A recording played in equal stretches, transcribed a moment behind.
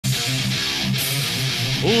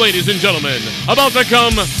Ladies and gentlemen, about to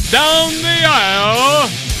come down the aisle,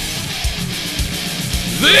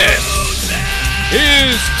 this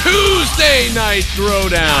is Tuesday Night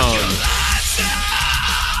Throwdown.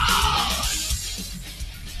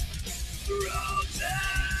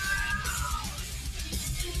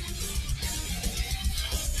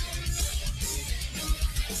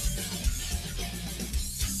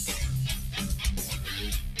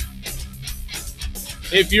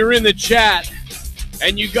 If you're in the chat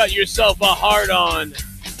and you got yourself a heart-on,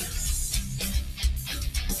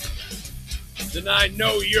 then I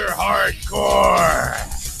know you're hardcore.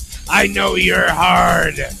 I know you're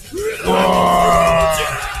hardcore.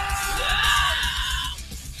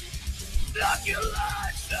 Knock your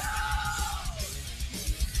lights out.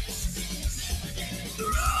 Throw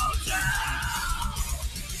down.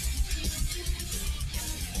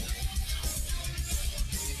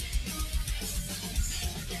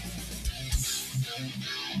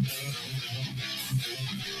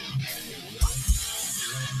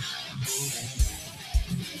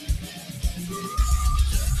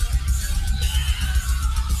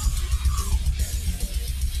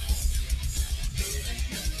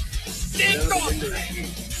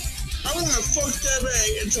 I want to fuck that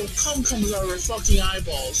egg until cum comes out of her fucking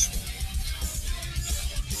eyeballs.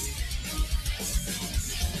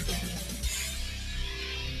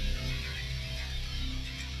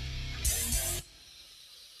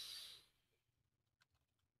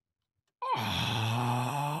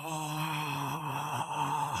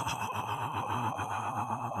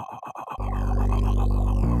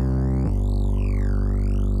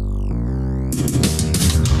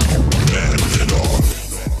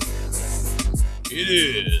 It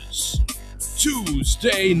is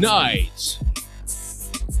Tuesday night,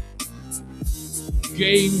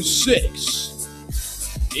 Game 6.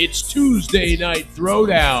 It's Tuesday Night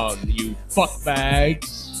Throwdown, you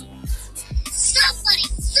fuckbags. Somebody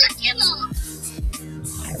suck him off.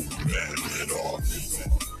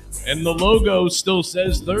 And the logo still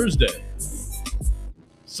says Thursday.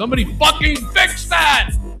 Somebody fucking fix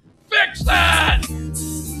that! Fix that!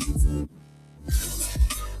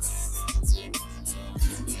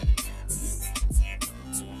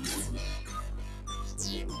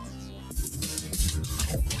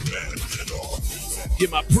 Get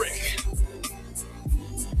my prick.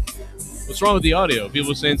 What's wrong with the audio?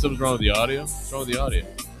 People are saying something's wrong with the audio. What's wrong with the audio?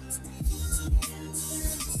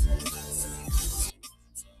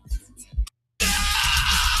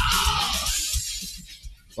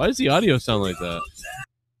 Why does the audio sound like that?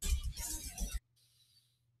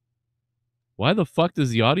 Why the fuck does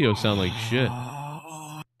the audio sound like shit?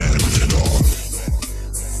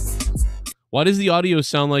 Why does the audio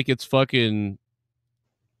sound like it's fucking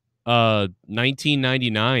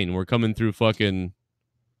 1999? We're coming through fucking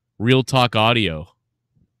Real Talk Audio.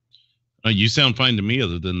 You sound fine to me,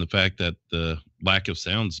 other than the fact that the lack of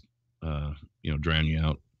sounds, drown you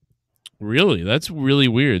out. Really? That's really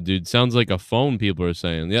weird, dude. Sounds like a phone, people are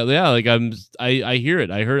saying. Yeah, like I hear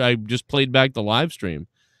it. I just played back the live stream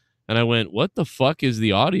and I went, what the fuck is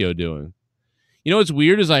the audio doing? You know what's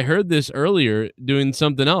weird is I heard this earlier doing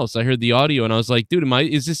something else. I heard the audio and I was like, dude,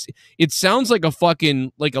 it sounds like a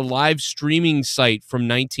fucking, like a live streaming site from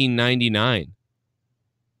 1999.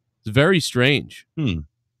 It's very strange. Let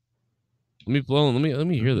me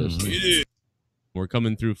hear this. We're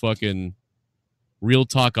coming through fucking Real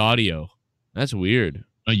Talk Audio. That's weird.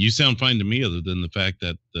 You sound fine to me, other than the fact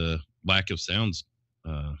that the lack of sounds,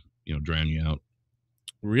 drown you out.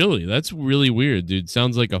 Really? That's really weird, dude.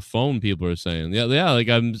 Sounds like a phone, people are saying. Yeah, like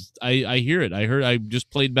I hear it. I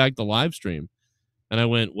just played back the live stream and I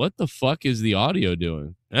went, what the fuck is the audio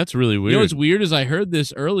doing? That's really weird. You know what's weird is I heard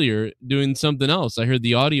this earlier doing something else. I heard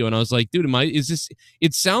the audio and I was like, dude,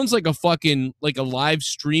 it sounds like a fucking, like a live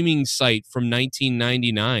streaming site from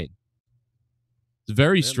 1999. It's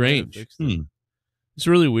very strange. It's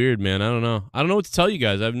really weird, man. I don't know what to tell you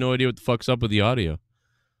guys. I have no idea what the fuck's up with the audio.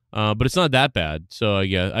 But it's not that bad. So I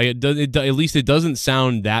guess at least it doesn't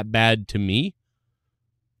sound that bad to me.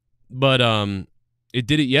 But it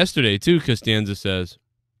did it yesterday too, Costanza says.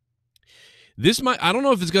 I don't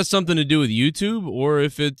know if it's got something to do with YouTube or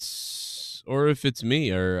if it's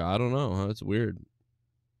me, or I don't know. That's weird.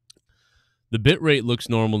 The bit rate looks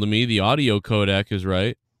normal to me. The audio codec is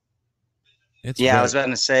right. Yeah, I was about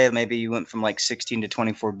to say maybe you went from like 16 to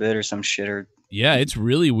 24 bit or some shit. Or yeah, it's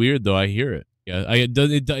really weird though. I hear it. Yeah,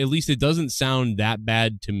 at least it doesn't sound that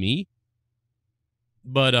bad to me.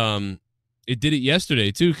 But it did it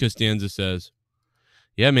yesterday too, Costanza says.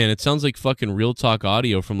 Yeah, man, it sounds like fucking Real Talk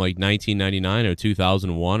Audio from like 1999 or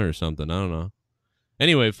 2001 or something. I don't know.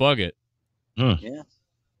 Anyway, fuck it. Yeah.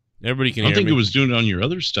 Everybody can I hear think me. it was doing it on your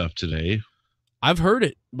other stuff today. I've heard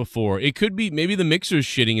it before. It could be maybe the mixer's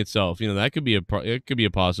shitting itself. You know, that could be it could be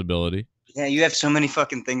a possibility. Yeah, you have so many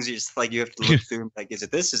fucking things. You just like you have to look through. Like, is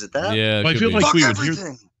it this? Is it that? Yeah, I feel like Fuck we would hear.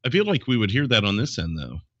 everything. I feel like we would hear that on this end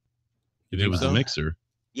though. If it was a mixer.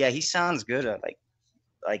 Yeah, he sounds good.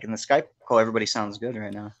 Like in the Skype call, everybody sounds good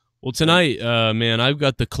right now. Well, tonight, man, I've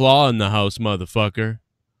got the claw in the house, motherfucker.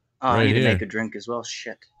 Oh, I Right need to here. make a drink as well.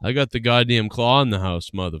 Shit. I got the goddamn claw in the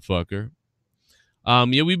house, motherfucker.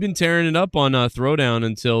 Yeah, we've been tearing it up on Throwdown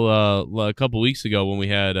until a couple weeks ago when we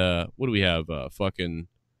had what do we have? Fucking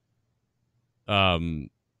I don't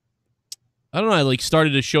know. I like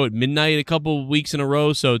started a show at midnight a couple weeks in a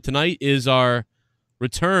row. So tonight is our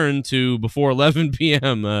return to before 11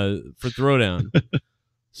 p.m. For Throwdown.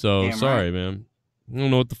 So Damn sorry, right. man. I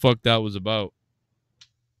don't know what the fuck that was about.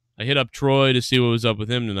 I hit up Troy to see what was up with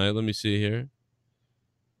him tonight. Let me see here.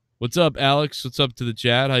 What's up, Alex? What's up to the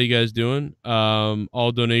chat? How you guys doing?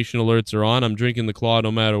 All donation alerts are on. I'm drinking the claw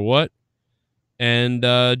no matter what. And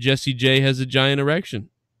Jesse J has a giant erection.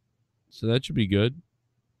 So that should be good.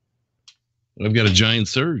 I've got a giant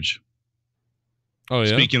surge. Oh,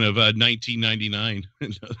 yeah? Speaking of 1999,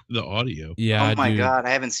 the audio. Yeah, Oh my dude. god, I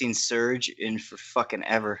haven't seen Surge in for fucking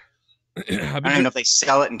ever. I've I been don't even know if they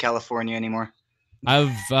sell it in California anymore.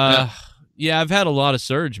 I've had a lot of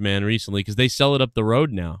Surge, man, recently because they sell it up the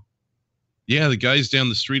road now. Yeah, the guys down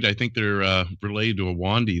the street, I think they're related to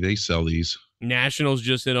Awonddy. They sell these. Nationals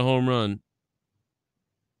just hit a home run.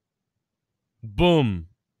 Boom.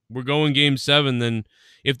 We're going game 7. Then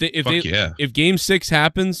if game 6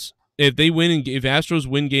 happens, if Astros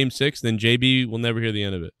win game 6, then JB will never hear the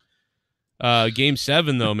end of it. Game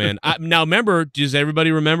 7 though, man. Now remember, does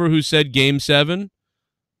everybody remember who said game 7?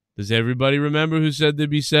 Does everybody remember who said there'd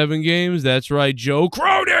be 7 games? That's right, Joe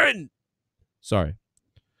Cronin. Sorry.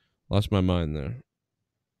 Lost my mind there.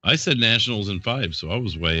 I said Nationals in 5, so I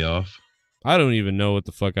was way off. I don't even know what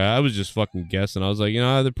the fuck. I was just fucking guessing. I was like,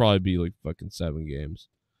 there'd probably be like fucking 7 games.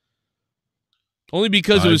 Only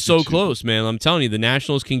because it was so close, man. I'm telling you, the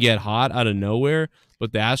Nationals can get hot out of nowhere,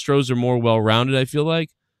 but the Astros are more well-rounded, I feel like.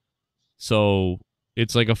 So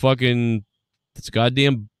it's like it's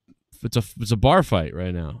a bar fight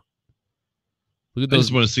right now. Look at I those.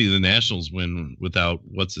 just want to see the Nationals win without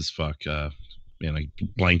what's his fuck. Man, I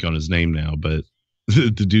blank on his name now, but the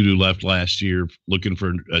dude who left last year looking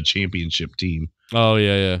for a championship team. Oh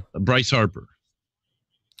yeah. Bryce Harper.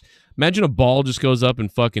 Imagine a ball just goes up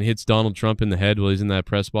and fucking hits Donald Trump in the head while he's in that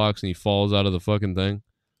press box and he falls out of the fucking thing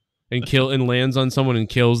and lands on someone and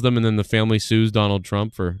kills them, and then the family sues Donald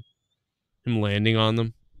Trump for him landing on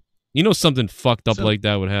them. You know, something fucked up like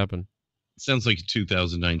that would happen. Sounds like a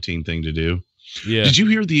 2019 thing to do. Yeah. Did you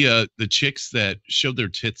hear the chicks that showed their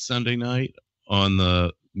tits Sunday night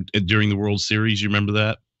during the World Series? You remember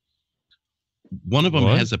that? One of them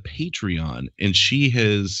has a Patreon, and she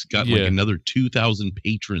has got like another 2,000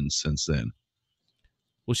 patrons since then.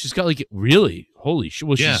 Well, she's got like really holy shit.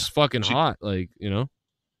 Well, she's fucking hot, like, you know.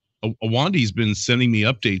 Awondy's been sending me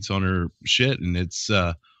updates on her shit, and it's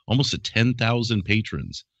almost at 10,000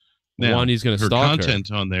 patrons. Now, Awandy's gonna her stalk content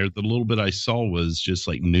on there, the little bit I saw was just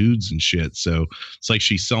like nudes and shit. So it's like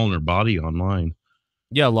she's selling her body online.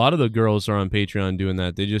 Yeah, a lot of the girls are on Patreon doing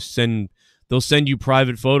that. They'll send you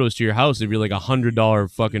private photos to your house if you're like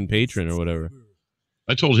 $100 fucking patron or whatever.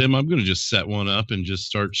 I told him I'm going to just set one up and just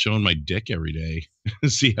start showing my dick every day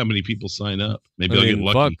and see how many people sign up. Maybe I'll get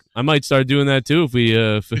lucky. Fuck, I might start doing that too if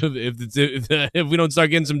we don't start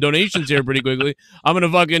getting some donations here pretty quickly. I'm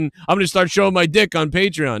gonna start showing my dick on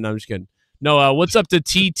Patreon. No, I'm just kidding. No, what's up to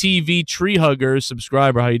TTV Tree Hugger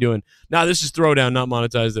subscriber? How you doing? Nah, this is Throwdown, not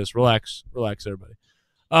monetize this. Relax, everybody.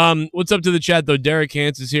 What's up to the chat though? Derek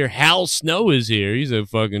Hans is here. Hal Snow is here. He's a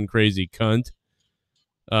fucking crazy cunt.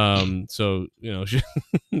 So, you know,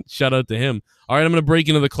 shout out to him. All right, I'm going to break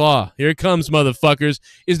into the claw. Here it comes, motherfuckers.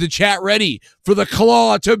 Is the chat ready for the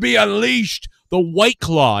claw to be unleashed? The white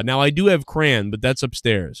claw. Now, I do have crayon, but that's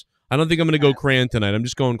upstairs. I don't think I'm going to go crayon tonight. I'm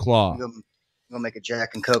just going claw. Go make a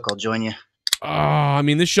Jack and Coke. I'll join you. Oh, I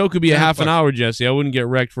mean, this show could be a half an hour, Jesse. I wouldn't get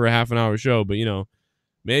wrecked for a half an hour show, but, you know,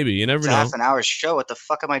 maybe. You never know. Half an hour show. What the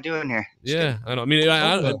fuck am I doing here? Yeah, I don't. I mean,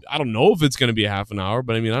 I don't know if it's going to be a half an hour,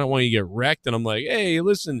 but I mean, I don't want you to get wrecked. And I'm like, hey,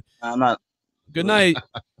 listen, I'm not. Good night.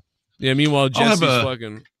 Yeah. Meanwhile, Jesse's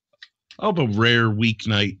fucking. I'll have a rare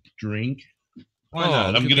weeknight drink. Why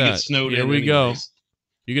not? I'm going to get snowed in. Here we go.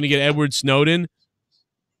 You're going to get Edward Snowden.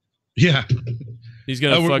 Yeah. He's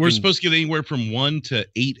gonna. We're supposed to get anywhere from 1 to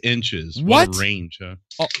 8 inches. What range? Huh?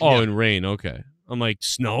 Oh, in rain. Okay. I'm like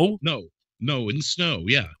snow. No, in snow,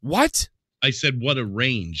 yeah. What? I said, what a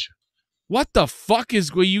range. What the fuck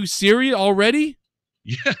were you serious already?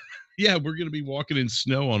 Yeah, we're gonna be walking in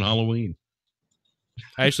snow on Halloween.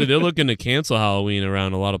 Actually, they're looking to cancel Halloween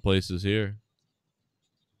around a lot of places here.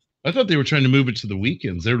 I thought they were trying to move it to the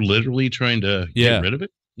weekends. They're literally trying to get rid of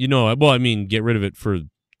it. You know, well, I mean, get rid of it for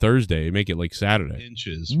Thursday, make it like Saturday.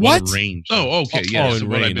 Inches. What? Range. Oh, okay. Yeah. So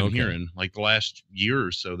what I've been okay. hearing, like the last year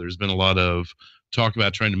or so, there's been a lot of talk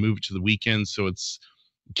about trying to move it to the weekend, so it's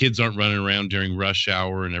kids aren't running around during rush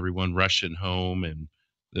hour and everyone rushing home. And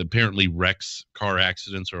apparently, car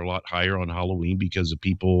accidents are a lot higher on Halloween because of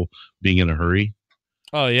people being in a hurry.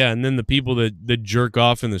 Oh yeah, and then the people that jerk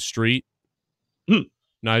off in the street.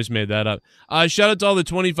 No, I just made that up. Shout out to all the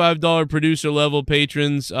 $25 producer level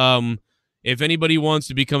patrons. If anybody wants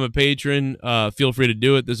to become a patron, feel free to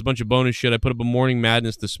do it. There's a bunch of bonus shit. I put up a Morning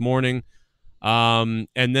Madness this morning. And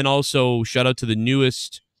then also shout out to the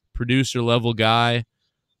newest producer level guy,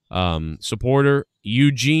 supporter,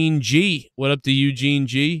 Eugene G. What up to Eugene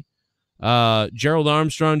G? Gerald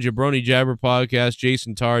Armstrong, Jabroni Jabber Podcast,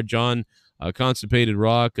 Jason Tarr, John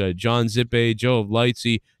ConstipatedRock, John Zippay, Joe of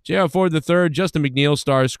Lightsey, JRFord III, Justin McNeil,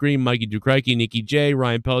 StarScream, Mikey Dukrike, Nikki J,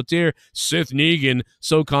 Ryan Pelletier, Sith Negan,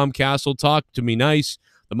 SoCom Kastle, Talk to Me Nice,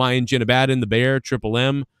 the Mayin, Djinn, Abbadon, the Bear, Triple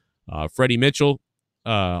M, Freddie Mitchell,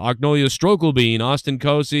 Arknolia Strokelbean, Austin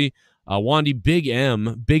Caucci, Awonddy Big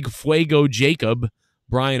M, Big Fuego Jacob,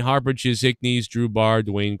 Brian Harper, Chizhiiknees, Drew Barr,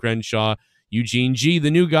 Dwayne Crenshaw, Eugene G, the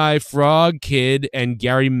new guy, Frog Kid, and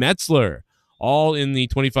Gary Metzler. All in the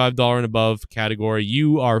 $25 and above category.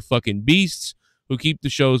 You are fucking beasts who keep the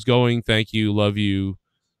shows going. Thank you. Love you.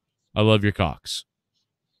 I love your cocks.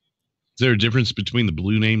 Is there a difference between the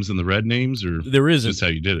blue names and the red names? Or there isn't. That's how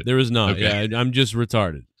you did it. There is not. Okay. Yeah, I'm just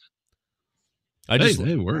retarded.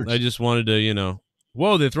 It works. I just wanted to,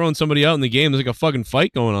 whoa, they're throwing somebody out in the game. There's like a fucking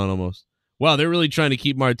fight going on almost. Wow, they're really trying to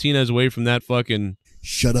keep Martinez away from that fucking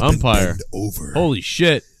umpire. And bend over. Holy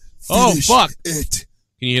shit. Finish fuck. It.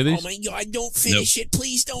 Can you hear these? Oh my God, don't finish it.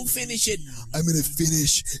 Please don't finish it. I'm going to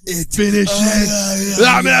finish it. Finish it.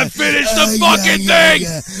 I'm going to finish the fucking thing.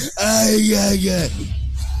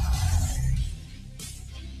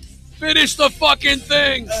 Finish the fucking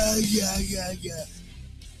thing.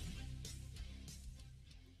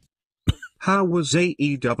 How was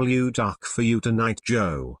AEW Dark for you tonight,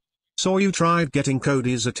 Joe? Saw you tried getting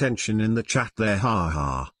Cody's attention in the chat there,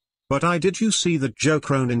 haha. But did you see the Joe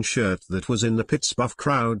Cronin shirt that was in the Pittsburgh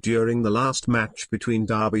crowd during the last match between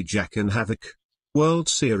Darby Jack and Havoc? World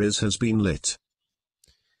Series has been lit.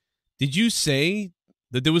 Did you say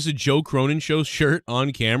that there was a Joe Cronin show shirt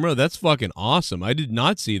on camera? That's fucking awesome. I did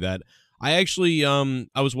not see that. I actually,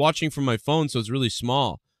 I was watching from my phone, so it's really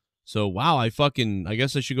small. So, wow, I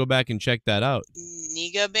guess I should go back and check that out.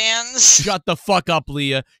 Nigga bands? Shut the fuck up,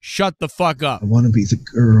 Leah. Shut the fuck up. I want to be the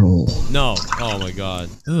girl. No. Oh, my God.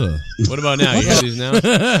 Ugh. What about now? You hear these now?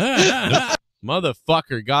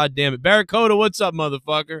 Motherfucker. God damn it. Barracuda, what's up,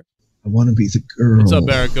 motherfucker? I want to be the girl. What's up,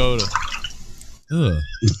 Barracuda? Ugh.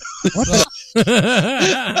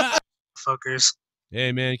 Fuckers.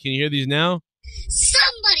 Hey, man, can you hear these now?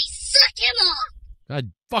 Somebody suck him off.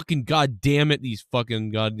 God damn it, these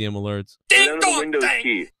fucking goddamn alerts. Ding dong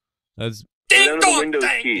thing. That's Ding dong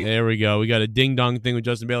thing. There we go. We got a ding dong thing with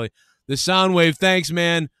Justin Bailey. The sound wave, thanks,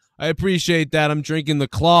 man. I appreciate that. I'm drinking the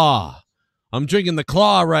claw. I'm drinking the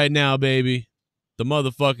claw right now, baby. The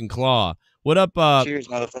motherfucking claw. What up? Cheers,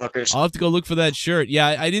 motherfuckers. I'll have to go look for that shirt.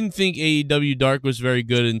 Yeah, I didn't think AEW Dark was very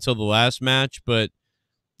good until the last match, but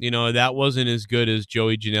that wasn't as good as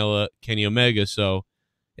Joey Janela, Kenny Omega, so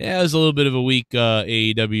yeah, it was a little bit of a weak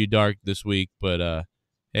AEW Dark this week, but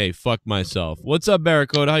hey, fuck myself. What's up,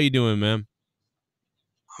 Barracuda? How you doing, man?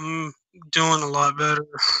 I'm doing a lot better.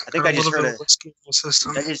 I think I just heard whiskey in the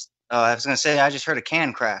system. I was gonna say I just heard a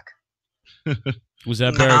can crack. Was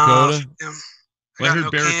that Barracuda? When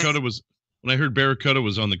I heard Barracuda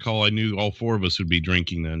was on the call, I knew all four of us would be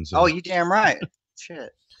drinking then. So. Oh, you damn right. Shit.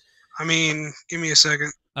 I mean, give me a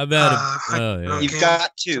second. I've had You've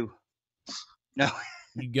got to. No.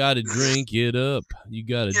 You got to drink it up. You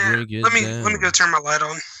got to drink it let me down. go turn my light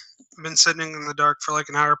on. I've been sitting in the dark for like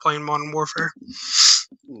an hour playing Modern Warfare.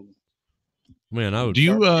 Man, I would. Do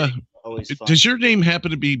you? Does your name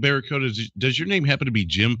happen to be Barracuda? Does your name happen to be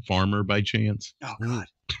Jim Farmer by chance? Oh God.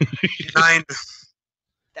 9.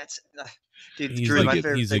 That's dude. He's Drew, like my a-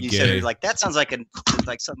 favorite he's a thing you gay. said. Like that sounds like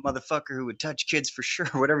some motherfucker who would touch kids for sure.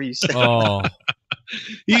 Whatever you said. Oh,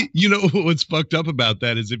 You know what's fucked up about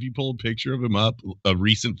that is if you pull a picture of him up, a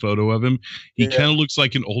recent photo of him, he kind of looks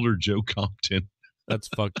like an older Joe Compton. that's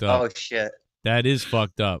fucked up. Oh shit. That is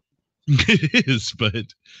fucked up. It is, but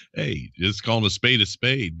hey, just call him a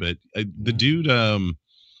spade. But the dude,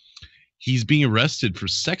 he's being arrested for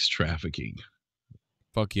sex trafficking.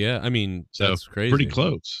 Fuck yeah. I mean, So that's crazy. pretty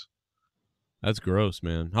close. That's gross,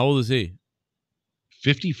 man. How old is he?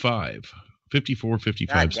 55. 54,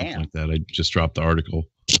 55, God something damn. like that. I just dropped the article.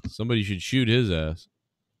 Somebody should shoot his ass.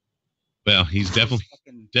 Well, he's definitely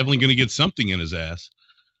going to get something in his ass.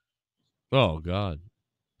 Oh, God.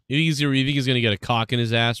 You think he's going to get a cock in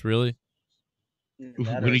his ass, really?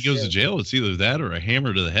 When he goes to jail, it's either that or a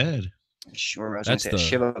hammer to the head. Sure, I was going to say a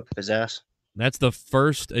shiv up his ass. That's the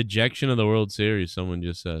first ejection of the World Series, someone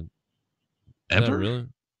just said. Ever? Really?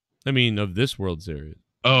 I mean, of this World Series.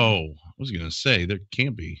 Oh, I was going to say, there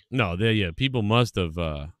can't be. No, people must have.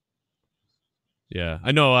 Yeah,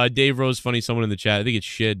 I know. Dave Rose, funny, someone in the chat, I think it's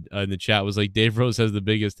Shid in the chat, was like, Dave Rose has the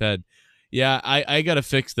biggest head. Yeah, I got to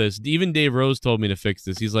fix this. Even Dave Rose told me to fix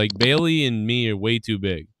this. He's like, Bailey and me are way too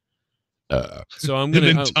big. So I'm going to.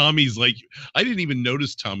 And then Tommy's like, I didn't even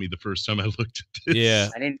notice Tommy the first time I looked at this. Yeah.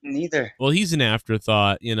 I didn't either. Well, he's an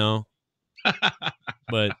afterthought, you know.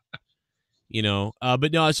 But, you know,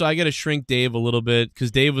 but no, so I got to shrink Dave a little bit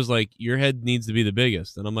because Dave was like, your head needs to be the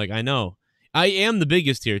biggest. And I'm like, I know. I am the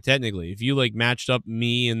biggest here, technically. If you like matched up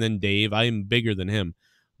me and then Dave, I am bigger than him.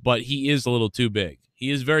 But he is a little too big. He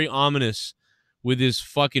is very ominous with his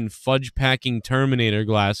fucking fudge-packing Terminator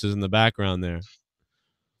glasses in the background there.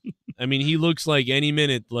 I mean, he looks like any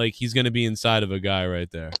minute like he's going to be inside of a guy right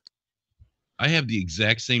there. I have the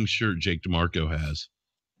exact same shirt Jake DeMarco has.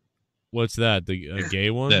 What's that? The gay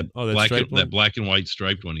one? That that black and white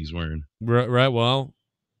striped one he's wearing. Right. Well,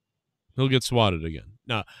 he'll get swatted again.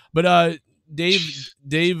 No, but Dave,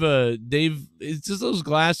 it's just those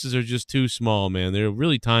glasses are just too small, man. They're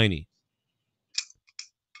really tiny.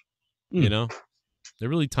 You know, they're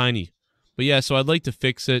really tiny. But yeah, so I'd like to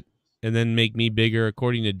fix it and then make me bigger,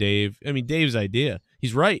 according to Dave. I mean, Dave's idea.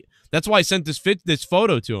 He's right. That's why I sent this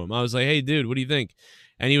photo to him. I was like, hey, dude, what do you think?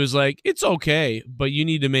 And he was like, it's okay, but you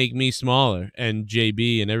need to make me smaller and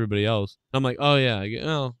JB and everybody else. I'm like, oh,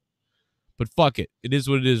 yeah. But fuck it. It is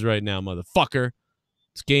what it is right now, motherfucker.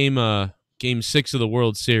 It's game 6 of the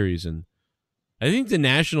World Series. And I think the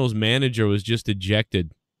Nationals manager was just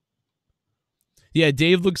ejected. Yeah,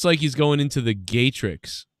 Dave looks like he's going into the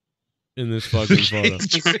Gatrix in this fucking photo.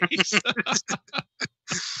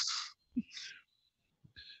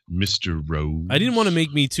 Mr. Rose. I didn't want to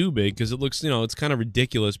make me too big because it looks, it's kind of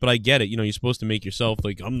ridiculous, but I get it. You're supposed to make yourself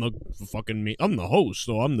like, I'm the host,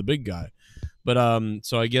 so I'm the big guy. But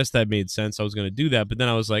so I guess that made sense. I was going to do that, but then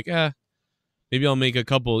I was like, maybe I'll make a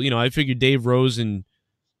couple. I figured Dave Rose and,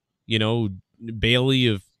 Bailey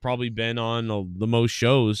have probably been on the most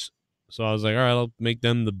shows. So I was like, all right, I'll make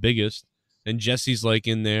them the biggest. And Jesse's like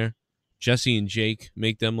in there. Jesse and Jake,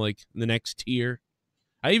 make them like the next tier.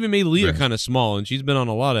 I even made Leah kind of small, and she's been on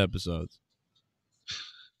a lot of episodes.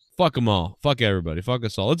 Fuck them all. Fuck everybody. Fuck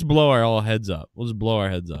us all. Let's blow our all heads up. We'll just blow our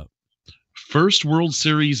heads up. First World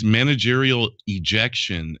Series managerial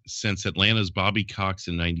ejection since Atlanta's Bobby Cox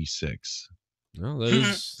in '96. Well,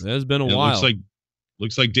 that has been a while.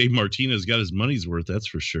 Looks like Dave Martinez got his money's worth, that's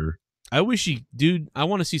for sure. I wish I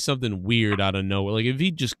want to see something weird out of nowhere. Like if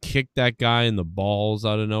he just kicked that guy in the balls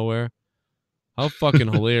out of nowhere, how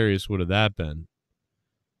fucking hilarious would have that been?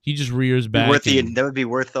 He just rears back. That would be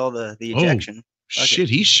worth all the ejection. Oh, shit,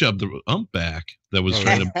 he shoved the ump back that was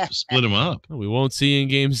trying to split him up. We won't see you in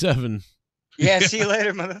Game 7. Yeah, see you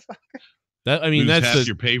later, motherfucker. That's half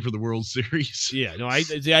your pay for the World Series. Yeah, no, I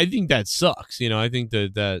think that sucks. I think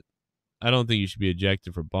that I don't think you should be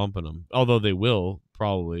ejected for bumping him. Although they will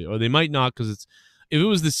probably, or they might not, because if it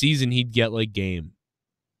was the season, he'd get like games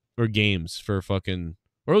for fucking,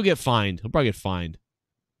 or he'll get fined. He'll probably get fined.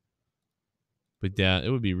 But yeah, it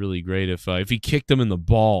would be really great if he kicked him in the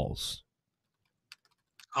balls.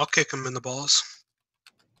 I'll kick him in the balls.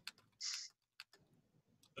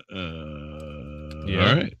 Yeah.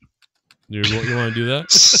 All right. You want to do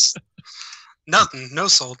that? Nothing. No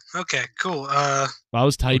sold. Okay, cool. I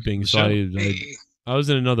was typing, so I was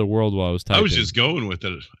in another world while I was typing. I was just going with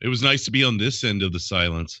it. It was nice to be on this end of the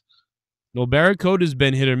silence. Well, Barracoda's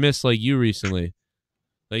been hit or miss like you recently.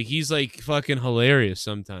 Like, he's like fucking hilarious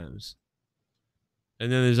sometimes.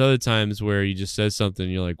 And then there's other times where he just says something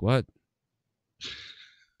and you're like, what?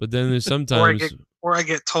 But then there's sometimes... Or I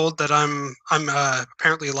get told that I'm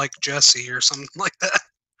apparently like Jesse or something like that.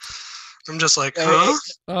 I'm just like, huh?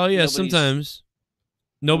 Oh, yeah, sometimes.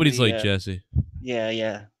 Nobody's like Jesse.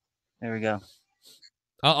 Yeah. There we go.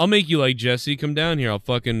 I'll make you like Jesse. Come down here. I'll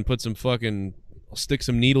stick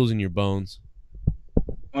some needles in your bones.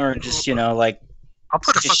 Or just, I'll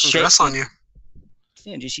put a fucking dress on you.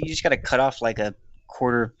 Yeah, you just gotta cut off like a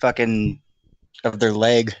quarter fucking of their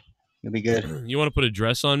leg. You'll be good. You want to put a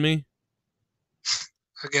dress on me?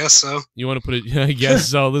 I guess so. You want to put it? I guess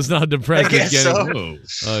so. Let's not depress I guess again.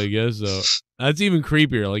 so. Oh, I guess so. That's even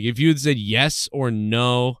creepier. Like if you had said yes or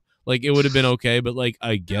no, like it would have been okay. But like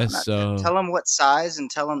I guess so. Tell them what size and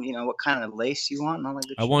tell them what kind of lace you want and all that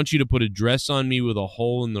good I shit. want you to put a dress on me with a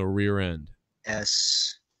hole in the rear end.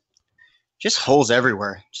 Yes. Just holes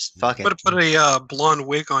everywhere. Just fuck it. I'm gonna put a blonde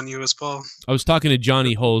wig on you as well. I was talking to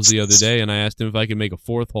Johnny Holes the other day, and I asked him if I could make a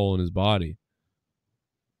fourth hole in his body.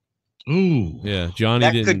 Ooh. Yeah, Johnny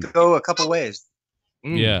that didn't. could go a couple ways.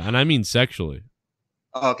 Yeah, and I mean sexually.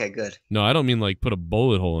 Oh, okay, good. No, I don't mean like put a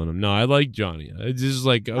bullet hole in him. No, I like Johnny. It's just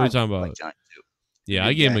like I was talking about. Like Johnny too. Yeah,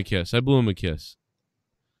 I gave him a kiss. I blew him a kiss.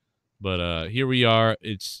 But here we are.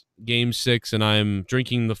 It's game 6, and I'm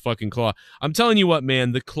drinking the fucking Claw. I'm telling you what,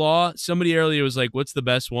 man, the Claw. Somebody earlier was like, "What's the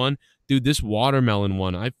best one, dude?" This watermelon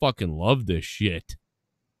one. I fucking love this shit.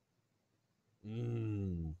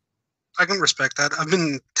 I can respect that. I've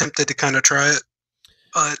been tempted to kind of try it,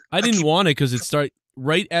 but I didn't want it because it started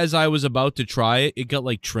right as I was about to try it. It got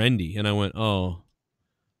like trendy, and I went, "Oh,"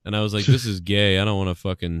 and I was like, "This is gay. I don't want to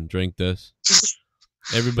fucking drink this."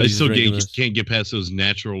 Everybody's still drinking gay. this. Can't get past those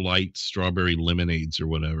natural light strawberry lemonades or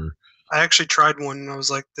whatever. I actually tried one and I was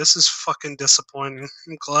like, "This is fucking disappointing."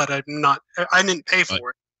 I'm glad I didn't pay for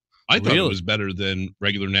it. I thought it was better than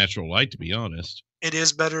regular natural light, to be honest. It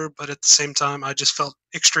is better, but at the same time, I just felt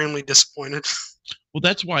extremely disappointed. Well,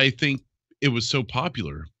 that's why I think it was so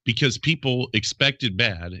popular, because people expected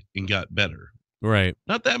bad and got better. Right.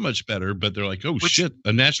 Not that much better, but they're like, "Oh shit,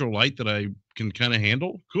 a natural light that I can kind of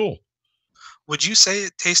handle? Cool." Would you say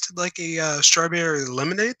it tasted like a strawberry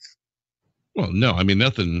lemonade? Well, no. I mean,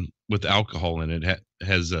 nothing with alcohol in it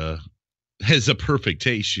has a perfect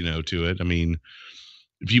taste, to it. I mean,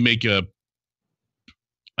 if you make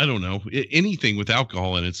I don't know, anything with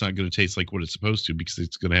alcohol in it, it's not going to taste like what it's supposed to, because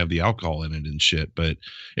it's going to have the alcohol in it and shit. But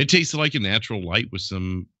it tasted like a natural light with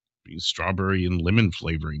some strawberry and lemon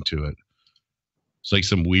flavoring to it. It's like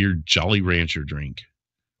some weird Jolly Rancher drink.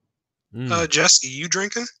 Jesse, you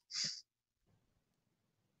drinking?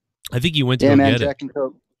 I think you went to go get Jack it. And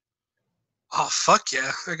Coke. Oh fuck yeah!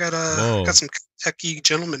 I got some Kentucky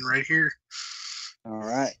gentleman right here. All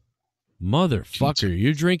right. Motherfucker,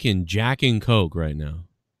 you're drinking Jack and Coke right now.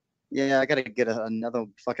 Yeah, I gotta get another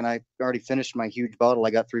fucking. I already finished my huge bottle I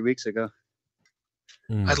got 3 weeks ago.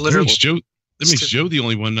 I literally. That makes Joe the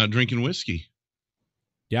only one not drinking whiskey.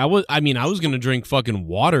 Yeah, I was gonna drink fucking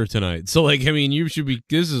water tonight. So like, I mean, you should be.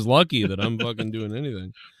 This is lucky that I'm fucking doing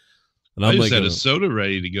anything. And I just had a soda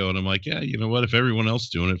ready to go, and I'm like, yeah, you know what? If everyone else is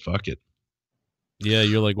doing it, fuck it. Yeah,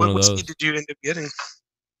 you're like one of those. What whiskey did you end up getting?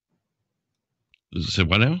 Say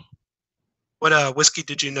what now? What whiskey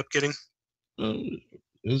did you end up getting?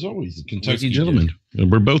 As always, a Kentucky gentleman.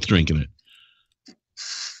 And we're both drinking it.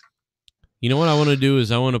 You know what I want to do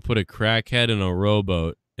is I want to put a crackhead in a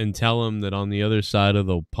rowboat and tell him that on the other side of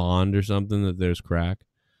the pond or something that there's crack,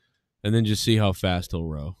 and then just see how fast he'll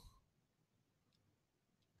row.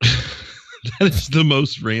 That is the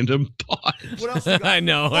most random thought. What else we got? I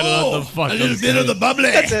know. I don't know what the fuck. A little bit of the bubbly.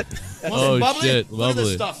 That's it. Oh, bubbly? shit. Look at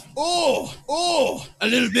this Lovely. stuff. Oh, a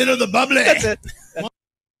little bit of the bubbly. That's it.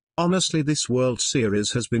 Honestly, this World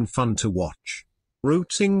Series has been fun to watch.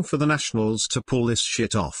 Rooting for the Nationals to pull this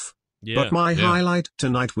shit off. Yeah, but my highlight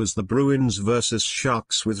tonight was the Bruins versus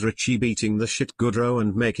Sharks, with Richie beating the shit Goodrow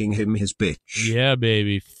and making him his bitch. Yeah,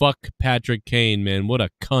 baby. Fuck Patrick Kane, man. What a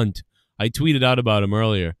cunt. I tweeted out about him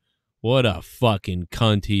earlier. What a fucking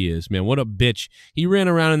cunt he is, man. What a bitch. He ran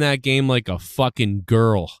around in that game like a fucking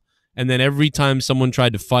girl. And then every time someone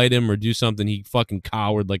tried to fight him or do something, he fucking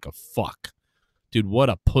cowered like a fuck. Dude, what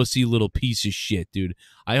a pussy little piece of shit, dude.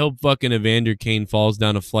 I hope fucking Evander Kane falls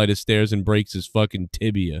down a flight of stairs and breaks his fucking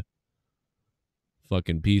tibia.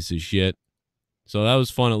 Fucking piece of shit. So that was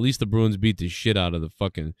fun. At least the Bruins beat the shit out of the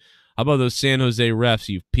fucking... How about those San Jose refs,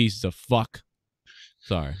 you pieces of fuck?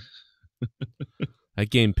 Sorry. That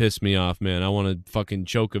game pissed me off, man. I want to fucking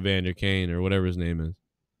choke Evander Kane or whatever his name is.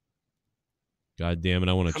 God damn it,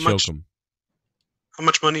 I want to choke him. How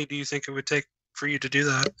much money do you think it would take for you to do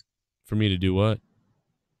that? For me to do what?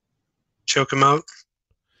 Choke him out?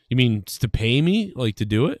 You mean to pay me, like, to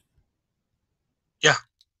do it? Yeah.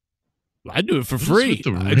 I'd do it for free.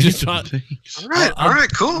 I just thought. All right,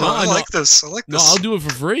 cool. No, I like this. No, I'll do it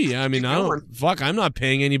for free. I mean, I'm not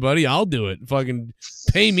paying anybody. I'll do it. Fucking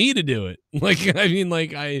pay me to do it. Like, I mean,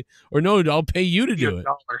 like, I'll pay you to do it.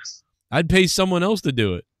 I'd pay someone else to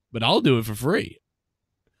do it, but I'll do it for free.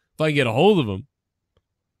 If I can get a hold of him.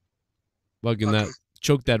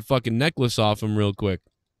 Choke that fucking necklace off him real quick.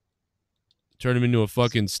 Turn him into a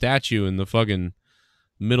fucking statue in the fucking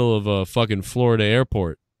middle of a fucking Florida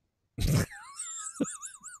airport.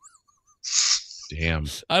 Damn.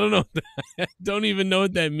 I don't know. I don't even know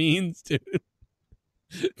what that means, dude.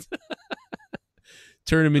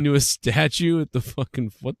 Turn him into a statue at the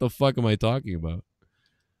fucking. What the fuck am I talking about?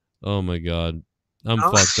 Oh my god, I'm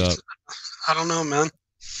fucked up. I don't know, man.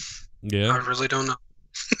 Yeah, I really don't know.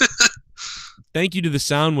 Thank you to the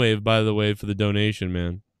Soundwave, by the way, for the donation,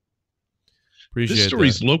 man. Appreciate this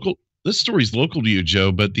story's that. local. This story's local to you,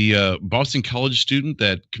 Joe, but the Boston college student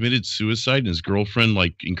that committed suicide and his girlfriend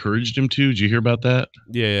like encouraged him to. Did you hear about that?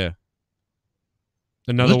 Yeah.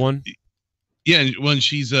 Another one? Yeah, when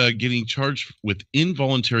she's getting charged with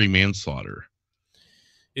involuntary manslaughter.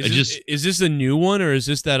 Is this a new one, or is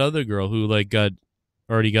this that other girl who like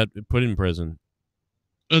already got put in prison?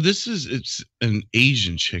 Oh, it's an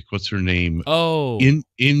Asian chick. What's her name? Oh, In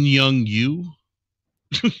Young Yu.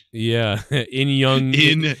 Yeah, In Young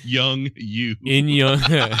Yu. In Young.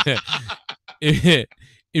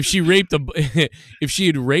 If she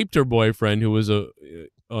had raped her boyfriend, who was oh,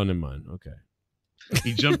 never mind. Okay.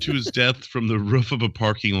 He jumped to his death from the roof of a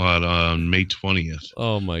parking lot on May 20th.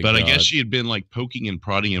 Oh my god! But I guess she had been like poking and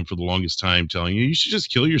prodding him for the longest time, telling you should just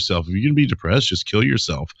kill yourself. If you're gonna be depressed, just kill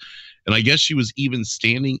yourself. And I guess she was even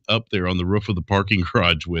standing up there on the roof of the parking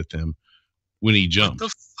garage with him when he jumped.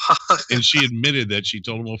 What the fuck? And she admitted that she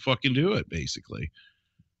told him, well, fucking do it, basically.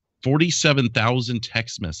 47,000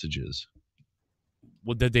 text messages.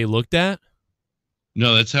 What that they looked at?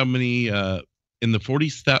 No, that's how many in the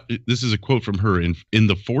 40,000. This is a quote from her. In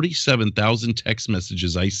the 47,000 text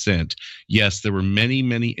messages I sent, yes, there were many,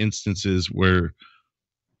 many instances where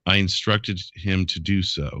I instructed him to do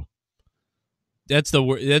so. That's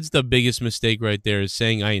the biggest mistake right there, is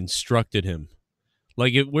saying I instructed him.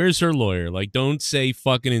 Like, where's her lawyer? Like, don't say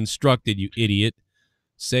fucking instructed, you idiot.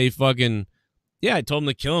 Say fucking, yeah, I told him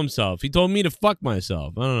to kill himself. He told me to fuck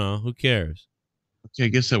myself. I don't know. Who cares? Okay, I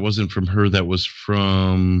guess that wasn't from her. That was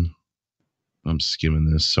from, I'm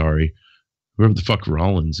skimming this. Sorry. Whoever the fuck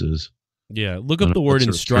Rollins is. Yeah, look up the word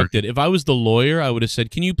instructed. If I was the lawyer, I would have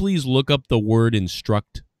said, can you please look up the word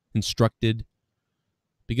instructed?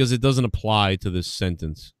 Because it doesn't apply to this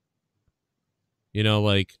sentence. You know,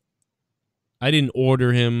 like, I didn't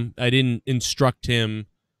order him. I didn't instruct him.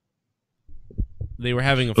 They were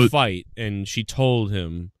having a fight, and she told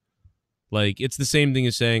him. Like, it's the same thing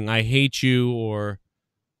as saying, I hate you, or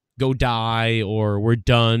go die, or we're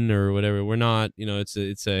done, or whatever. We're not, you know,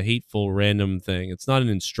 it's a hateful, random thing. It's not an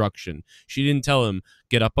instruction. She didn't tell him,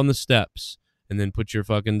 get up on the steps, and then put your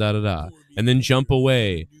fucking da-da-da, and then jump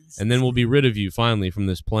away, and then we'll be rid of you, finally, from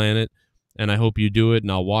this planet, and I hope you do it,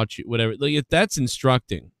 and I'll watch you, whatever. Like, if that's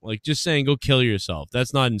instructing. Like, just saying, go kill yourself.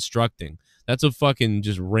 That's not instructing. That's a fucking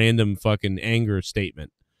just random fucking anger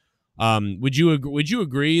statement. Would you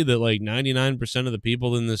agree that like 99% of the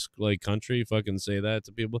people in this like country fucking say that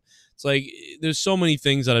to people? It's like, there's so many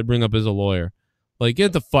things that I'd bring up as a lawyer. Like,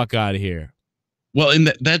 get the fuck out of here. Well,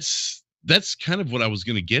 and that's kind of what I was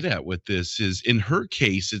going to get at with this is, in her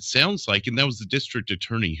case, it sounds like, and that was the district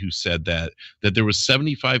attorney who said that there was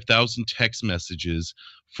 75,000 text messages,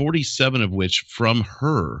 47 of which from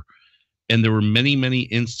her. And there were many, many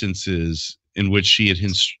instances in which she had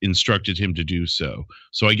instructed him to do so.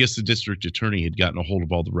 So I guess the district attorney had gotten a hold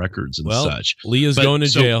of all the records and such. Leah's going to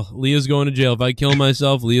jail. Leah's going to jail. If I kill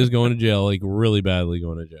myself, Leah's going to jail, like really badly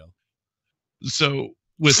going to jail. So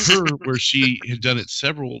with her, where she had done it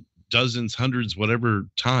several dozens, hundreds, whatever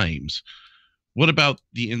times, what about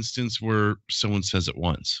the instance where someone says it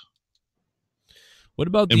once? What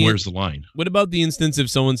about where's the line? What about the instance if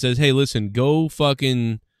someone says, hey, listen, go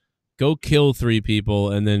kill 3 people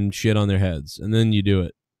and then shit on their heads, and then you do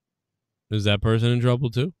it? Is that person in trouble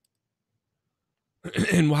too?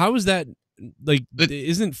 And how is that, like,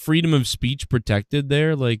 isn't freedom of speech protected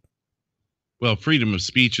there? Like, well, freedom of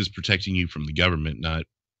speech is protecting you from the government, not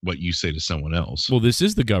what you say to someone else. Well, this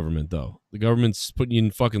is the government, though. The government's putting you in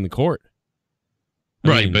fucking the court.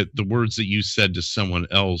 I mean, but the words that you said to someone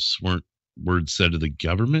else weren't words said to the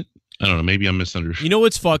government? I don't know. Maybe I'm misunderstanding. You know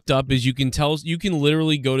what's fucked up is you can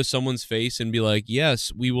literally go to someone's face and be like,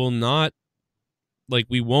 yes, we won't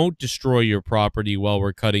destroy your property while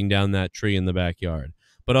we're cutting down that tree in the backyard.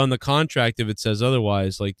 But on the contract, if it says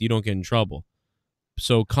otherwise, like, you don't get in trouble.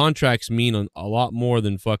 So contracts mean a lot more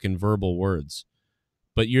than fucking verbal words.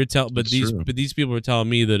 But these people are telling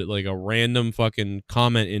me that like a random fucking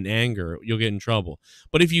comment in anger, you'll get in trouble.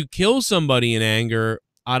 But if you kill somebody in anger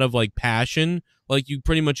out of like passion, like, you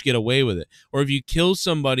pretty much get away with it. Or if you kill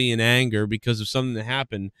somebody in anger because of something that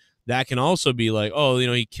happened, that can also be like, oh, you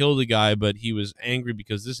know, he killed a guy, but he was angry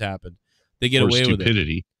because this happened. They get away with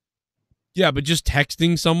it. Yeah, but just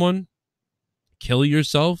texting someone, kill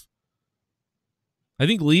yourself. I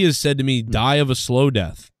think Leah said to me, die of a slow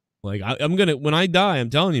death. Like I'm gonna when I die, I'm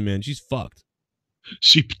telling you, man, she's fucked.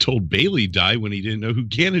 She told Bailey die when he didn't know who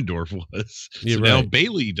Ganondorf was. Yeah, so right. now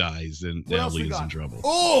Bailey dies, and now Lee's in trouble.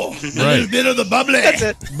 Oh, a Right. little bit of the bubbly. That's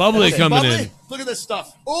it. Bubbly coming in. Look at this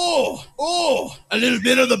stuff. Oh, a little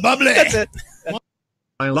bit of the bubbly. That's it.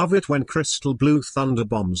 I love it when crystal blue thunder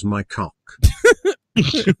bombs my cock.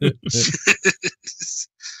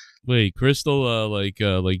 Wait, crystal, like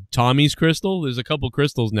Tommy's crystal? There's a couple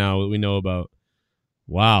crystals now that we know about.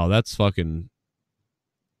 Wow, that's fucking.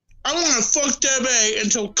 I want to fuck Debbie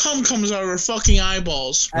until cum comes out of her fucking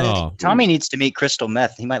eyeballs. I think Oh. Tommy needs to meet crystal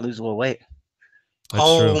meth. He might lose a little weight. That's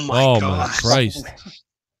Oh true. my Oh God. my Christ.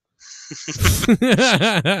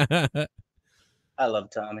 I love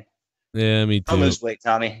Tommy. Yeah, me I'll too. lose weight,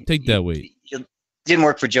 Tommy. Take that weight. You didn't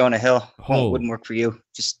work for Jonah Hill. Oh. Wouldn't work for you.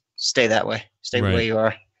 Just stay that way. Stay Right. where you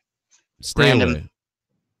are. Stay Random. away.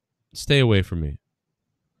 Stay away from me.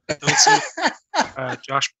 Don't see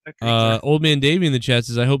Josh Beck. Old man Davey in the chat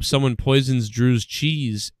says, I hope someone poisons Drew's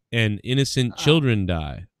cheese and innocent children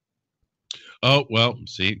die. Oh, well,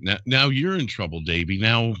 see, now you're in trouble, Davey.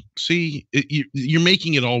 Now, see, you're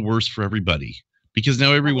making it all worse for everybody because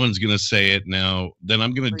now everyone's going to say it now. Then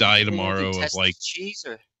I'm going to die tomorrow of like cheese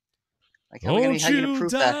or like how are you gonna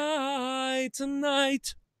prove that? Die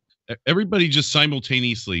tonight. everybody just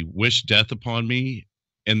simultaneously wish death upon me.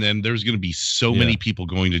 And then there's going to be so many people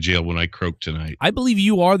going to jail when I croak tonight. I believe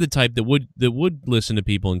you are the type that would listen to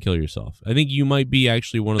people and kill yourself. I think you might be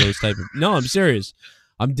actually one of those type of. No, I'm serious.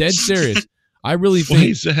 I'm dead serious. I really think. Why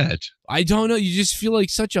is that? I don't know. You just feel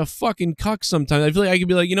like such a fucking cuck sometimes. I feel like I could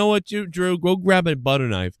be like, you know what, Drew, go grab a butter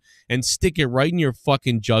knife and stick it right in your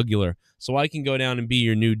fucking jugular, so I can go down and be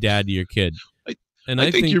your new dad to your kid.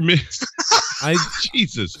 I think you're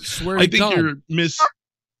Jesus. Swear to God.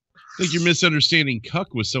 I think you're misunderstanding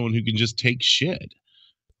cuck with someone who can just take shit.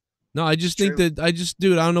 No, I just think that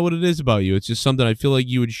dude, I don't know what it is about you. It's just something I feel like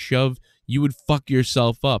you would fuck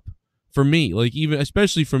yourself up. For me, like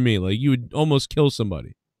especially for me, like you would almost kill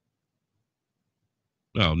somebody.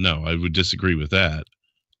 Oh no, I would disagree with that.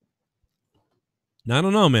 I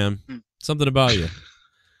don't know, man. Something about you.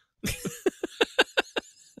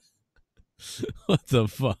 What the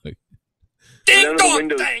fuck?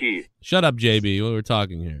 Shut up, JB. We're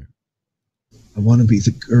talking here. I want to be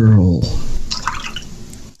the girl.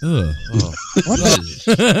 Ugh. Oh.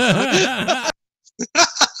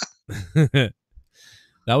 What?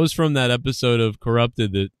 That was from that episode of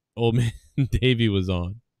Corrupted that old man Davey was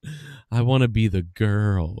on. I want to be the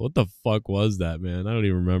girl. What the fuck was that, man? I don't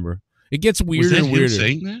even remember. It gets weirder and weirder. Was that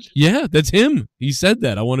him saying that? Yeah, that's him. He said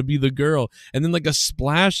that. I want to be the girl. And then like a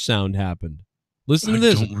splash sound happened. Listen to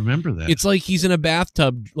this. I don't remember that. It's like he's in a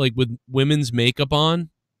bathtub like with women's makeup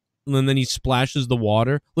on. And then he splashes the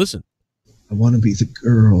water. Listen. I want to be the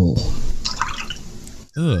girl.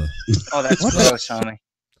 Ugh. Oh, that's gross, Tommy.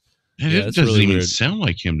 It doesn't really even weird. sound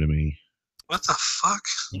like him to me. What the fuck?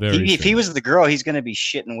 If he was the girl, he's going to be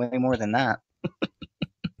shitting way more than that.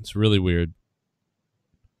 It's really weird.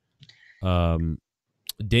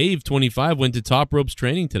 Dave 25 went to Top Ropes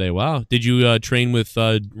training today. Wow. Did you train with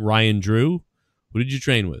Ryan Drew? Who did you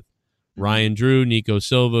train with? Ryan Drew, Nico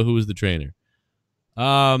Silva. Who was the trainer?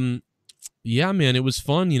 Yeah, man, it was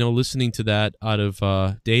fun, listening to that out of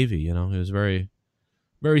Davey. It was very,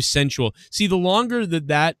 very sensual. See, the longer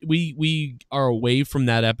that we are away from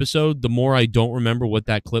that episode, the more I don't remember what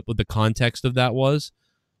the context of that was.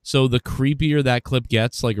 So the creepier that clip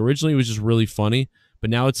gets. Like originally it was just really funny, but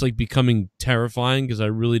now it's like becoming terrifying because I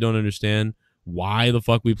really don't understand why the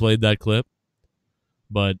fuck we played that clip.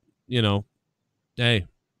 But, hey,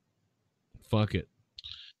 fuck it.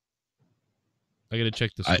 I got to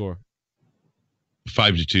check the score.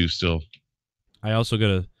 5-2 still. I also got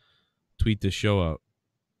to tweet this show out.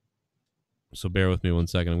 So bear with me 1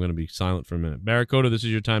 second. I'm going to be silent for a minute. Barracuda, this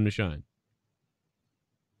is your time to shine.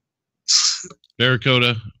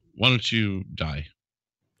 Barracuda, why don't you die?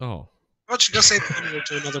 Oh. Why don't you go say that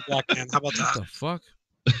to another black man? How about that? What the fuck?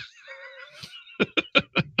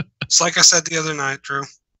 It's like I said the other night, Drew.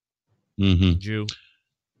 Mm-hmm. Jew.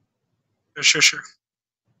 Sure.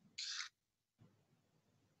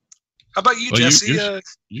 How about you, Jesse?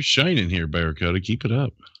 You're shining here, Barracuda. Keep it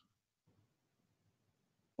up.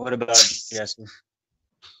 What about Jesse?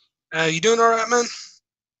 You doing all right, man?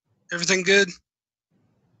 Everything good?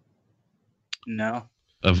 No.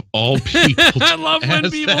 Of all people, I love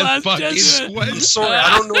when people ask Jesse. I'm sorry,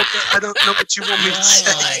 I don't know what you want me to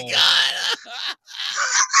say. Oh my god.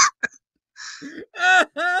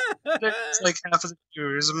 It's like half of the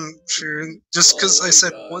viewers, I'm sure. Just because I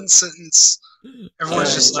said one sentence,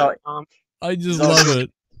 everyone's just like, I just love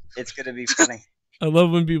it. It's going to be funny. I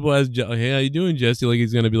love when people ask, "Hey, how you doing, Jesse?" Like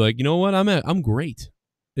he's gonna be like, "You know what? I'm great."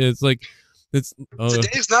 It's like it's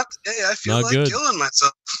Today's not the day. I feel not like good. killing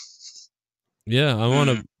myself. Yeah, I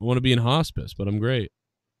want to be in hospice, but I'm great.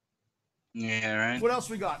 Yeah, right. What else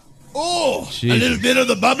we got? Oh, Jesus. a little bit of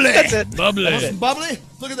the bubbly. That's it. Bubbly. Want some bubbly?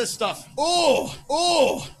 Look at this stuff.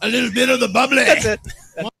 Oh, a little bit of the bubbly. That's it.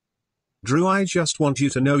 Drew, I just want you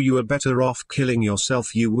to know you are better off killing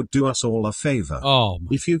yourself. You would do us all a favor. Oh, my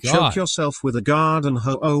if you God. choke yourself with a garden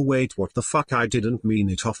hoe. Oh, wait, what the fuck? I didn't mean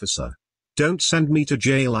it, officer. Don't send me to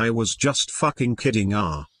jail. I was just fucking kidding.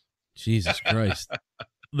 Jesus Christ.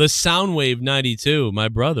 The Soundwave 92, my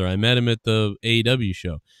brother. I met him at the AEW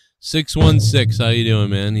show. 616, how you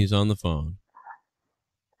doing, man? He's on the phone.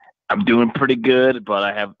 I'm doing pretty good, but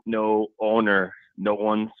I have no owner. No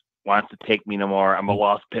one wants to take me no more. I'm a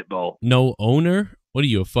lost pit bull. No owner? What are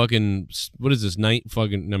you, a fucking, what is this,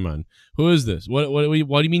 never mind. Who is this? What do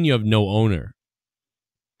you mean you have no owner?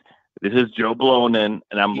 This is Joe Blonin,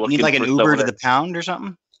 and I'm looking need like for an Uber to someone the pound or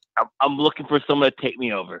something? I'm looking for someone to take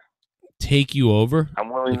me over. Take you over? I'm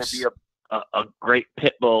willing to be a great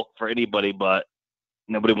pit bull for anybody, but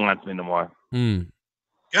nobody wants me no more.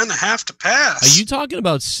 You're gonna have to pass. Are you talking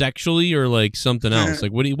about sexually or like something else?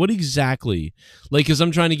 Like what exactly? Like, because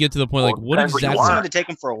I'm trying to get to the point. Like, what exactly? I wanted to take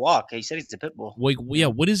him for a walk. He said he's a pit bull. Like, yeah,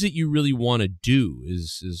 what is it you really want to do?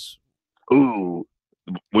 Is Ooh,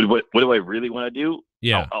 what do I really want to do?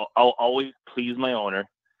 Yeah, I'll always please my owner.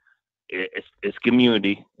 It's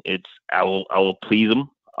community. I will please him.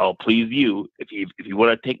 I'll please you. If you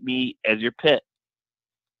want to take me as your pet,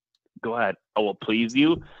 go ahead. I will please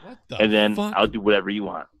you, and then I'll do whatever you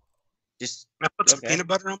want. Just Can I put some peanut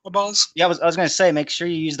butter on my balls? Yeah, I was gonna say, make sure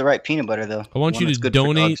you use the right peanut butter though. I want you to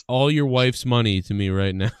donate all your wife's money to me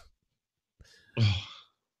right now.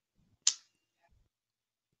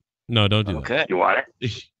 No, don't do that. You want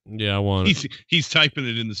it? Yeah, I want it. He's typing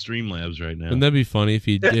it in the Streamlabs right now. Wouldn't that be funny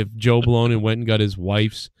if Joe Blonin went and got his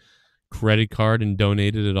wife's credit card and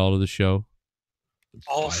donated it all to the show?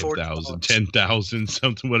 All 5,000, 10,000,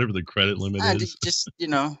 something, whatever the credit limit is. Just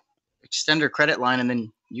extend her credit line and then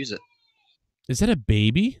use it. Is that a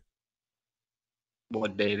baby?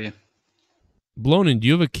 What baby? Blonin, do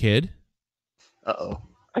you have a kid? Uh-oh.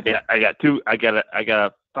 I got two. I got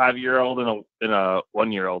a 5-year-old and a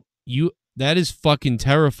 1-year-old. That is fucking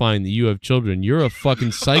terrifying that you have children. You're a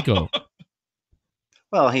fucking psycho.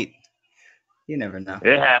 Well, you never know.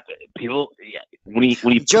 It happened. People, when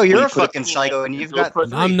you Joe, you're a fucking psycho, and you've got.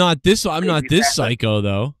 I'm not this psycho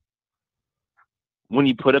though. When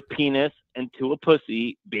you put a penis into a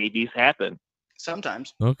pussy, babies happen.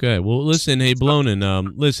 Sometimes. Okay. Well, listen, hey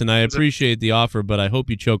Blonin. Listen, I appreciate the offer, but I hope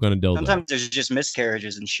you choke on a dildo. Sometimes there's just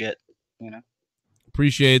miscarriages and shit.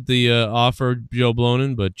 Appreciate the offer, Joe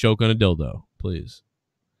Blonin, but choke on a dildo, please.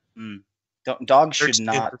 Dogs should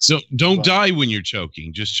not. So don't die when you're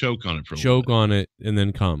choking. Just choke on it for a choke on it and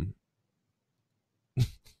then come.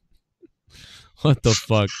 What the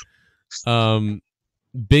fuck?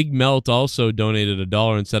 Big Melt also donated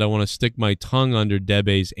 $1 and said, I want to stick my tongue under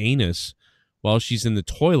Debe's anus while she's in the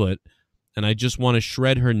toilet, and I just want to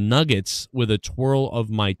shred her nuggets with a twirl of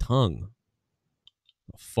my tongue.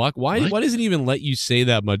 Fuck, why does it even let you say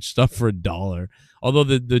that much stuff for $1? Although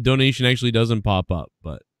the donation actually doesn't pop up,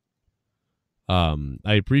 but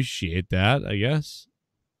I appreciate that, I guess.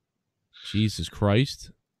 Jesus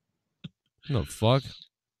Christ. What the fuck?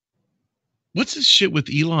 What's this shit with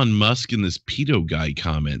Elon Musk and this pedo guy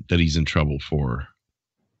comment that he's in trouble for?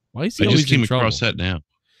 Why is he I just came across trouble? that now.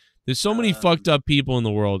 There's so many fucked up people in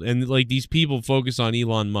the world, and like these people focus on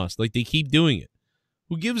Elon Musk. Like they keep doing it.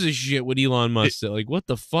 Who gives a shit what Elon Musk said? Like, what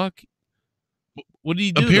the fuck? What did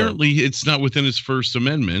he do? Apparently, it's not within his First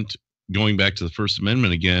Amendment. Going back to the First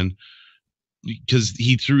Amendment again, because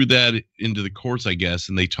he threw that into the courts, I guess,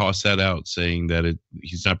 and they tossed that out, saying that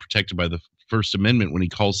he's not protected by the First Amendment when he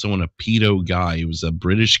calls someone a pedo guy. He was a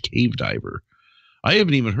British cave diver. I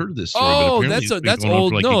haven't even heard this story. Oh, but that's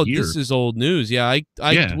old. Like no, this is old news. Yeah,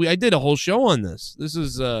 I did a whole show on this. This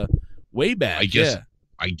is way back.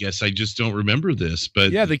 I guess I just don't remember this,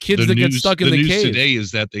 but yeah, the kids that get stuck in the news cave today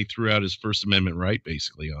is that they threw out his First Amendment right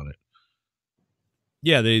basically on it.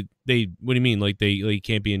 Yeah, they what do you mean? Like they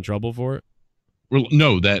can't be in trouble for it? Well,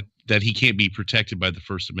 no, that he can't be protected by the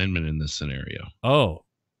First Amendment in this scenario. Oh,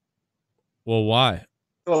 well, why?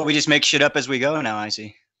 Well, we just make shit up as we go now. I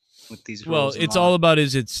see. With these rules it's all about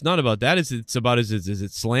it's not about that. It's about is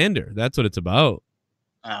it slander? That's what it's about.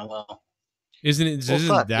 Well. Isn't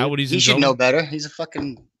fuck, that what he's? He should know better. He's a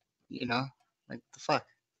fucking, like the fuck.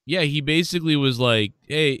 Yeah, he basically was like,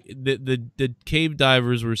 "Hey, the cave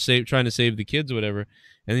divers were trying to save the kids or whatever,"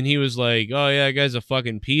 and then he was like, "Oh yeah, that guy's a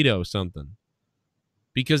fucking pedo or something."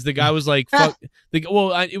 because the guy was like, fuck.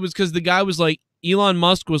 It was because the guy was like, Elon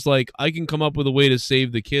Musk was like, I can come up with a way to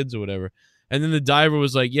save the kids or whatever. And then the diver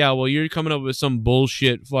was like, yeah, well, you're coming up with some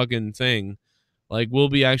bullshit fucking thing. Like, we'll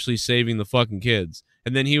be actually saving the fucking kids.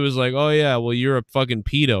 And then he was like, oh, yeah, well, you're a fucking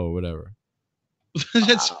pedo or whatever.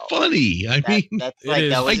 That's funny. I mean, that's like,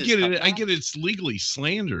 that was I get it. I get it's legally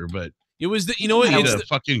slander, but it was the, you know what? It's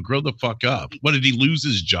fucking grow the fuck up. What, did he lose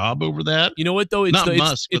his job over that? You know what though? It's Not the,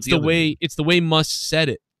 Musk, it's the way Musk said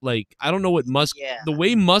it. Like, I don't know what Musk. The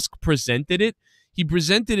way Musk presented it, he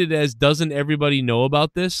presented it as, doesn't everybody know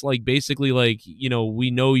about this? Like, basically, like, you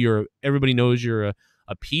know, everybody knows you're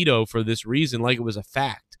a pedo for this reason. Like, it was a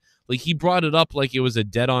fact. Like, he brought it up like it was a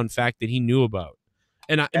dead-on fact that he knew about.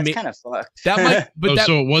 And that's kind of fucked. That might, but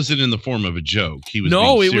so it wasn't in the form of a joke. He was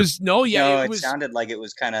it sounded like it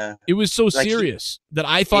was kind of. It was so like serious that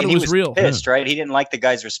I thought it was real. Pissed, right? He didn't like the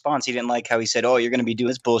guy's response. He didn't like how he said, "Oh, you're going to be doing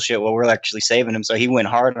this bullshit." Well, we're actually saving him, so he went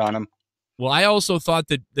hard on him. Well, I also thought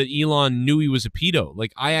that Elon knew he was a pedo.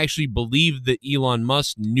 Like, I actually believed that Elon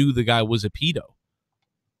Musk knew the guy was a pedo.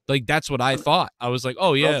 Like, that's what I thought. I was like,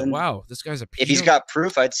 oh yeah, well, wow, this guy's a pedo. If he's got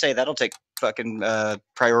proof, I'd say that'll take fucking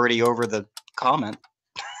priority over the comment.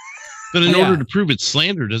 But in order to prove it's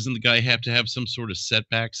slander, doesn't the guy have to have some sort of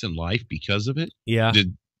setbacks in life because of it? Yeah.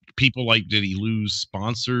 Did he lose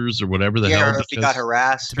sponsors or whatever the hell? Or if he got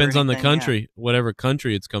harassed. Depends on the country, whatever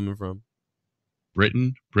country it's coming from.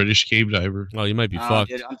 British cave diver. Oh, you might be fucked.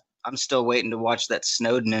 Dude, I'm still waiting to watch that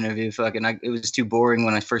Snowden interview. It was too boring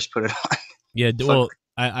when I first put it on. Yeah, well,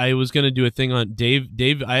 I was gonna do a thing on Dave.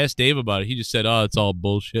 I asked Dave about it. He just said, "Oh, it's all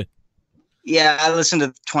bullshit." Yeah, I listened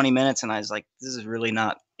to 20 minutes and I was like, this is really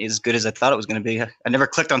not as good as I thought it was going to be. I never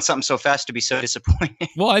clicked on something so fast to be so disappointed.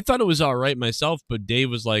 Well, I thought it was all right myself, but Dave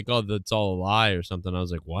was like, "Oh, that's all a lie" or something. I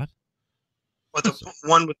was like, "What?" What, the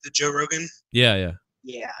one with the Joe Rogan? Yeah.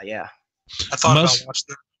 I thought about watching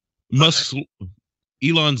that. Musk,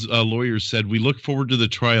 Elon's lawyers said, "We look forward to the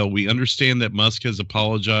trial. We understand that Musk has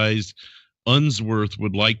apologized. Unsworth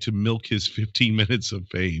would like to milk his 15 minutes of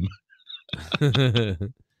fame."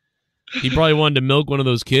 He probably wanted to milk one of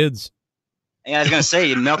those kids. Yeah, I was gonna say,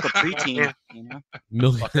 you milk a preteen. You know?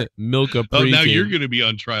 milk a preteen. Oh, now you're gonna be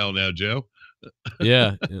on trial now, Joe.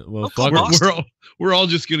 Yeah. Well, fuck. We're all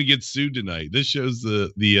just gonna get sued tonight. This shows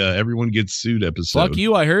the everyone gets sued episode. Fuck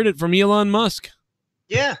you! I heard it from Elon Musk.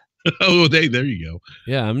 Yeah. Oh, there you go.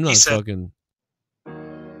 Yeah, I'm not fucking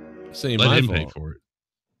saying let my him fault. pay for it.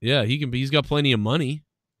 Yeah, he's got plenty of money.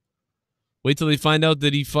 Wait till they find out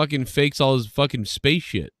that he fucking fakes all his fucking space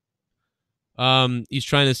shit. He's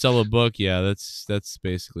trying to sell a book. Yeah, that's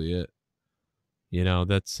basically it. You know,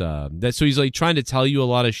 that's so he's like trying to tell you a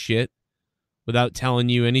lot of shit without telling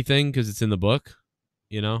you anything because it's in the book.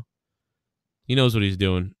 You know, he knows what he's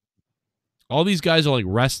doing. All these guys are like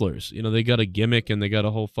wrestlers. You know, they got a gimmick and they got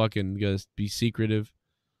a whole fucking, you gotta be secretive.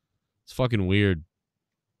 It's fucking weird,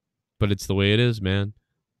 but it's the way it is, man.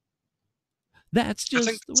 That's just.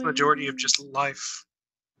 I think it's the majority of just life.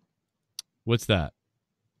 What's that?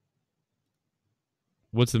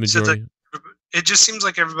 What's the majority? It just seems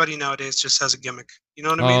like everybody nowadays just has a gimmick. You know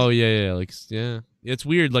what I mean? Oh yeah. Like, yeah, it's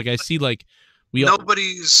weird. Like, I see, like,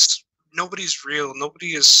 nobody's real. Nobody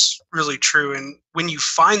is really true. And when you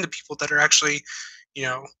find the people that are actually, you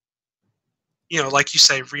know, like you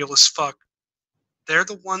say, real as fuck, they're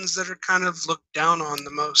the ones that are kind of looked down on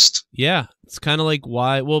the most. Yeah, it's kind of like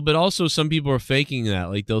why. Well, but also some people are faking that.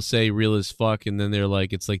 Like, they'll say real as fuck, and then they're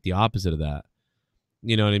like, it's like the opposite of that.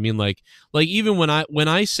 You know what I mean? Like even when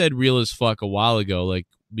I said real as fuck a while ago, like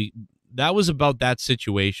that was about that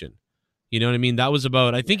situation. You know what I mean? That was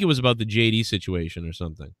about, I think it was about the JD situation or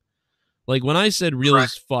something. Like, when I said real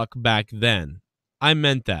as fuck back then, I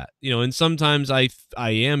meant that. You know, and sometimes I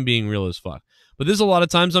am being real as fuck. But there's a lot of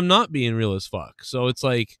times I'm not being real as fuck. So it's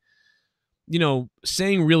like, you know,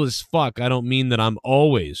 saying real as fuck, I don't mean that I'm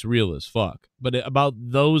always real as fuck. But about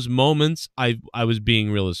those moments, I was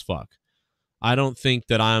being real as fuck. I don't think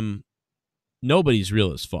that nobody's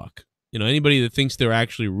real as fuck. You know, anybody that thinks they're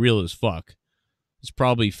actually real as fuck is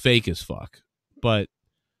probably fake as fuck. But,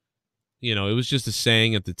 you know, it was just a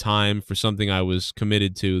saying at the time for something I was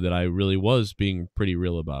committed to that I really was being pretty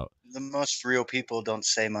real about. The most real people don't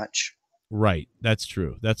say much. Right. That's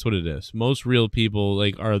true. That's what it is. Most real people,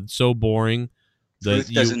 like, are so boring that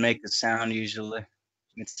Truth doesn't make the sound usually.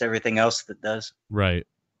 It's everything else that does. Right.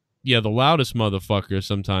 Yeah, the loudest motherfucker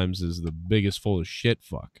sometimes is the biggest full of shit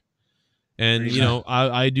fuck. And, you know,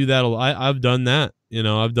 I do that a lot. I've done that. You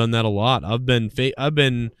know, I've done that a lot. I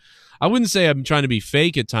wouldn't say I'm trying to be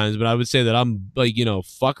fake at times, but I would say that I'm, like, you know,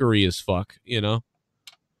 fuckery as fuck, you know?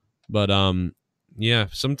 But, yeah,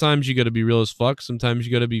 sometimes you got to be real as fuck. Sometimes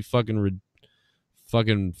you got to be fucking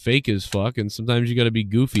fucking fake as fuck, and sometimes you got to be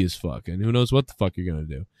goofy as fuck, and who knows what the fuck you're gonna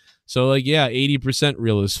do. So like, yeah, 80%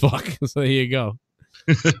 real as fuck. So there you go.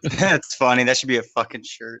 That's funny. That should be a fucking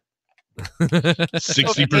shirt.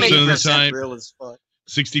 60% of the time. Real as fuck.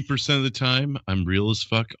 60% of the time, I'm real as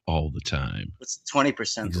fuck all the time. What's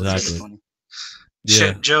 20%? Exactly. Yeah.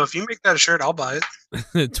 Shit, Joe, if you make that a shirt, I'll buy it.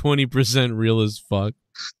 20% real as fuck.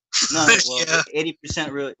 No, well,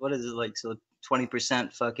 80% real. What is it like? So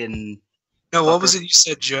 20% fucking. No, what was it you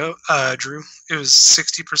said, Joe? Drew? It was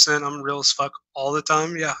 60%. I'm real as fuck all the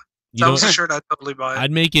time. Yeah, that was a shirt I'd totally buy.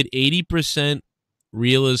 I'd make it 80%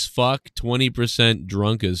 real as fuck, 20%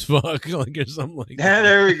 drunk as fuck, like or something like that. Yeah,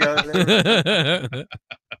 there we go.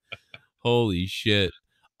 Holy shit!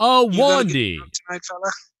 Oh, Awonddy. Tonight,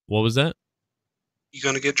 fella? What was that? You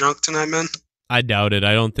gonna get drunk tonight, man? I doubt it.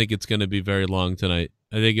 I don't think it's gonna be very long tonight.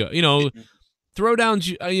 I think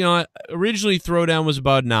throwdowns. Originally throwdown was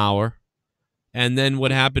about an hour, and then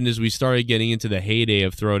what happened is we started getting into the heyday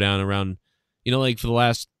of throwdown around, like for the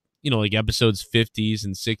last, like episodes 50s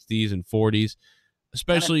and 60s and 40s.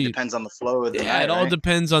 Especially depends on the flow of the night. Yeah, it all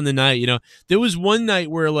depends on the night. There was one night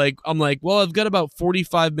where I'm like, well, I've got about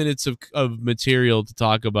 45 minutes of material to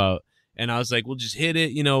talk about, and I was like, we'll just hit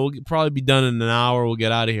it. We'll probably be done in an hour. We'll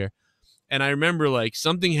get out of here. And I remember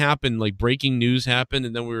something happened, like breaking news happened,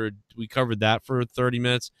 and then we covered that for 30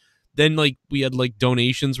 minutes. Then we had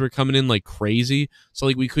donations were coming in like crazy, so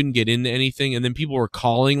we couldn't get into anything, and then people were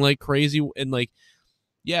calling like crazy, and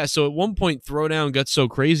yeah, so at one point, Throwdown got so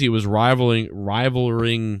crazy it was rivaling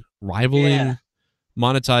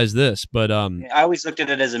Monetize This. But I always looked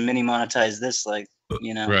at it as a mini Monetize This, Right.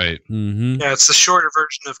 Mm-hmm. Yeah, it's the shorter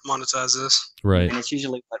version of Monetize This. Right. And it's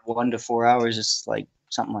usually 1 to 4 hours, just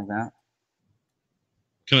something like that.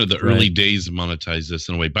 Kind of the early days of Monetize This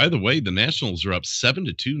in a way. By the way, the Nationals are up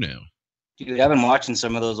 7-2 now. Dude, I've been watching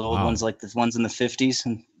some of those old ones, like the ones in the 50s,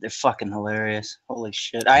 and they're fucking hilarious. Holy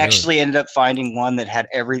shit. I actually ended up finding one that had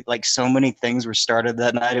so many things were started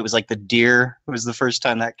that night. It was the deer. It was the first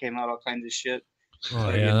time that came out, all kinds of shit. Oh,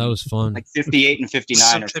 yeah, that was fun. 58 and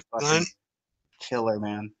 59 are fucking killer,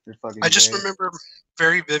 man. They're fucking I just great. remember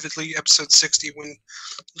very vividly episode 60 when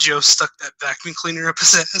Joe stuck that vacuum cleaner up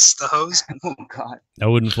his ass, the hose. Oh, God. That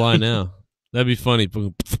wouldn't fly now. That'd be funny.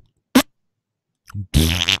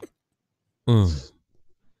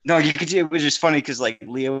 No, you could. It was just funny because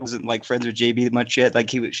Leo wasn't friends with JB much yet.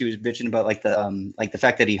 She was bitching about the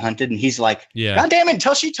fact that he hunted, and he's like, yeah, God damn it!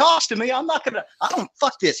 Until she talks to me, I don't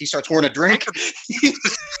fuck this. He starts pouring a drink.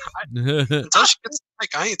 Until she gets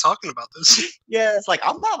I ain't talking about this. Yeah, it's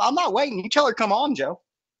I'm not waiting. You tell her, come on, Joe.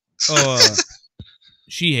 Oh,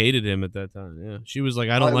 she hated him at that time. Yeah, she was like,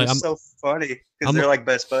 I don't like. It's so funny because they're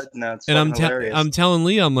best buds now. It's and I'm hilarious. telling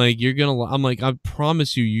Lee, I'm like, I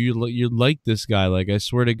promise you like this guy. I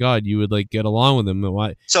swear to God, you would get along with him.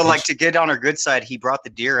 Why? So to get on her good side, he brought the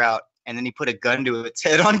deer out and then he put a gun to its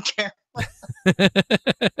head on camera.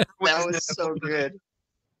 That was so good.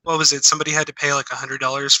 What was it? Somebody had to pay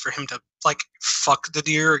 $100 for him to fuck the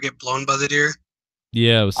deer or get blown by the deer.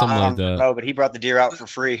 Yeah, it was something like that. No, but he brought the deer out for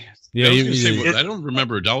free. Yeah, I don't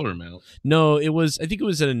remember a dollar amount. No, it was. I think it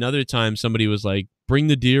was at another time. Somebody was like, "Bring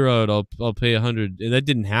the deer out. I'll pay 100." And that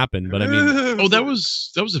didn't happen. But I mean, that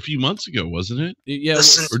was a few months ago, wasn't it? Yeah. Or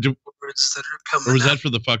was that for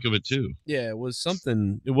the fuck of it too? Yeah, it was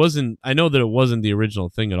something. It wasn't. I know that it wasn't the original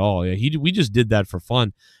thing at all. Yeah, we just did that for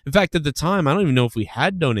fun. In fact, at the time, I don't even know if we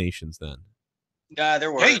had donations then.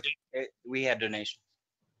 There were. We had donations.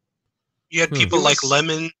 You had people like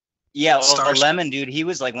Lemon. Yeah, well, Lemon, dude, he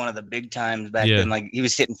was one of the big times back then. He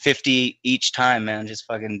was hitting 50 each time, man. Just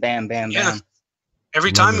fucking bam, bam, bam.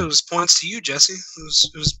 Every time it was points to you, Jesse.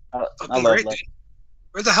 It was fucking great. Dude.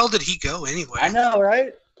 Where the hell did he go anyway? I know,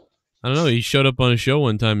 right? I don't know. He showed up on a show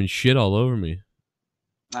one time and shit all over me.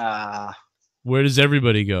 Where does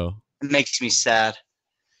everybody go? It makes me sad.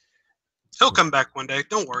 He'll come back one day.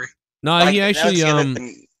 Don't worry. No, he actually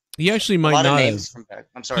he actually might not have.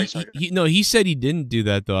 I'm sorry. He said he didn't do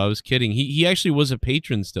that though. I was kidding. He actually was a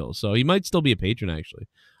patron still, so he might still be a patron actually.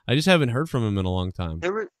 I just haven't heard from him in a long time.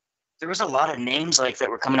 There was a lot of names that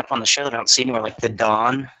were coming up on the show that I don't see anywhere, the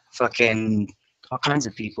Dawn, fucking all kinds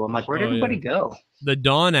of people. I'm like, where'd everybody go? The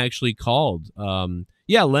Dawn actually called.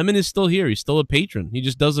 Yeah, Lemon is still here. He's still a patron. He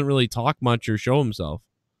just doesn't really talk much or show himself.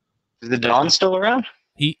 Is the Dawn still around?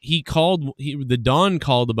 He called. The Dawn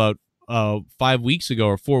called about 5 weeks ago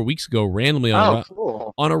or 4 weeks ago randomly on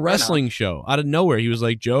a wrestling show out of nowhere. He was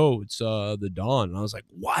like, Joe, it's the Dawn. And I was like,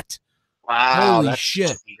 what? Wow, holy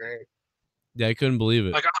shit. Great. Yeah, I couldn't believe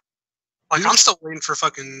it. I'm still waiting for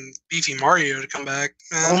fucking Beefy Mario to come back,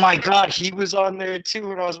 man. Oh my God, he was on there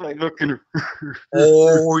too, and I was looking.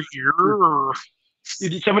 Oh yeah.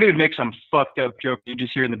 Dude, somebody would make some fucked up joke. You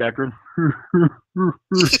just hear in the background.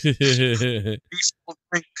 The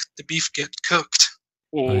beef get cooked.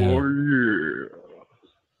 Oh yeah.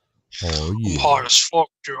 Oh I'm hard as fuck,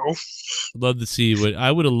 Joe. I'd love to see what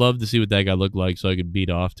I would have loved to see what that guy looked like, so I could beat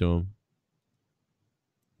off to him.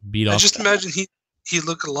 I just imagine he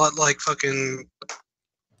looked a lot like fucking,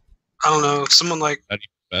 I don't know, someone like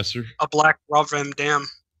Professor? a black Rob Van Dam.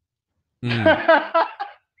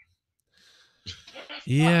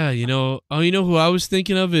 Yeah, you know who I was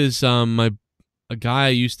thinking of is a guy I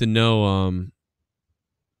used to know.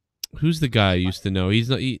 Who's the guy I used to know? He's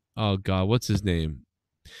not. Oh God, what's his name?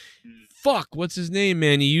 Fuck, what's his name,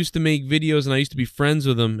 man? He used to make videos, and I used to be friends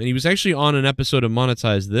with him. And he was actually on an episode of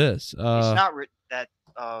Monetize This. He's not that.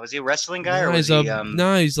 Was he a wrestling guy, or was he? he?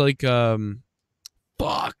 No, he's like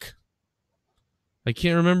fuck. I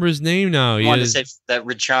can't remember his name now. I wanted to say that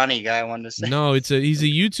Richani guy. I wanted to say. No, he's a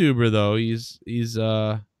YouTuber though. He's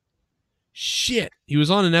shit. He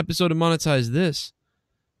was on an episode of Monetize This.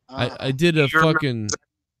 I did a fucking.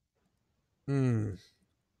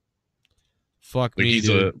 Fuck like me, he's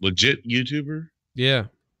dude. a legit YouTuber? Yeah.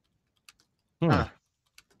 Huh.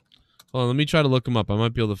 Hold on, let me try to look him up. I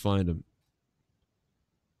might be able to find him.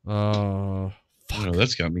 Oh,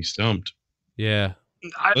 that's got me stumped. Yeah.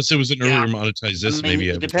 Unless it was an earlier monetized this, maybe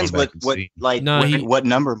it depends what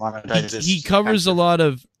number monetizes. He covers a lot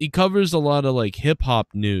of like hip hop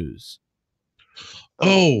news.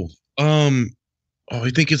 I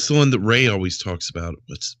think it's the one that Ray always talks about.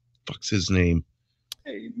 Fuck's his name?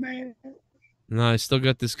 Hey man. No, I still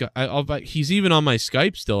got this guy. He's even on my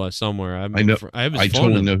Skype still somewhere. I know. I have his I phone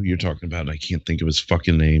totally number. know who you're talking about. And I can't think of his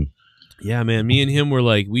fucking name. Yeah, man. Me and him were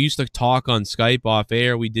like, we used to talk on Skype off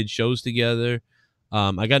air. We did shows together.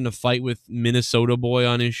 I got in a fight with Minnesota Boy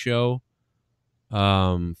on his show.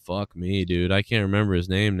 Fuck me, dude. I can't remember his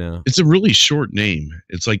name now. It's a really short name.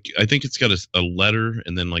 It's like, I think it's got a letter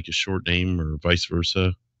and then like a short name or vice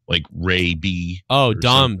versa. Like Ray B. Oh,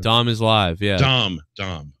 Dom. Something. Dom is live. Yeah. Dom.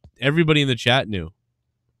 Everybody in the chat knew.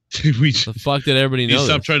 The fuck did everybody know? You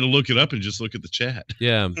stop trying to look it up and just look at the chat.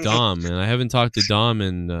 Yeah, Dom, man. I haven't talked to Dom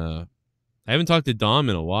in a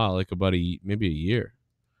while, like about maybe a year.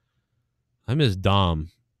 I miss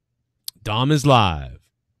Dom. Dom is live.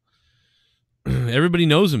 Everybody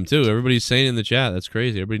knows him too. Everybody's saying in the chat. That's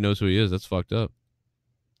crazy. Everybody knows who he is. That's fucked up.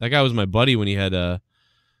 That guy was my buddy when he had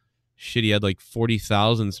he had like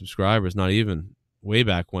 40,000 subscribers. Not even. Way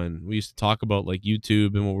back when we used to talk about like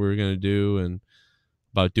YouTube and what we were gonna do and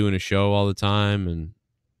about doing a show all the time, and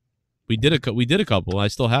we did a couple. I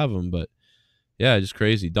still have them, but yeah, just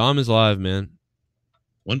crazy. Dom is live, man.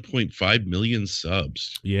 1.5 million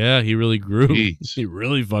subs. Yeah, he really grew. Jeez. He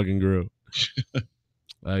really fucking grew.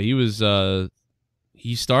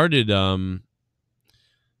 He started. I don't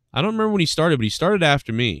remember when he started, but he started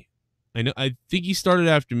after me. I think he started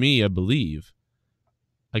after me. I believe.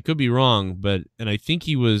 I could be wrong, and I think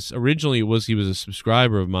he was originally he was a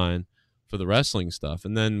subscriber of mine for the wrestling stuff,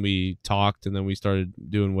 and then we talked, and then we started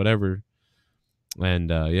doing whatever, and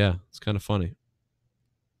yeah, it's kind of funny.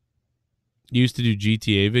 You used to do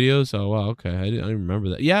GTA videos? Oh wow, okay, I didn't remember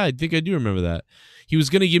that. Yeah, I think I do remember that. He was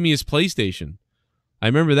gonna give me his PlayStation. I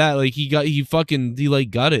remember that. Like he got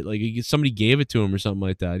it. Like somebody gave it to him or something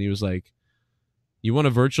like that, and he was like, "You want a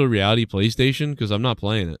virtual reality PlayStation? Because I'm not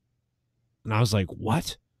playing it." And I was like,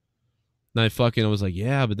 what? And I was like,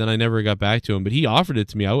 yeah, but then I never got back to him. But he offered it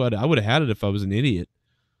to me. I would have had it if I was an idiot.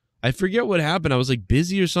 I forget what happened. I was like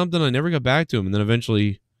busy or something. I never got back to him. And then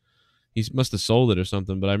eventually he must have sold it or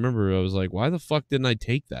something. But I remember I was like, why the fuck didn't I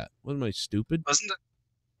take that? Wasn't I stupid?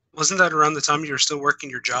 Wasn't that around the time you were still working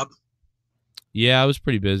your job? Yeah, I was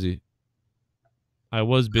pretty busy. I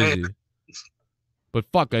was busy. But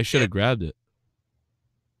fuck, I should have grabbed it.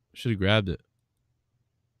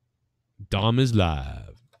 Dom is live.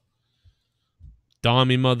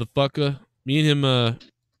 Dommy motherfucker. Me and him,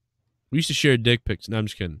 we used to share dick pics. No, I'm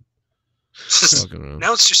just kidding.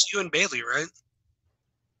 Now it's just you and Bailey, right?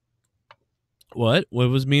 What? What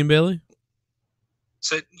was me and Bailey?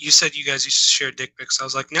 You said you guys used to share dick pics. I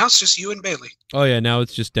was like, now it's just you and Bailey. Oh yeah, now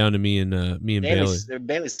it's just down to me and Bailey.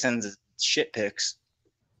 Bailey sends shit pics.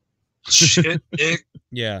 Shit dick.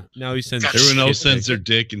 Yeah, now he sends. Everyone else sends their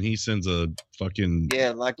dick, and he sends a fucking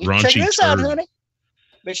like raunchy check this out, turd. honey.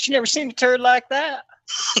 But she never seen a turd like that.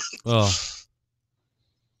 Oh,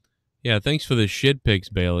 yeah. Thanks for the shit pics,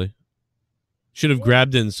 Bailey. Should have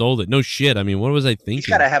grabbed it and sold it. No shit. I mean, what was I thinking? He's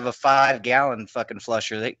got to have a 5-gallon fucking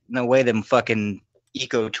flusher. No way them fucking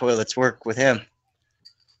eco toilets work with him.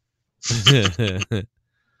 He's like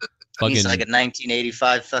a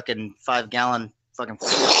 1985 fucking 5-gallon fucking.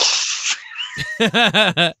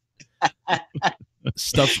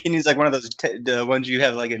 Stuff. He needs like one of those the ones you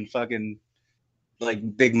have like in fucking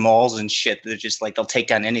like big malls and shit. They're just like they'll take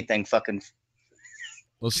down anything. Fucking.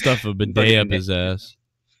 We'll stuff a bidet up his ass.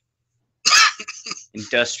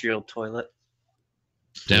 Industrial toilet.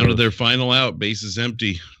 Down to their final out. Base is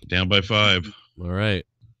empty. Down by 5. All right.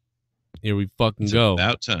 Here we fucking It's go.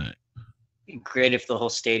 About time. It'd be great if the whole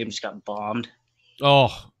stadium just got bombed.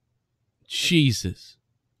 Oh, Jesus.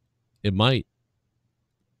 It might.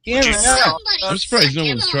 Yeah, I'm surprised no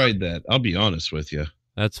one's tried that. I'll be honest with you.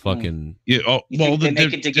 That's fucking. Yeah. All the they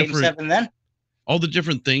make it to Game 7 then? All the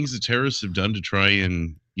different things the terrorists have done to try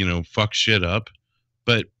and, fuck shit up.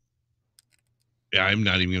 But yeah, I'm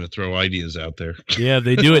not even going to throw ideas out there. Yeah,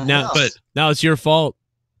 they do it now. But now it's your fault.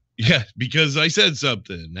 Yeah, because I said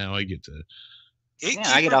something. Now I get to. Yeah,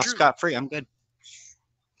 I get off scot-free. I'm good.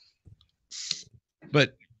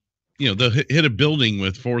 But, they'll hit a building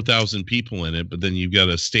with 4,000 people in it, but then you've got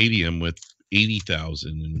a stadium with 80,000.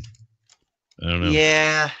 And I don't know.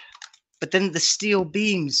 Yeah, but then the steel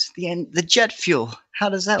beams, the jet fuel. How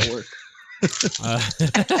does that work?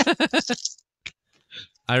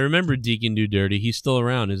 I remember Deacon Do Dirty. He's still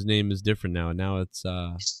around. His name is different now. Now it's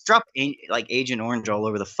drop like Agent Orange all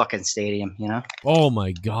over the fucking stadium, Oh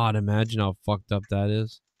my God! Imagine how fucked up that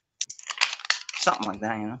is. Something like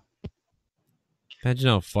that, Imagine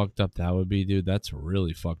how fucked up that would be, dude. That's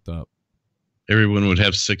really fucked up. Everyone would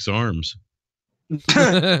have 6 arms.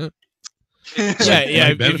 yeah.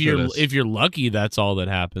 If you're lucky, that's all that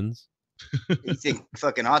happens. You think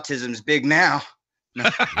fucking autism's big now? No.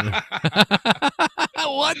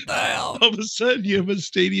 What the hell? All of a sudden, you have a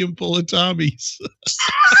stadium full of Tommies.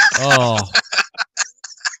 Oh.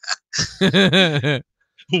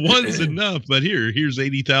 One's enough, but here's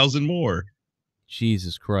 80,000 more.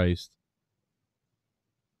 Jesus Christ.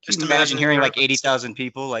 Just imagine hearing like 80,000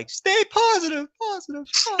 people like, stay positive.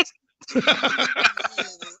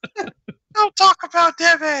 Don't talk about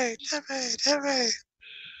Debbie.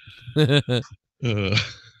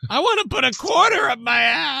 I want to put a quarter up my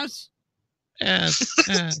ass.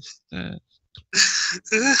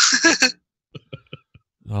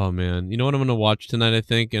 Oh, man. You know what I'm going to watch tonight, I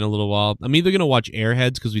think, in a little while? I'm either going to watch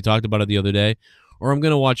Airheads, because we talked about it the other day, or I'm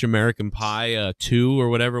going to watch American Pie 2 or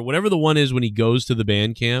whatever the one is when he goes to the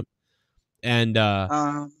band camp. And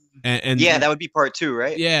yeah, that would be part 2,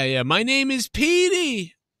 right? Yeah. My name is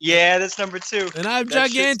Petey. Yeah, that's number 2. And I have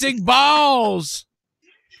gigantic balls.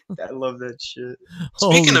 I love that shit.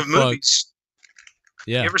 Speaking of movies,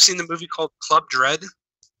 yeah, you ever seen the movie called Club Dread?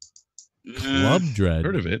 Club Dread.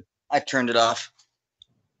 Heard of it? I turned it off.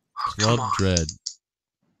 Club Dread.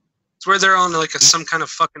 It's where they're on like some kind of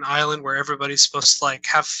fucking island where everybody's supposed to like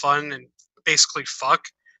have fun and basically fuck,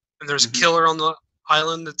 and there's a killer on the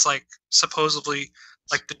island that's like supposedly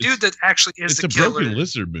like the dude that actually is the killer. It's a Broken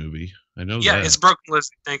Lizard movie. I know. Yeah, that. it's Broken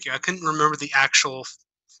Lizard. Thank you. I couldn't remember the actual.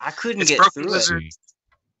 I couldn't it's get Broken through Lizard. it.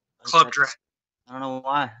 Club Dread. I don't know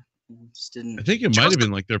why. Just didn't. I think it might have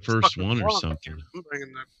been like their first one or something. I'm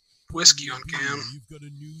bringing the whiskey on cam. You've got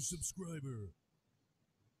a new subscriber.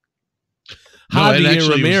 Javier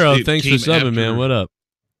Romero, thanks for subbing, man. What up?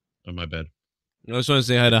 Oh, my bad. I just want to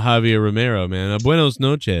say hi to Javier Romero, man. Buenos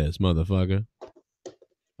noches, motherfucker.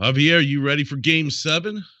 Javier, you ready for Game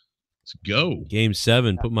 7? Let's go. Game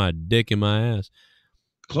 7. Put my dick in my ass.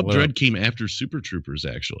 Club Dread came after Super Troopers,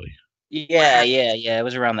 actually. Yeah. It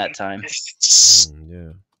was around that time.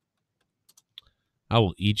 Yeah. I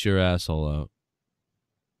will eat your asshole out.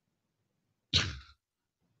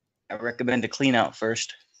 I recommend a clean out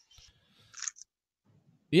first.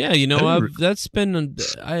 Yeah, you know, that's been.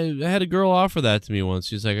 I had a girl offer that to me once.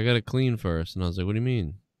 She's like, "I got to clean first," and I was like, "What do you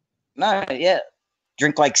mean?" Nah, yeah.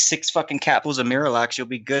 Drink like 6 fucking capsules of Miralax, you'll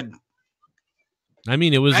be good. I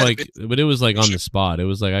mean, it was like, but it was like on the spot. It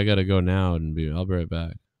was like, I got to go now and I'll be right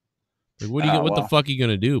back. Like, what the fuck are you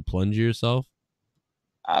gonna do? Plunge yourself?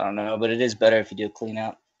 I don't know, but it is better if you do a clean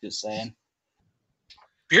out. Just saying.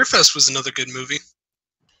 Beer Fest was another good movie.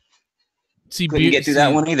 Couldn't get through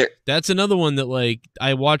that one either. That's another one that like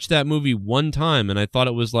I watched that movie one time and I thought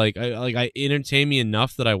it was like I entertained me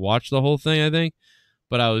enough that I watched the whole thing, I think.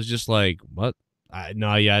 But I was just like, what? I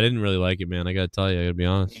didn't really like it, man. I gotta tell you, I gotta be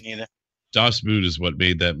honest. Me neither. Das Boot is what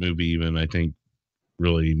made that movie even, I think,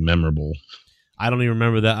 really memorable. I don't even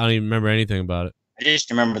remember that. I don't even remember anything about it. I just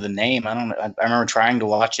remember the name. I remember trying to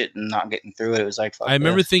watch it and not getting through it. It was like, fuck I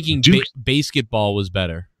remember this. thinking Basketball was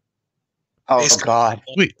better. Oh God!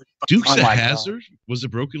 Wait, Dukes of Hazzard was a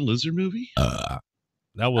Broken Lizard movie? That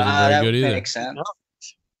wasn't very good either. Makes sense.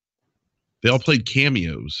 They all played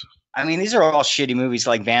cameos. I mean, these are all shitty movies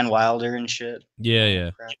like Van Wilder and shit. Yeah.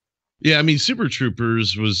 Yeah, I mean, Super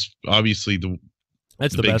Troopers was obviously the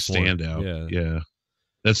best big one. standout. Yeah.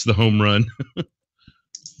 That's the home run. I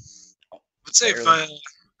would say if,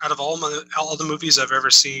 out of all the movies I've ever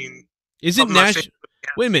seen, Isn't National?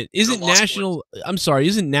 Wait a minute. Isn't National? I'm sorry.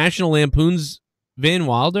 Isn't National Lampoon's Van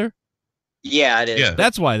Wilder? Yeah, it is. Yeah.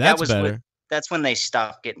 That's why that's better. That's when they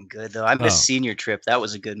stopped getting good, though. I missed Senior Trip. That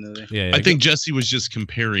was a good movie. Yeah, I think Jesse was just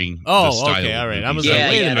comparing. Oh, the style okay, of all right. I movies. was like,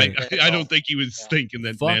 wait a minute. I don't think he was thinking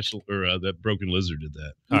that National or that Broken Lizard did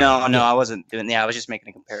that. No, I wasn't doing. Yeah, I was just making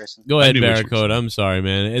a comparison. Go ahead, Barracuda. I'm sorry,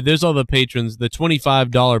 man. There's all the patrons. The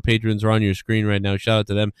 $25 patrons are on your screen right now. Shout out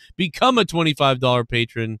to them. Become a $25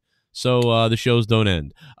 patron so the shows don't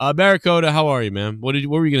end. Barracuda, how are you, man? What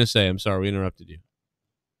were you gonna say? I'm sorry, we interrupted you.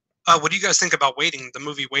 What do you guys think about Waiting? The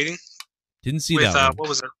movie Waiting. Didn't see with, that one. What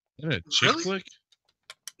was it? Isn't it a chick flick?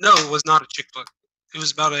 No, it was not a chick flick. It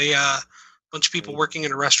was about a bunch of people working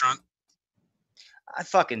in a restaurant. I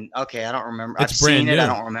don't remember. It's I've brand seen it. new. I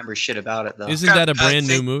don't remember shit about it though. Isn't that a brand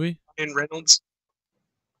new movie? In Reynolds.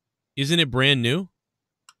 Isn't it brand new?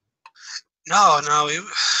 No.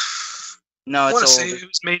 No, I want to it's say old. it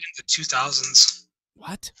was made in the 2000s.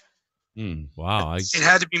 What? Wow. It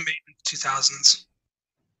had to be made in the 2000s.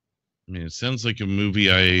 I mean, it sounds like a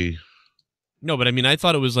movie No, but I mean, I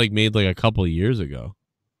thought it was like made like a couple of years ago.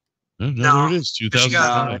 No, it is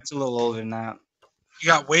 2005. It's a little older than that. You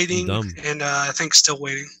got Waiting, Dumb. and I think Still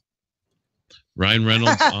Waiting. Ryan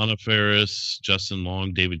Reynolds, Anna Faris, Justin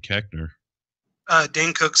Long, David Koechner.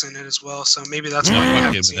 Dane Cook's in it as well, so maybe that's Oh, why you fuck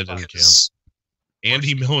haven't him, seen that it. doesn't count.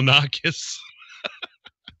 Andy Milonakis.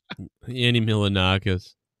 Andy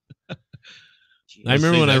Milonakis. I Let's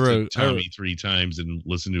remember say when I that to wrote Tommy 3 times and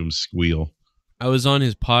listen to him squeal. I was on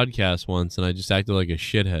his podcast once, and I just acted like a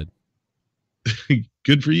shithead.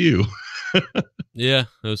 Good for you. Yeah,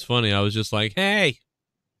 it was funny. I was just like, "Hey."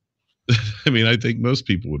 I mean, I think most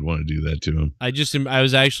people would want to do that to him. I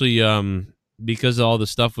was actually because of all the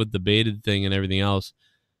stuff with the baited thing and everything else,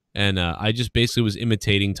 and I just basically was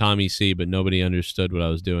imitating Tommy C, but nobody understood what I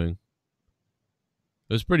was doing.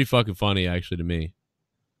 It was pretty fucking funny, actually, to me.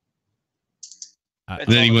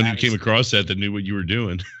 And anyone who came across that knew what you were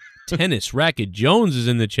doing. Tennis Racket Jones is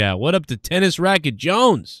in the chat. What up to Tennis Racket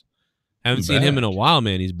Jones? Haven't seen him in a while,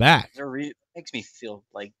 man. He's back. It makes me feel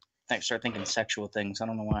like start thinking sexual things. I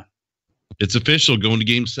don't know why. It's official. Going to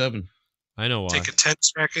Game 7. I know why. Take a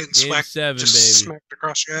tennis racket and Game 7, just baby. smack it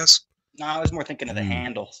across your ass. No, I was more thinking of the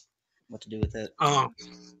handle. What to do with it. Oh.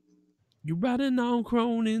 You're riding on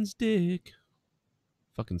Cronin's dick.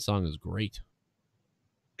 Fucking song is great.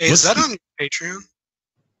 Hey, is that on Patreon?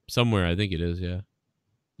 Somewhere, I think it is, yeah.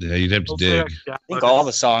 Yeah, you'd have to dig. I think all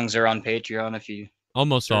the songs are on Patreon if you...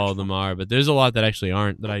 Almost all of them are, but there's a lot that actually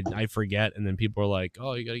aren't, that I forget, and then people are like,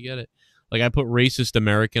 oh, you got to get it. Like, I put Racist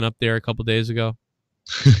American up there a couple days ago.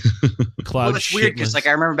 Cloud Well, it's weird because, like,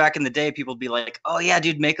 I remember back in the day, people would be like, oh, yeah,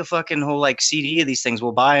 dude, make a fucking whole, like, CD of these things.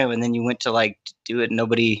 We'll buy them. And then you went to, like, do it, and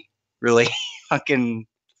nobody really fucking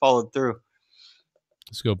followed through.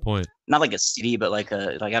 That's a good point. Not like a CD, but like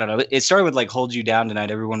I don't know. It started with, like, Hold You Down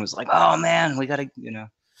Tonight. Everyone was like, oh, man, we got to, you know.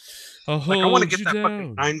 Like, I want to get that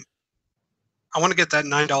fucking I want to get that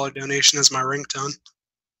 $9 donation as my ringtone.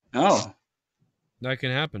 Oh. That can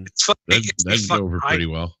happen. That'd go over pretty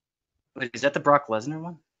well. Wait, is that the Brock Lesnar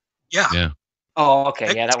one? Yeah. Yeah. Oh, okay.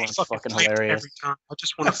 Yeah, that gets one's me fucking hyped hilarious. Every time. I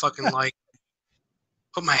just want to fucking, like,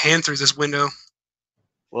 put my hand through this window.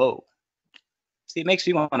 Whoa. See, it makes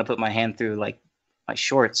me want to put my hand through, like, my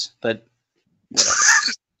shorts, but whatever.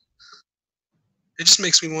 It just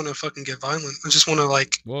makes me want to fucking get violent. I just want to,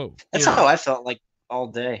 like... Whoa. That's how I felt, like, all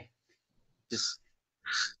day. Just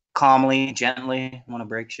calmly, gently, want to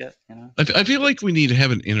break shit, you know? I feel like we need to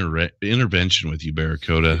have an intervention with you,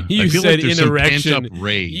 Barracuda. You I feel said like there's interection. some pent-up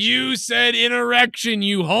rage. You said interection,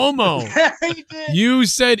 you homo. You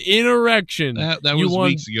said interection. That was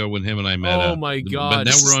weeks ago when him and I met up. Oh, my God.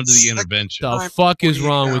 But now we're on to the intervention. The fuck is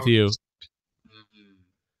wrong with you?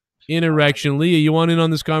 Interection. Leah, you want in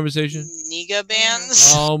on this conversation? Niga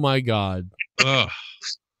bands? Oh, my God. Ugh.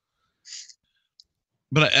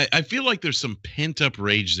 But I feel like there's some pent-up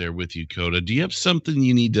rage there with you, Coda. Do you have something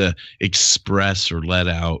you need to express or let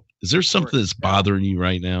out? Is there something that's bothering you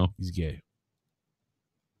right now? He's gay.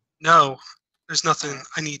 No, there's nothing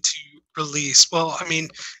I need to release. Well, I mean,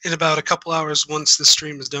 in about a couple hours, once the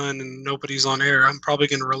stream is done and nobody's on air, I'm probably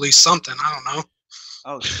going to release something. I don't know.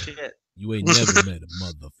 Oh, shit. You ain't never met a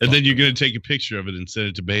motherfucker. And then you're going to take a picture of it and send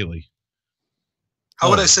it to Bailey. How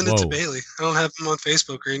would I send it to Bailey? I don't have him on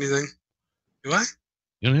Facebook or anything. Do I?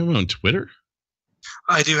 You don't have him on Twitter?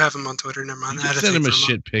 I do have him on Twitter. Never mind. You can send him a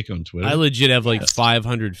shit pic on Twitter. I legit have like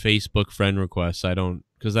 500 Facebook friend requests. I don't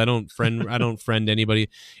friend anybody.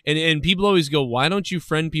 And people always go, why don't you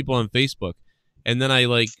friend people on Facebook? And then I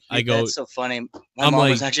go, that's so funny. My mom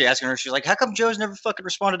was actually asking her, she's like, how come Joe's never fucking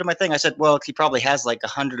responded to my thing? I said, well, he probably has like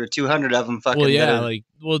 100 or 200 of them fucking. Well, yeah,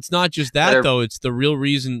 it's not just that though. It's the real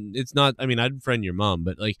reason. It's not, I mean, I'd friend your mom,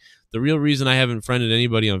 but like the real reason I haven't friended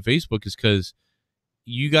anybody on Facebook is because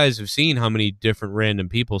you guys have seen how many different random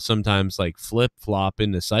people sometimes like flip flop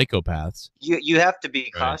into psychopaths. You have to be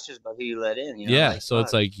cautious about who you let in. You know? Yeah. So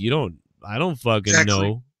it's like, I don't fucking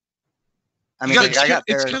know. I mean,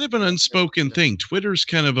 it's kind of an unspoken thing. Twitter's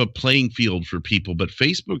kind of a playing field for people, but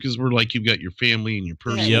Facebook is where like you've got your family and your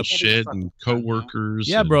personal shit and coworkers.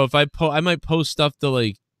 Yeah, bro. If I might post stuff that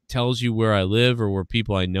like tells you where I live or where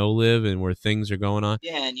people I know live and where things are going on.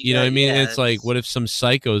 Yeah, and you know what I mean? Yeah, it's like, what if some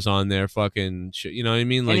psycho's on there fucking shit? You know what I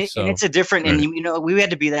mean? Like, and it's a different, and you know, we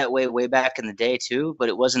had to be that way back in the day too, but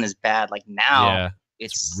it wasn't as bad. Like now,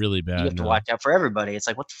 it's really bad. You have to watch out for everybody. It's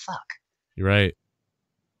like, what the fuck? You're right.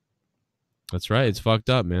 That's right. It's fucked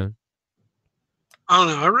up, man. I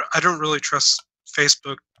don't know. I don't really trust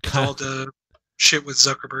Facebook with all the shit with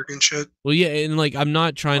Zuckerberg and shit. Well, yeah, and like I'm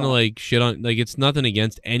not trying to like shit on, like it's nothing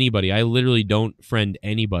against anybody. I literally don't friend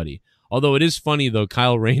anybody. Although it is funny though,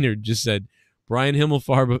 Kyle Rayner just said Brian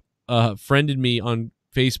Himmelfarb friended me on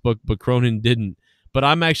Facebook, but Cronin didn't. But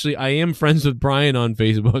I am friends with Brian on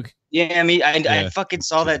Facebook. Yeah, I mean, I fucking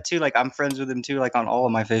saw that too. Like, I'm friends with him too. Like on all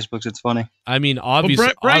of my Facebooks, it's funny. I mean,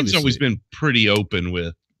 obviously, Brian's always been pretty open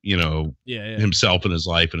with himself and his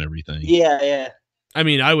life and everything. Yeah. I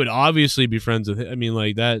mean, I would obviously be friends with him. I mean,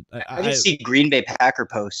 like that. I just see Green Bay Packer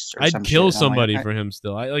posts. I'd kill somebody for him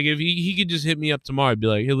still. Like if he could just hit me up tomorrow, I'd be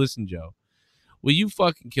like, hey, listen, Joe, will you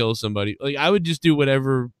fucking kill somebody? Like I would just do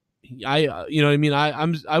whatever you know what I mean?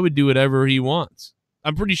 I would do whatever he wants.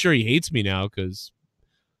 I'm pretty sure he hates me now because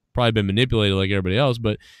probably been manipulated like everybody else.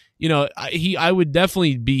 But you know, I would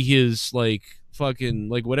definitely be his like fucking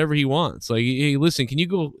like whatever he wants. Like, hey, listen, can you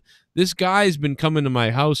go? This guy's been coming to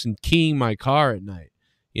my house and keying my car at night.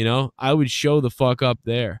 You know, I would show the fuck up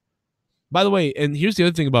there. By the way, and here's the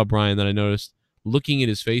other thing about Brian that I noticed looking at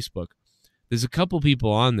his Facebook. There's a couple people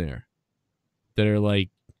on there that are like,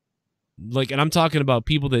 and I'm talking about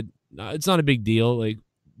people that it's not a big deal. Like,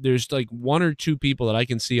 there's like one or two people that I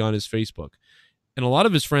can see on his Facebook. And a lot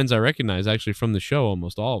of his friends I recognize actually from the show,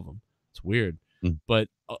 almost all of them. It's weird. But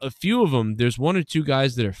a few of them, there's one or two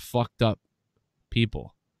guys that are fucked up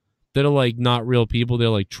people that are like not real people. They're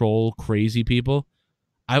like troll crazy people.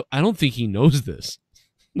 I don't think he knows this.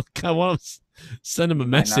 Like, I want to send him a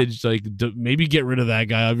message like, maybe get rid of that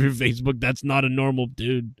guy off your Facebook. That's not a normal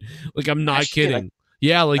dude. Like, I'm not kidding.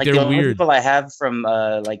 Yeah, like they're the weird. People I have from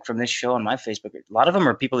from this show on my Facebook, a lot of them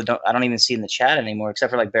are people that I don't even see in the chat anymore, except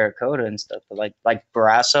for like Barracuda and stuff. But like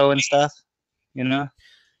Barrasso and stuff, you know.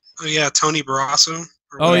 Oh yeah, Tony Barrasso.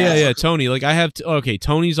 Oh yeah, Tony. Like I have. Okay,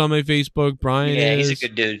 Tony's on my Facebook. Brian. Yeah, is. He's a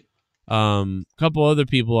good dude. A couple other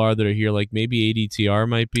people are that are here. Like maybe ADTR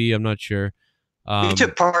might be. I'm not sure. We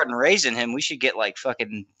took part in raising him. We should get like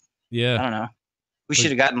fucking. Yeah. I don't know. We should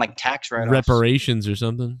have gotten like tax write-offs. Reparations or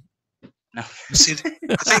something. No. See,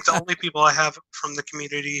 I think the only people I have from the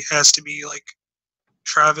community has to be like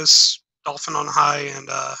Travis, Dolphin on High, and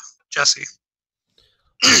Jesse.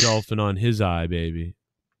 Dolphin on his eye, baby.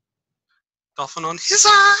 Dolphin on his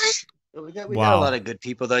eye. We got a lot of good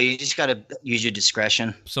people though. You just gotta use your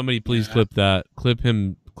discretion. Somebody please clip that. Clip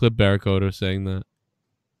Barracuda saying that.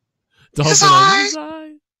 Dolphin on his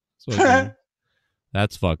eye.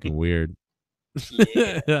 That's fucking weird.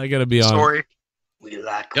 Yeah. I gotta be honest. Sorry.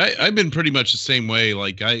 I've been pretty much the same way.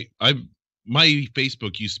 Like my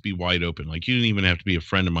Facebook used to be wide open. Like you didn't even have to be a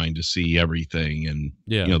friend of mine to see everything. And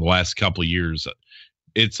you know, the last couple of years,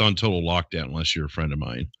 it's on total lockdown unless you're a friend of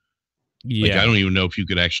mine. Yeah, like, I don't even know if you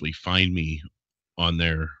could actually find me on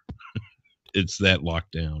there. It's that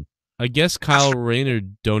locked down. I guess Kyle Rayner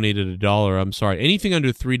donated $1. I'm sorry. Anything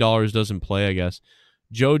under $3 doesn't play, I guess.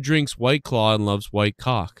 Joe drinks White Claw and loves white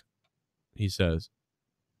cock, he says.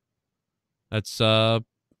 That's I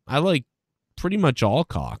like pretty much all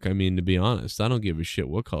cock. I mean, to be honest, I don't give a shit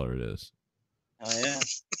what color it is. Oh yeah.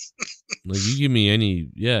 Like you give me any,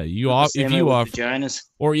 if you offer vaginas.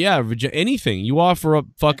 Or anything. You offer up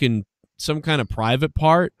fucking some kind of private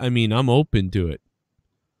part, I mean, I'm open to it.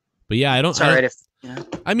 But yeah, I don't. It's all right if. Yeah.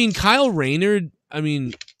 I mean, Kyle Raynard. I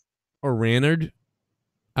mean, or Raynard.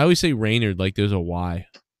 I always say Raynard like there's a Y.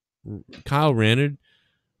 Kyle Raynard.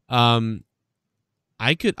 I'd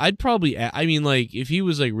probably. I mean, like if he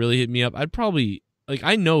was like really hit me up, I'd probably like.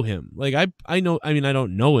 I know him. Like I know. I mean, I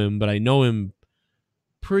don't know him, but I know him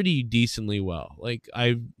pretty decently well. Like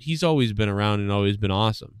he's always been around and always been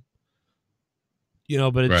awesome. You know,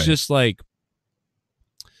 but it's just like,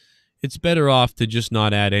 it's better off to just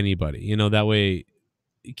not add anybody. You know, that way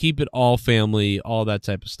keep it all family, all that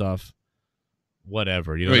type of stuff.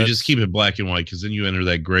 Whatever, you know. Right, just keep it black and white, because then you enter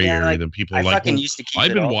that gray area. like, Then people I are like, fucking well, used to keep I've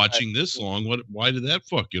it been all watching this long. Why did that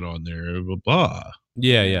fuck get on there? Blah, blah.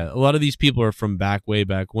 Yeah. A lot of these people are from way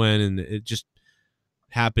back when, and it just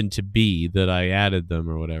happened to be that I added them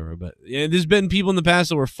or whatever. But yeah, there's been people in the past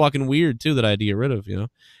that were fucking weird too that I had to get rid of, you know.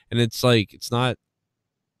 And it's like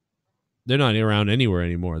they're not around anywhere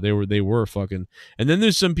anymore. They were fucking. And then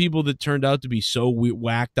there's some people that turned out to be so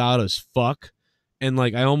whacked out as fuck. And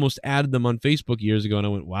like I almost added them on Facebook years ago, and I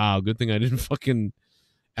went, "Wow, good thing I didn't fucking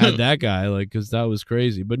add that guy," like, because that was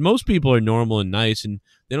crazy. But most people are normal and nice, and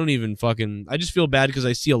they don't even fucking. I just feel bad because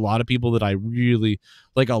I see a lot of people that I really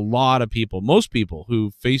like. A lot of people, most people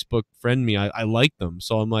who Facebook friend me, I like them.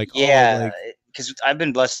 So I'm like, yeah, because I've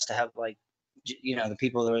been blessed to have like, you know, the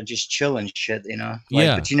people that are just chilling shit, you know. Like,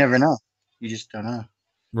 yeah, but you never know. You just don't know.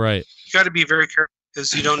 Right. You got to be very careful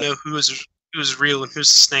because you don't know who's real and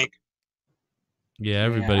who's the snake. Yeah,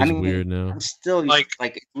 everybody's weird now. I'm still like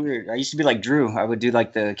weird. I used to be like Drew. I would do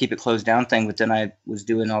like the keep it closed down thing, but then I was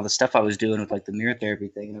doing all the stuff I was doing with like the mirror therapy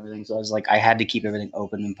thing and everything. So I was like, I had to keep everything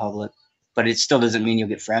open in public. But it still doesn't mean you'll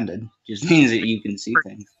get friended. It just means that you can see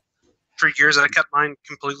things. For years, I kept mine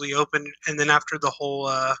completely open, and then after the whole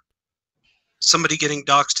somebody getting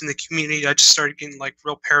doxxed in the community, I just started getting like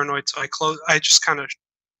real paranoid. So I just kind of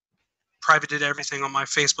privated everything on my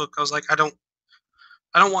Facebook. I was like, I don't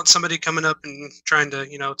want somebody coming up and trying to,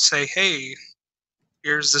 you know, say, hey,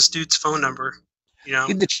 here's this dude's phone number, you know.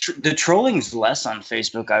 The trolling's less on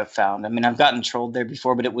Facebook, I've found. I mean, I've gotten trolled there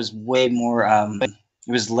before, but it was way more, it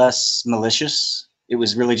was less malicious. It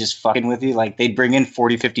was really just fucking with you. Like, they'd bring in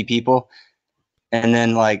 40, 50 people and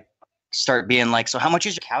then, like, start being like, so how much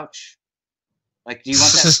is your couch? Like, do you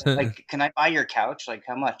want that? Like, can I buy your couch? Like,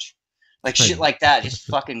 how much? Like shit like that, just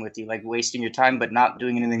fucking with you, like wasting your time, but not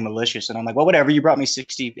doing anything malicious. And I'm like, well, whatever. You brought me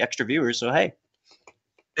 60 extra viewers, so hey.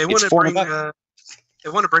 They want to bring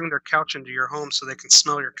their couch into your home so they can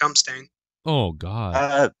smell your cum stain. Oh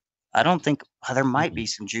God. I don't think there might be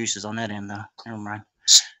some juices on that end though. Never mind.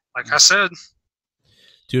 Like I said,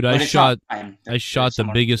 dude, I shot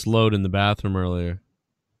the biggest load in the bathroom earlier.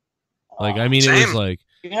 Like, I mean, it was like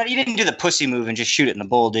you didn't do the pussy move and just shoot it in the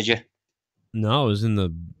bowl, did you? No, it was in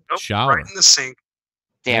the shower. Right in the sink.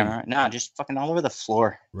 Damn right. No, just fucking all over the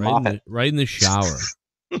floor. Right in the shower.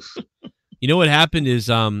 You know what happened is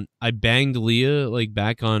I banged Leah like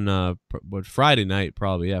back on Friday night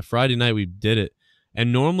probably. Yeah, Friday night we did it.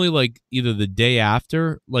 And normally like either the day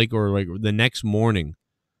after like or like the next morning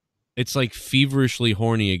it's like feverishly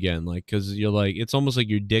horny again, like cuz you're like it's almost like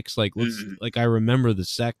your dick's like like I remember the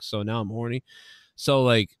sex, so now I'm horny. So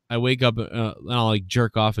like I wake up and I'll like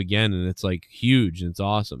jerk off again, and it's like huge and it's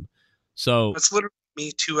awesome. So that's literally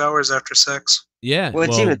me 2 hours after sex. Yeah, well,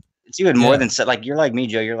 it's even more than like you're like me,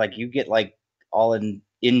 Joe. You're like you get like all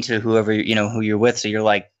into whoever you know who you're with. So you're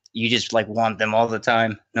like you just like want them all the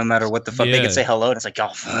time, no matter what the fuck they can say hello. And it's like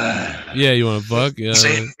oh, yeah, you want to fuck? Yeah.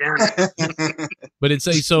 But it's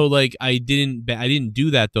like so like I didn't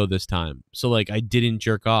do that though this time. So like I didn't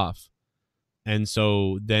jerk off. And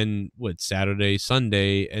so then what, Saturday,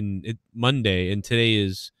 Sunday, and Monday, and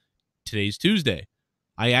today's Tuesday.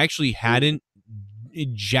 I actually hadn't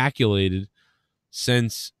ejaculated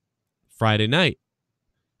since Friday night.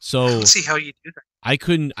 So I don't see how you do that. I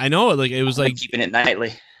couldn't. I know, like it was like keeping it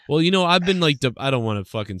nightly. Well, you know, I've been like I don't want to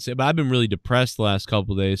fucking say, but I've been really depressed the last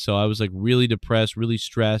couple of days. So I was like really depressed, really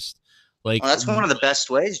stressed. Like that's one of the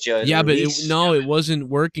best ways, Joe. Yeah, but it wasn't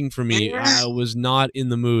working for me. I was not in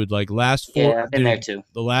the mood. Like last I've been there too.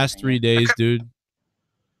 The last 3 days, dude.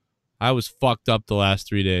 I was fucked up the last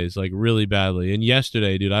 3 days, like really badly. And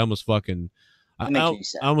yesterday, dude, I almost fucking I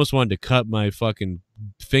almost wanted to cut my fucking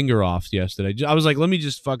finger off yesterday. I was like, let me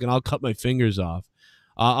just I'll cut my fingers off.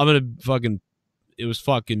 I'm gonna it was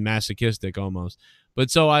fucking masochistic almost.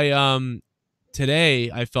 But so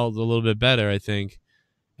today I felt a little bit better, I think.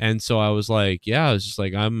 And so I was like, yeah, I was just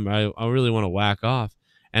like, I really want to whack off.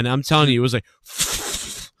 And I'm telling you, it was like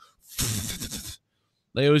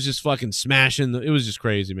it was just fucking smashing. It was just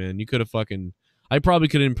crazy, man. You could have I probably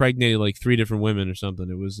could have impregnated like 3 different women or something.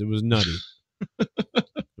 It was nutty. It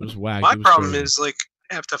was whack. My problem is like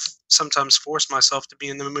I have to sometimes force myself to be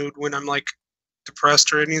in the mood when I'm like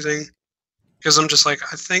depressed or anything. Because I'm just like,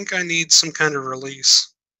 I think I need some kind of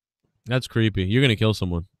release. That's creepy. You're going to kill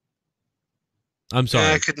someone. I'm sorry.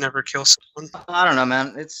 Yeah, I could never kill someone. I don't know,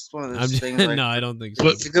 man. It's one of those things. Like, no, I don't think so.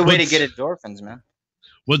 It's a good way to get endorphins, man.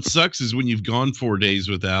 What sucks is when you've gone 4 days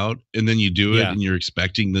without, and then you do it, and you're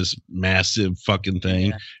expecting this massive fucking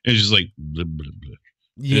thing, and it's just like, blah, blah, blah.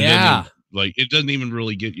 Yeah. Like, it doesn't even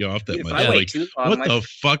really get you off that Dude, if much. I wait Like, too long, what my- the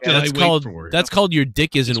fuck did Yeah, I That's wait called for? that's called your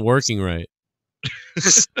dick isn't working right.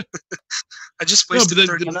 I just No, wasted but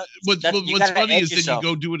 30 then, minutes. what's you what's gotta funny edge is then yourself. you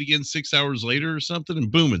go do it again 6 hours later or something,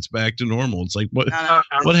 and boom, it's back to normal. It's like, what No,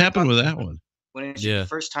 what happened with that one? When it's Yeah. your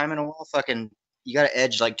first time in a while, fucking, you gotta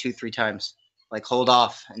edge like 2-3 times. Like hold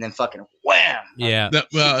off and then fucking wham. Yeah.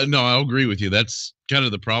 Well, no, I'll agree with you. That's kind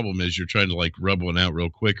of the problem is you're trying to like rub one out real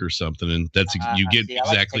quick or something, and that's you get See, I like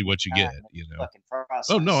to exactly take what you my get. time You know. Fucking process.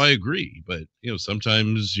 Oh no, I agree, but you know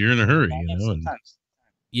sometimes you're in a hurry. You know, and Sometimes.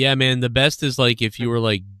 Yeah, man. The best is like if you were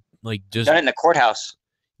like just Done it in the courthouse.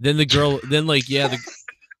 then the girl then like yeah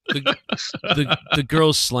the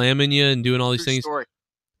girl's slamming you and doing all these True things, story.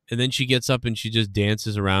 and then she gets up and she just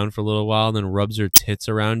dances around for a little while, and then rubs her tits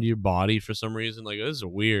around your body for some reason. Like, this is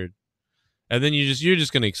weird. And then you're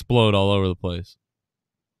just gonna explode all over the place.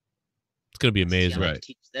 It's gonna be See, I amazing, like to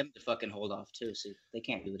teach them to fucking hold off too, so they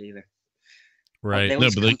can't do it either. right? They No,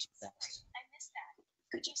 always but come they- too fast.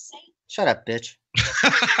 Could you say? Shut up, bitch.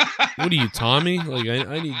 What are you, Tommy? Like,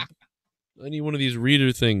 I need one of these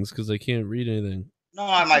reader things because I can't read anything. No,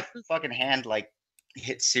 my fucking hand like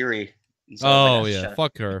hit Siri. And so Oh I yeah, shut-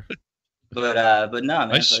 fuck her. But no,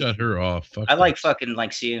 man. I shut her off. Fuck I like that. fucking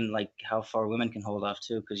like seeing like how far women can hold off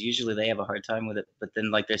too, because usually they have a hard time with it. But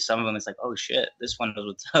then like there's some of them, it's like, oh shit, this one knows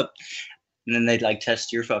what's up, and then they like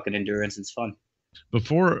test your fucking endurance. It's fun.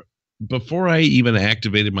 Before I even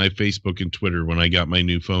activated my Facebook and Twitter when I got my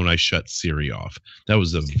new phone, I shut Siri off. That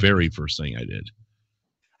was the very first thing I did.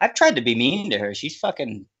 I've tried to be mean to her. She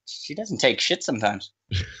doesn't take shit sometimes.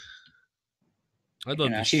 I'd love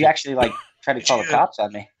to She see- actually like tried to call the cops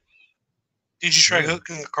on me. Did you try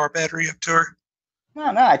hooking a car battery up to her?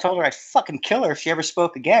 No, I told her I'd fucking kill her if she ever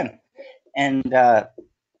spoke again, and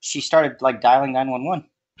she started like dialing 911.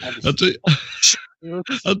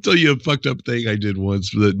 I'll tell you a fucked up thing I did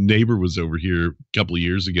once. The neighbor was over here a couple of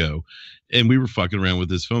years ago, and we were fucking around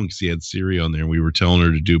with his phone because he had Siri on there, and we were telling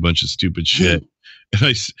her to do a bunch of stupid shit.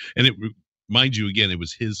 Mind you, again, it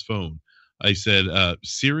was his phone. I said,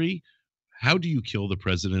 Siri, how do you kill the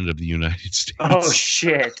president of the United States? Oh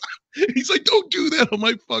shit! He's like, don't do that on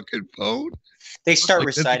my fucking phone. They start Like,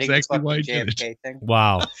 that's reciting exactly the why I fucking did JFK thing.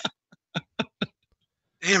 Wow.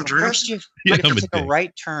 Damn, Drew. First, you Yeah, have I'm to a take a dick.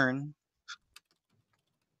 right turn.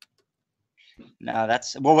 No,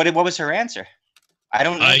 that's well. What was her answer? I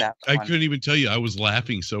don't know that. I one. couldn't even tell you. I was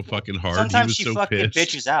laughing so fucking hard. Sometimes he was she so fucking pissed.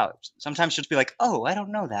 bitches out. Sometimes she'll just be like, "Oh, I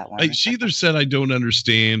don't know that one." Like, she either said I don't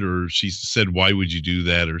understand, or she said, "Why would you do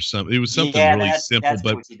that?" or something. It was something yeah, really that's, simple, that's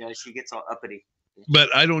but what she does. She gets all uppity.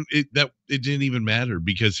 I don't. It didn't even matter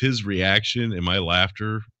because his reaction and my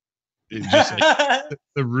laughter, it just like,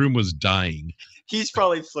 the room was dying. He's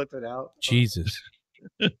probably flipping out. Jesus.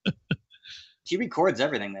 She records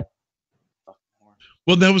everything. That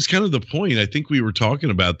Well, that was kind of the point. I think we were talking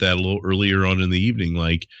about that a little earlier on in the evening,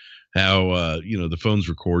 like how the phones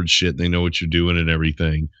record shit and they know what you're doing and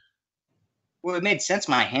everything. well, it made sense.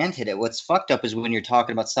 My hand hit it. What's fucked up is when you're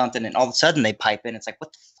talking about something and all of a sudden they pipe in. It's like,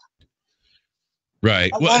 what the fuck?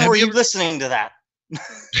 Right. How Well, long have were you you listening to that?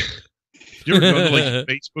 You ever go to like your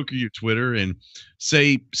Facebook or your Twitter and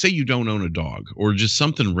say you don't own a dog or just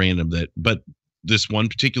something random but this one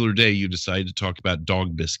particular day you decide to talk about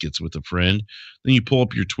dog biscuits with a friend, then you pull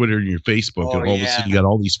up your Twitter and your Facebook and all of a sudden you got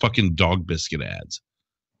all these fucking dog biscuit ads.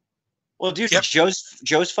 Well, dude,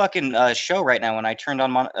 Joe's fucking show right now. When I turned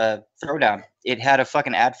on Throwdown, it had a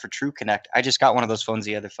fucking ad for True Connect. I just got one of those phones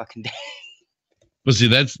the other fucking day. But see,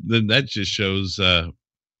 that just shows that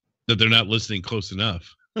they're not listening close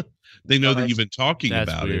enough. They know that you've been talking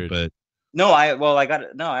about it, but I got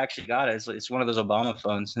it. No, I actually got it. It's one of those Obama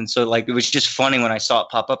phones, and so like it was just funny when I saw it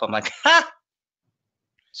pop up. I'm like, ha!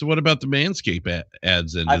 So what about the Manscaped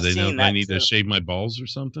ads? Then do I've they know seen if I that need to too. shave my balls or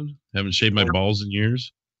something? Haven't shaved my balls in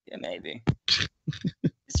years. Yeah, maybe.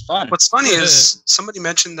 It's fun. What's funny is somebody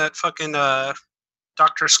mentioned that fucking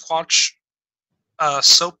Dr. Squatch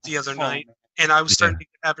soap the other night, and I was starting to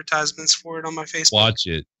get advertisements for it on my Facebook. Watch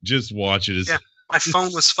it. Just watch it. Yeah, my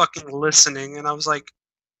phone was fucking listening, and I was like,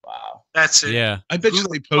 "Wow, that's it." Yeah, I bet you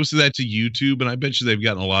they posted that to YouTube, and I bet you they've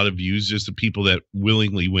gotten a lot of views just the people that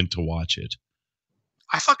willingly went to watch it.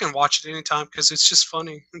 I fucking watch it anytime because it's just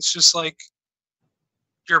funny. It's just like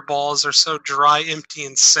your balls are so dry, empty,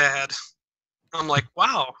 and sad. I'm like,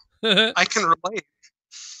 wow, I can relate.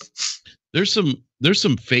 There's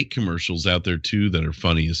some fake commercials out there too that are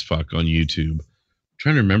funny as fuck on YouTube. I'm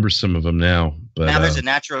trying to remember some of them now, but now there's a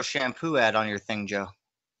natural shampoo ad on your thing, Joe.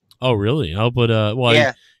 Oh, really? I'll put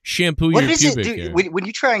Yeah. shampoo What your is it, pubic dude? hair. When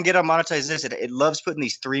you try and get on monetize this, it loves putting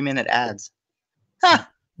these 3-minute ads.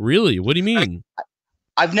 Really? What do you mean?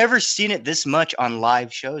 I've never seen it this much on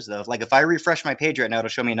live shows though. Like if I refresh my page right now, it'll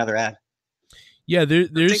show me another ad. Yeah,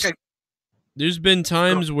 there's been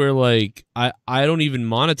times where like I don't even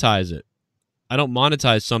monetize it. I don't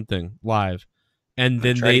monetize something live, and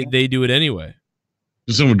then they do it anyway.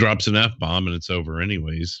 Someone drops an F-bomb and it's over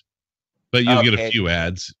anyways. But you'll get a few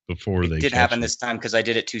ads before they. It did happen this time because I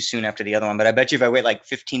did it too soon after the other one. But I bet you if I wait like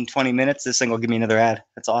 15, 20 minutes, this thing will give me another ad.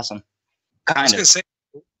 That's awesome. I was gonna say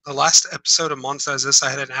the last episode of Monetize This I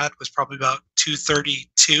had an ad was probably about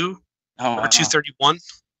 232 or 231.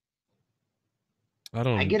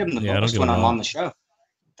 I get him the most when I'm on the show.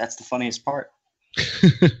 That's the funniest part. I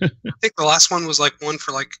think the last one was like one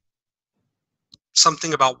for like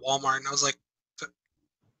something about Walmart, and I was like,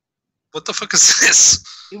 what the fuck is this?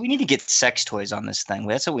 We need to get sex toys on this thing.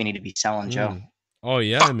 That's what we need to be selling, Joe. Oh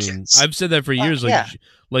yeah, I mean, I've said that for years.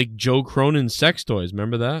 Like Joe Cronin's sex toys.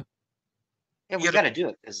 Remember that? Yeah, we got to do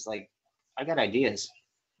it because like I got ideas.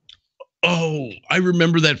 Oh, I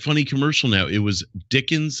remember that funny commercial now. It was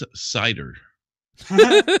Dickens Cider.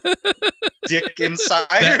 Dickens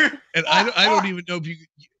Cider. And I don't even know if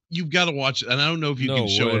you've got to watch it, and I don't know if you can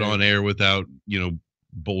show it on air without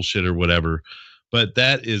bullshit or whatever. But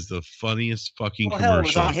that is the funniest fucking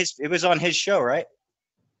commercial. It was on his show, right?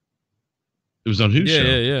 It was on whose show?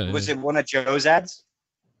 Yeah. Was it one of Joe's ads?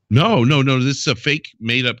 No. This is a fake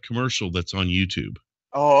made-up commercial that's on YouTube.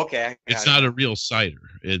 Oh, okay. It's not a real cider.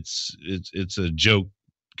 It's a joke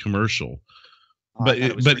commercial. But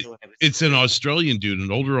it's an Australian dude,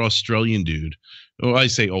 an older Australian dude. Oh, I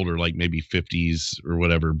say older, like maybe 50s or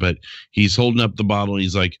whatever. But he's holding up the bottle and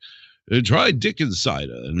he's like, try Dickens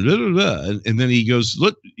cider, and blah, blah, blah. And then he goes,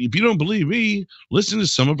 look, if you don't believe me, listen to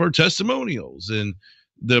some of our testimonials. And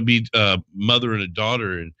there'll be a mother and a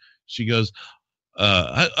daughter, and she goes,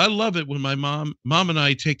 I love it when my mom and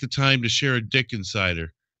I take the time to share a Dickens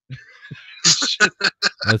cider.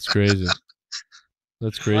 That's crazy.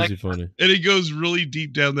 That's crazy funny. And it goes really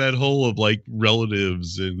deep down that hole of like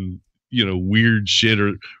relatives and weird shit,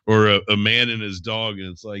 or a man and his dog, and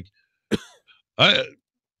it's like,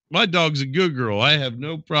 my dog's a good girl. I have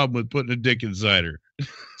no problem with putting a dick in cider.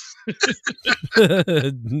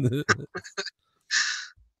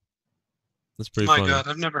 That's pretty funny. My God,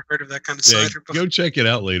 I've never heard of that kind of cider before. Go check it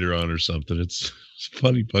out later on or something. It's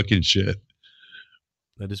funny fucking shit.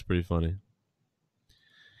 That is pretty funny.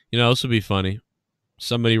 This would be funny.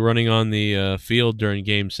 Somebody running on the field during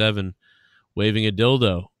Game 7 waving a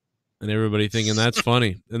dildo, and everybody thinking that's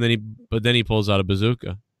funny. And then he pulls out a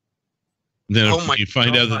bazooka. Then you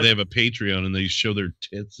find out that they have a Patreon and they show their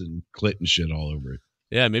tits and clit and shit all over it.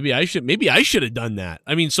 Yeah, maybe I should have done that.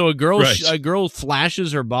 I mean, so a girl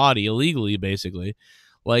flashes her body illegally, basically,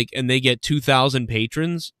 like, and they get 2,000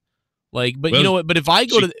 patrons. Like, but you know what? But if I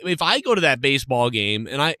go to that baseball game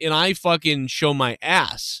and I fucking show my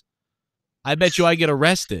ass, I bet you I get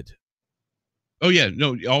arrested. Oh yeah,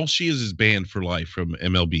 no. All she is banned for life from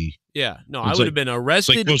MLB. Yeah, no, I would have been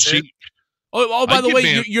arrested. Like, well, by the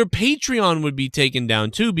way, your Patreon would be taken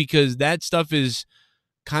down too, because that stuff is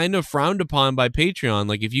kind of frowned upon by Patreon.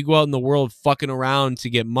 Like if you go out in the world fucking around to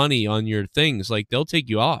get money on your things, like they'll take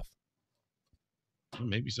you off. Well,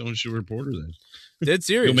 maybe someone should report her then. Dead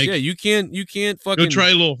serious. Yeah, you can't fucking go try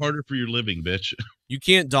a little harder for your living, bitch. You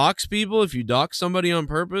can't dox people. If you dox somebody on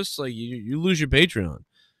purpose, like you lose your Patreon.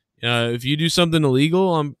 If you do something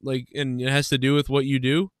illegal, and it has to do with what you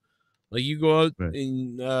do, like you go out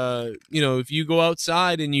and if you go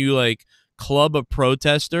outside and you like club a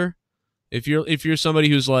protester, if you're somebody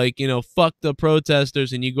who's like fuck the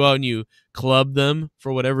protesters, and you go out and you club them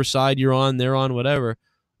for whatever side you're on, they're on, whatever.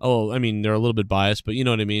 Oh, I mean they're a little bit biased, but you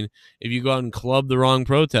know what I mean. If you go out and club the wrong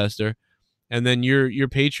protester, and then your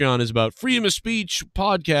Patreon is about freedom of speech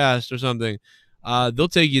podcast or something, they'll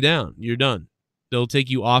take you down. You're done. They'll take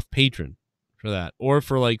you off Patreon for that, or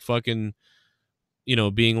for like fucking,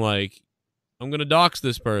 being like, I'm gonna dox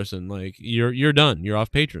this person. Like you're done. You're off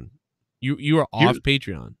Patreon. You are off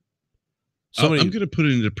Patreon. I'm gonna put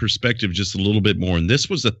it into perspective just a little bit more. And this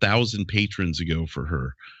was 1,000 patrons ago for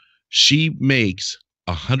her. She makes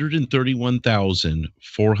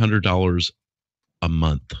 $131,400 a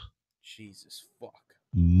month. Jesus fuck.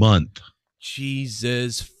 Month.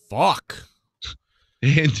 Jesus fuck.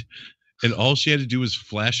 And all she had to do was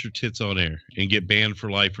flash her tits on air and get banned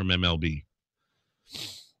for life from MLB.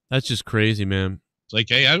 That's just crazy, man. It's like,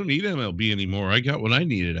 hey, I don't need MLB anymore. I got what I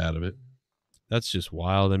needed out of it. That's just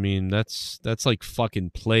wild. I mean, that's like fucking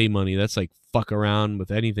play money. That's like fuck around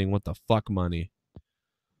with anything. What the fuck money?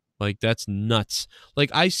 Like, that's nuts.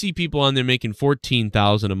 Like, I see people on there making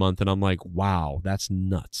 $14,000 a month, and I'm like, wow, that's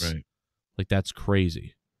nuts. Right. Like, that's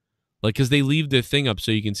crazy. Like, because they leave the thing up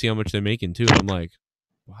so you can see how much they're making, too. I'm like,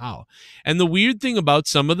 wow. And the weird thing about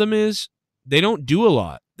some of them is they don't do a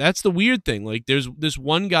lot. That's the weird thing. Like there's this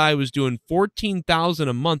one guy was doing $14,000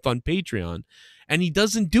 a month on Patreon, and he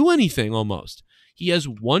doesn't do anything almost. He has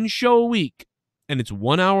one show a week, and it's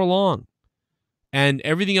 1 hour long. And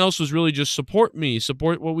everything else was really just support me,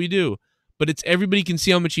 support what we do. But it's everybody can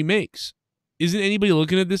see how much he makes. Isn't anybody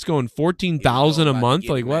looking at this going $14,000 a month?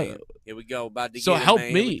 Like what? Here we go. About to so get help it,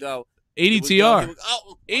 man. me. Here we go. ADTR.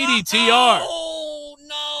 Oh, 80TR. Oh,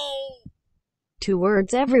 no. 2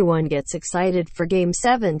 words. Everyone gets excited for Game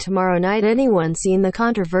 7 tomorrow night. Anyone seen the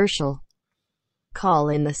controversial call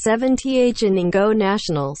in the 7th inning Go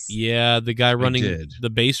Nationals? Yeah, the guy running the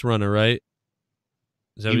base runner, right?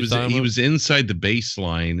 Is that he was inside the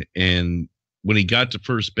baseline, and when he got to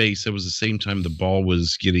first base, that was the same time the ball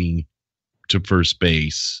was getting to first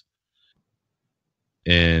base,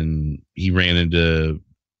 and he ran into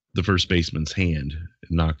the first baseman's hand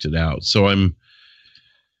and knocked it out. So I don't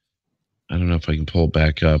know if I can pull it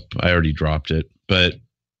back up. I already dropped it, but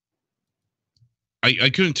I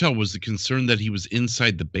couldn't tell. Was the concern that he was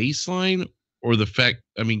inside the baseline, or the fact,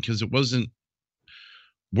 I mean, because it wasn't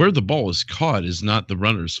where the ball is caught is not the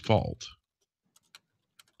runner's fault.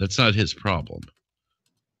 That's not his problem.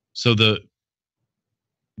 So the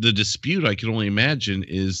dispute, I can only imagine,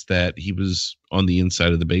 is that he was on the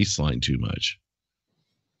inside of the baseline too much.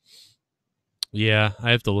 Yeah,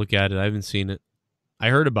 I have to look at it. I haven't seen it. I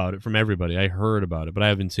heard about it from everybody. I heard about it, but I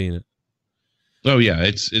haven't seen it. Oh yeah,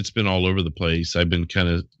 it's been all over the place. I've been kind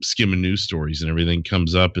of skimming news stories, and everything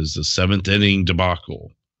comes up as the 7th inning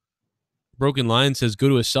debacle. Broken Lion says, go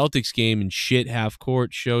to a Celtics game and shit half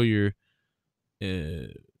court, show your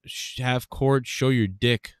show your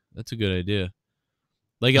dick. That's a good idea.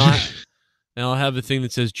 Like I'll have a thing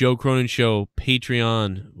that says Joe Cronin Show,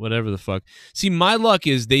 Patreon, whatever the fuck. See, my luck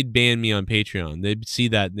is they'd ban me on Patreon. They'd see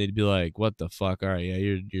that and they'd be like, what the fuck? All right,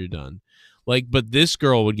 yeah, you're done. Like, but this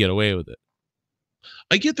girl would get away with it.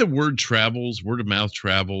 I get that word of mouth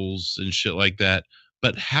travels and shit like that,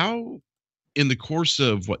 but how in the course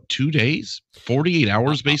of 2 days, 48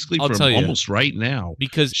 hours basically, I'll from almost right now,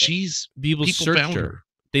 because people searched found her.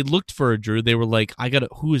 They looked for her, Drew. They were like,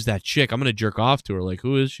 who is that chick? I'm going to jerk off to her. Like,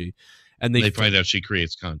 who is she? And they find out she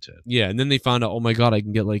creates content. Yeah. And then they found out, oh my God, I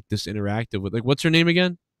can get like this interactive with, like, what's her name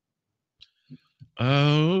again?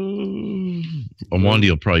 Awonddy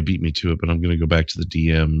will probably beat me to it, but I'm going to go back to the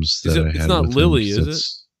DMs. It's not Lily, is it?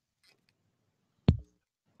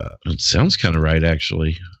 It sounds kind of right,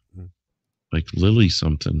 actually. Like Lily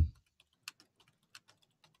something.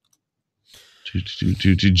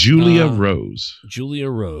 To Julia Rose. Julia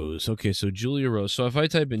Rose. Okay, so Julia Rose. So if I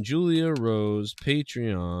type in Julia Rose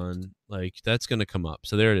Patreon, like that's going to come up.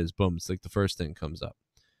 So there it is. Boom. It's like the first thing comes up.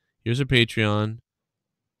 Here's her Patreon.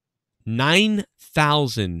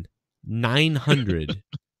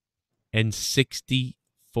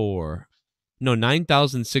 9,964. No,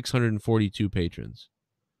 9,642 patrons.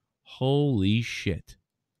 Holy shit.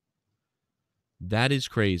 That is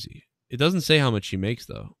crazy. It doesn't say how much she makes,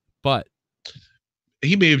 though. But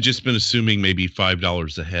he may have just been assuming maybe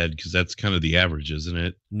 $5 a head, because that's kind of the average, isn't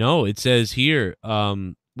it? No, it says here.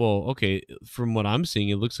 Well, okay. From what I'm seeing,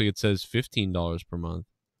 it looks like it says $15 per month.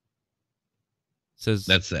 It says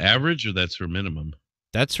that's the average, or that's her minimum?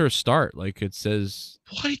 That's her start. Like it says.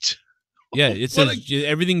 What? Yeah, it says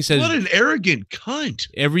everything says. What an arrogant cunt!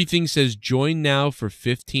 Everything says join now for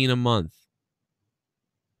 $15 a month.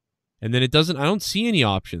 And then it doesn't. I don't see any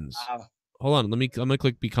options. Wow. Hold on. I'm gonna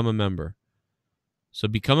click become a member. So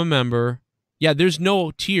become a member. Yeah, there's no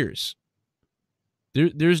tiers.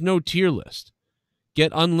 There's no tier list.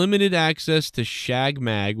 Get unlimited access to Shag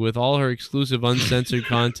Mag with all her exclusive uncensored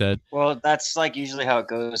content. Well, that's like usually how it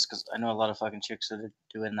goes, because I know a lot of fucking chicks that are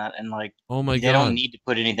doing that, and like, oh my God, they don't need to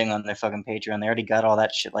put anything on their fucking Patreon. They already got all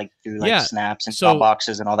that shit, like through like snaps and call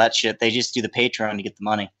boxes and all that shit. They just do the Patreon to get the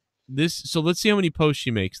money. So let's see how many posts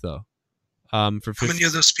she makes though. For how many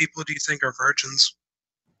of those people do you think are virgins?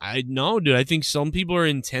 I know, dude. I think some people are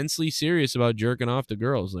intensely serious about jerking off to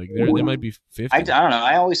girls. Like there might be 50. I don't know.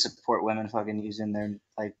 I always support women fucking using their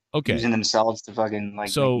using themselves to fucking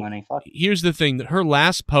make money. Fuck. Here's the thing: her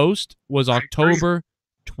last post was October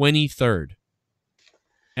 23rd,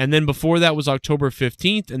 and then before that was October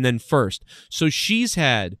 15th, and then 1st. So she's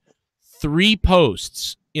had 3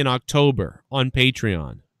 posts in October on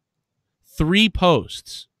Patreon. 3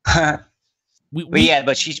 posts.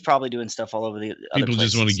 But she's probably doing stuff all over the other people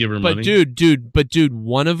places. just want to give her money. But dude,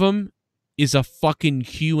 one of them is a fucking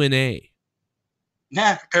Q&A.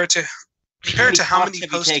 Nah, compared to how many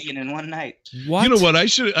posts taken in one night. What? You know what? I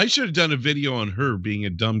should have done a video on her being a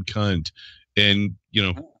dumb cunt, and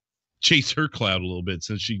chase her clout a little bit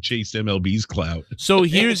since she chased MLB's clout. So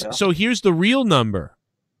here's the real number.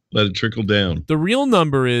 Let it trickle down. The real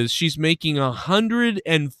number is she's making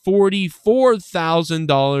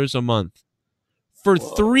 $144,000 a month for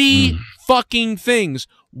 3 fucking things.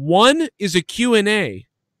 One is a Q&A.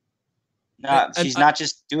 No, she's not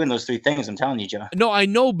just doing those 3 things. I'm telling you, Joe. No, I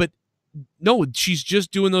know, but no, she's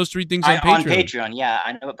just doing those 3 things on Patreon. On Patreon, yeah,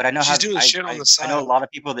 I know, but I know she's doing shit on the side. I know a lot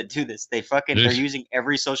of people that do this. They're using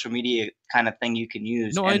every social media kind of thing you can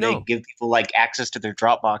use. No, and I know. They give people like access to their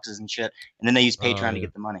Dropboxes and shit, and then they use Patreon to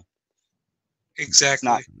get the money. Exactly.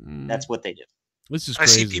 That's what they do. This is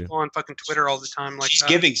crazy. crazy. I see people on fucking Twitter all the time like she's that.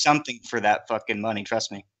 giving something for that fucking money.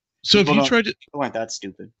 Trust me. So people people aren't that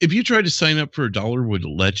stupid. If you tried to sign up for $1, would it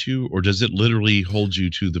let you, or does it literally hold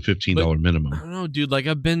you to the $15 minimum? I don't know, dude. Like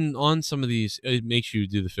I've been on some of these. It makes you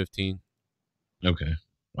do the 15. Okay.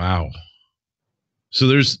 Wow. So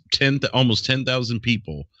there's almost 10,000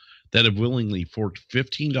 people that have willingly forked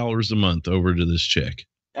 $15 a month over to this chick.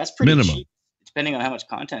 That's pretty minimum. cheap, depending on how much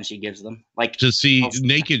content she gives them. Like to see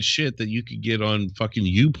naked shit that you could get on fucking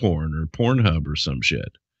YouPorn or Pornhub or some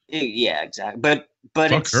shit. Yeah, exactly. But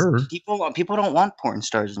it's people don't want porn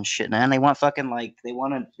stars and shit, man. They want fucking like they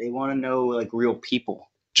want to know like real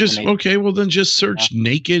people. Okay, well then just search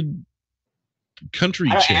naked country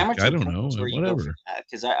chick. I don't know, whatever.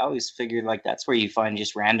 Because I always figured like that's where you find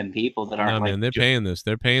just random people that aren't. No, like, man, they're paying this.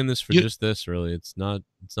 They're paying this for just this. Really, it's not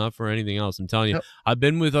for anything else. I'm telling you. Yep. I've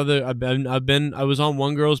been with other. I was on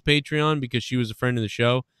one girl's Patreon because she was a friend of the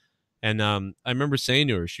show. And I remember saying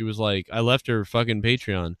to her, she was like, I left her fucking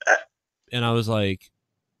Patreon. And I was like,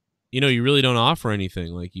 you really don't offer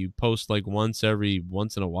anything. Like, you post like once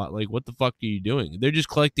in a while. Like, what the fuck are you doing? They're just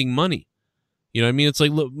collecting money. You know what I mean? It's like,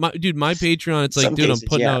 look, my Patreon, it's like, dude,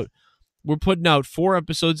 we're putting out 4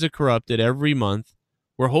 episodes of Corrupted every month.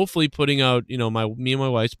 We're hopefully putting out, me and my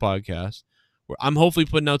wife's podcast. I'm hopefully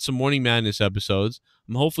putting out some Morning Madness episodes.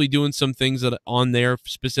 I'm hopefully doing some things that on there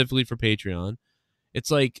specifically for Patreon. It's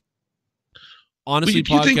like, honestly,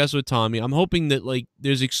 podcast with Tommy. I'm hoping that like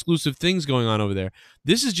there's exclusive things going on over there.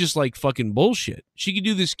 This is just like fucking bullshit. She could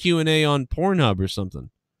do this Q&A on Pornhub or something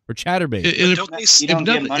or Chatterbait. If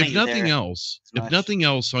nothing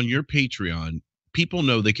else on your Patreon, people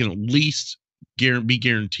know they can at least be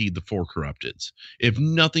guaranteed the 4 Corrupteds. If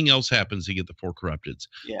nothing else happens, they get the 4 Corrupteds.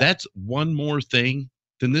 Yeah. That's one more thing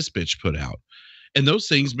than this bitch put out. And those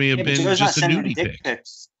things may have been just a nudie pic.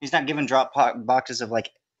 He's not giving drop boxes of like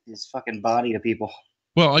his fucking body to people.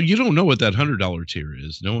 Well, you don't know what that $100 tier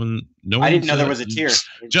is. No one. I didn't know there was a tier.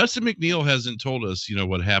 Justin McNeil hasn't told us,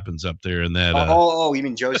 what happens up there in that. You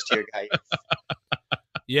mean Joe's tier guy?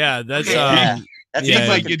 Yeah, that's like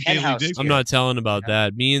the penthouse. I'm not telling about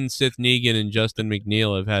that. Me and Sith Negan and Justin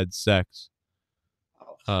McNeil have had sex.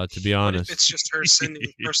 To be honest, it's just her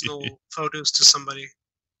sending personal photos to somebody.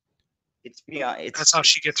 That's how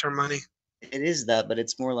she gets her money. It is that, but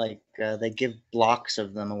it's more like they give blocks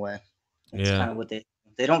of them away. That's kind of what they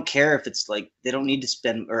don't care if it's like they don't need to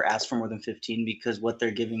spend or ask for more than 15 because what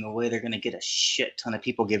they're giving away, they're going to get a shit ton of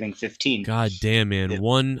people giving 15. God damn, man.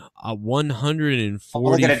 140.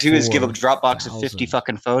 All they got to do is give a Dropbox of 50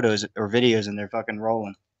 fucking photos or videos and they're fucking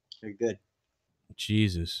rolling. They're good.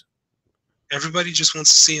 Jesus. Everybody just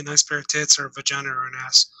wants to see a nice pair of tits or a vagina or an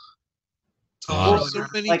ass.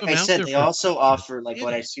 Like I said, they also offer like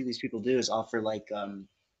what I see these people do is offer like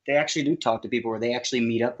they actually do talk to people or they actually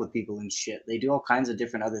meet up with people and shit. They do all kinds of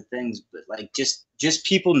different other things, but like just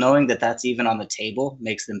people knowing that that's even on the table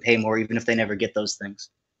makes them pay more, even if they never get those things.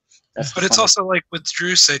 But it's also like what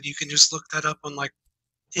Drew said. You can just look that up on like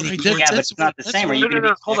any. But it's not the same.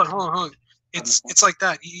 No. Hold on. It's like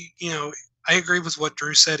that. I agree with what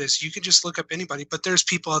Drew said. Is you can just look up anybody, but there's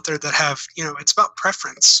people out there that have it's about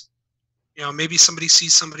preference. Maybe somebody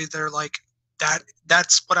sees somebody they're like that.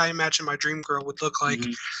 That's what I imagine my dream girl would look like.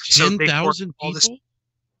 Mm-hmm. So 10,000 people.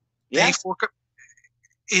 Yeah.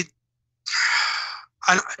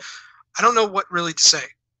 I don't know what really to say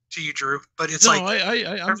to you, Drew, but it's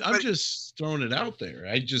I'm just throwing it out there.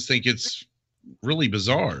 I just think it's really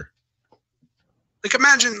bizarre. Like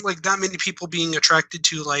imagine like that many people being attracted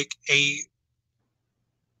to like a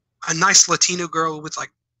nice Latino girl with like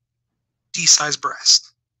D-sized breast.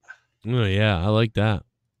 Oh yeah, I like that.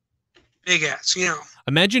 Big ass,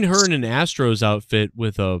 Imagine her in an Astros outfit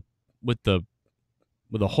with a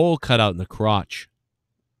hole cut out in the crotch.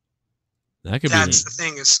 That's the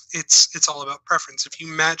thing is it's all about preference. If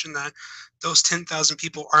you imagine that those 10,000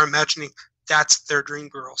 people are imagining that's their dream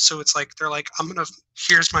girl. So it's like they're like,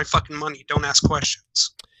 here's my fucking money. Don't ask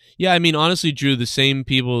questions. Yeah, I mean, honestly, Drew, the same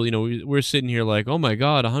people, you know, we're sitting here like, oh my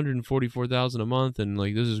God, 144,000 a month, and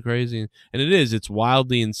like this is crazy, and it is. It's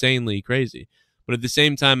wildly, insanely crazy. But at the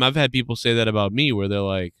same time, I've had people say that about me, where they're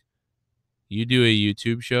like, you do a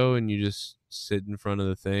YouTube show and you just sit in front of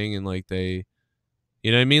the thing, and like they,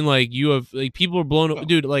 you know what I mean? Like you have, like people are blown,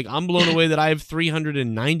 dude. Like I'm blown away that I have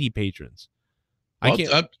 390 patrons. Well, I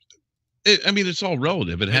can't. I mean, it's all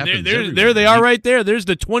relative. It happens. There they are, right there. There's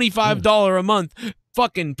the $25 a month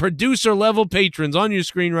fucking producer level patrons on your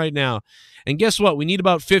screen right now. And guess what? We need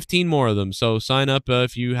about 15 more of them. So sign up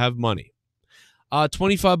if you have money.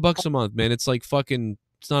 $25 a month, man. It's like fucking.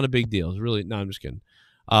 It's not a big deal. It's really. No, I'm just kidding.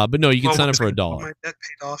 But no, you can sign up for $1. My debt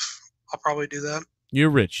paid off. I'll probably do that.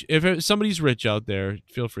 You're rich. If somebody's rich out there,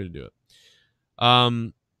 feel free to do it.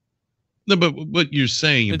 No, but what you're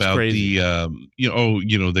saying It's about crazy.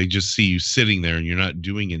 the, they just see you sitting there and you're not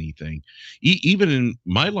doing anything. Even in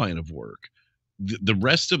my line of work, the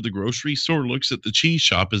rest of the grocery store looks at the cheese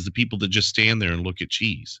shop as the people that just stand there and look at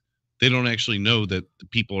cheese. They don't actually know that the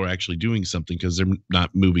people are actually doing something because they're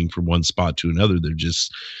not moving from one spot to another. They're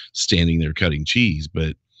just standing there cutting cheese.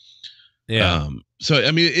 But yeah. So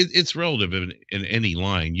I mean, it's relative in any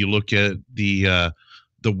line. You look at the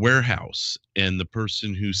warehouse and the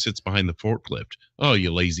person who sits behind the forklift. Oh,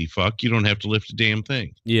 you lazy fuck! You don't have to lift a damn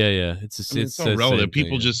thing. Yeah. It's all relative.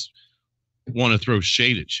 People just want to throw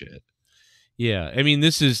shade at shit. Yeah, I mean,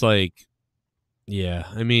 this is like, yeah,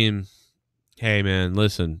 I mean, hey, man,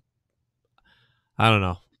 listen, I don't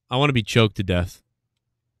know. I want to be choked to death.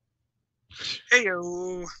 Hey,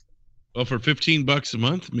 yo. Well, for $15 a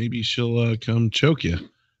month, maybe she'll come choke you.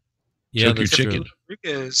 Yeah, choke your that's chicken. true.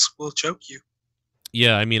 Rodriguez will choke you.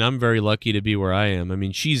 Yeah, I mean, I'm very lucky to be where I am. I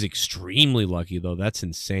mean, she's extremely lucky, though. That's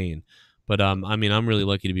insane. But, I mean, I'm really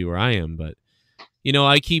lucky to be where I am. But, you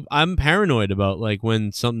know, I'm paranoid about, like,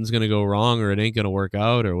 when something's going to go wrong or it ain't going to work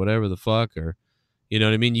out or whatever the fuck. Or, you know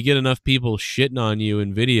what I mean? You get enough people shitting on you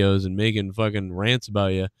in videos and making fucking rants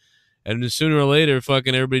about you. And then sooner or later,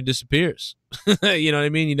 fucking everybody disappears. You know what I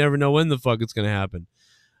mean? You never know when the fuck it's going to happen.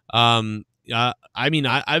 I mean,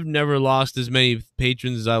 I've never lost as many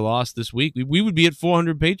patrons as I lost this week. We would be at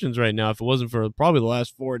 400 patrons right now if it wasn't for probably the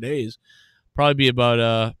last 4 days. Probably be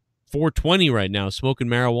about 420 right now, smoking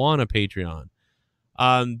marijuana Patreon.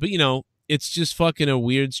 But, you know, it's just fucking a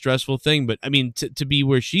weird, stressful thing. But, I mean, to be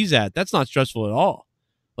where she's at, that's not stressful at all.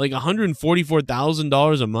 Like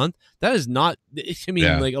 $144,000 a month, that is not, I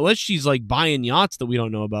mean, like, unless she's, like, buying yachts that we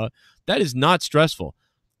don't know about, that is not stressful.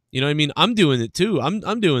 You know what I mean? I'm doing it, too.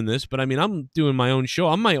 I'm doing this, but, I mean, I'm doing my own show.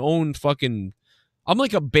 I'm my own fucking, I'm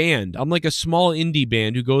like a band. I'm like a small indie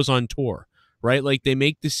band who goes on tour, right? Like, they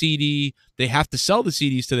make the CD. They have to sell the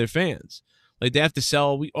CDs to their fans. Like, they have to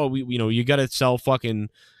sell, you know, you got to sell fucking,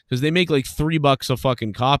 because they make like $3 a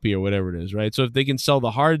fucking copy or whatever it is, right? So if they can sell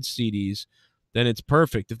the hard CDs, then it's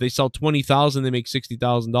perfect. If they sell 20,000, they make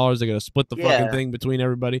 $60,000. They got to split the fucking thing between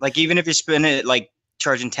everybody. Like, even if you're spending it, like,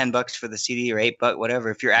 charging $10 for the CD or $8, whatever,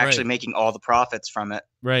 if you're actually making all the profits from it.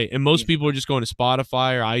 Right. And most people are just going to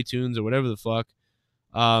Spotify or iTunes or whatever the fuck.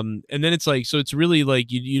 And then it's like, so it's really like,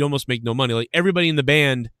 you'd almost make no money. Like, everybody in the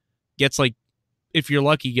band gets like, if you're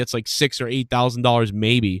lucky, gets like $6,000 or $8,000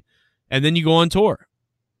 maybe. And then you go on tour.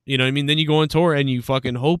 You know what I mean? Then you go on tour and you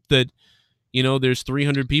fucking hope that, you know, there's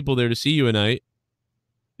 300 people there to see you a night.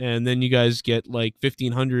 And then you guys get like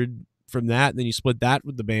 1,500 from that. And then you split that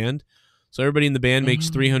with the band. So everybody in the band makes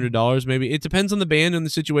 $300 maybe. It depends on the band and the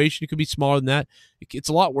situation. It could be smaller than that. It's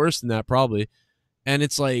a lot worse than that probably. And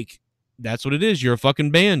it's like, that's what it is. You're a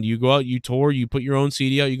fucking band. You go out, you tour, you put your own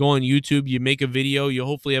CD out, you go on YouTube, you make a video, you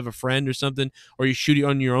hopefully have a friend or something, or you shoot it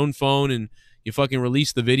on your own phone and you fucking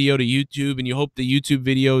release the video to YouTube, and you hope the YouTube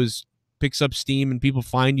video picks up steam and people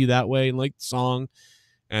find you that way and like the song.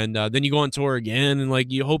 And then you go on tour again, and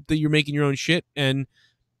like you hope that you're making your own shit. And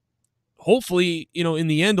hopefully, you know, in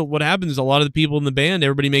the end, what happens is a lot of the people in the band,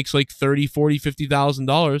 everybody makes like $30,000, $40,000,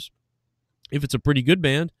 $50,000 if it's a pretty good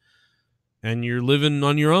band. And you're living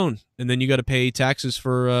on your own. And then you got to pay taxes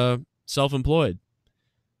for self-employed.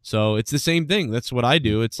 So it's the same thing. That's what I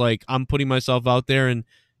do. It's like I'm putting myself out there, and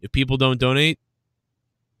if people don't donate,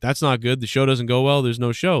 that's not good. The show doesn't go well. There's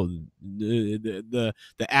no show. The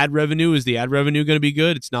ad revenue, is the ad revenue going to be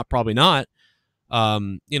good? It's not, probably not.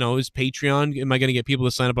 You know, is Patreon, am I going to get people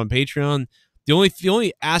to sign up on Patreon? The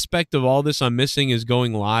only aspect of all this I'm missing is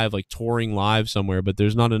going live, like touring live somewhere, but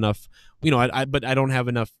there's not enough, you know, but I don't have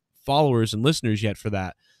enough followers and listeners yet for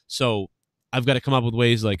that. So I've got to come up with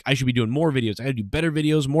ways, like I should be doing more videos. I got to do better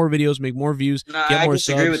videos, more videos, make more views, No, get I more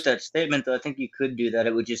disagree subs. with that statement, though. I think you could do that.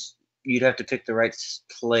 It would just you'd have to pick the right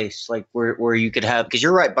place, like where you could have, because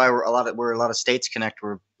you're right by where a lot of states connect,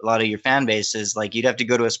 where a lot of your fan base is. Like you'd have to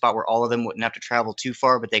go to a spot where all of them wouldn't have to travel too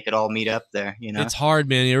far, but they could all meet up there. You know, It's hard,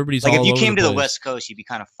 man. Everybody's like all if you over came to the place. West Coast, you'd be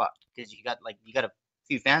kind of fucked because you got a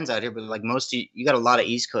few fans out here, but like you got a lot of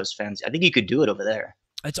East Coast fans. I think you could do it over there.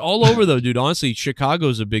 It's all over though, dude. Honestly,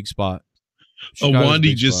 Chicago's a big spot.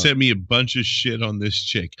 Awonddy just sent me a bunch of shit on this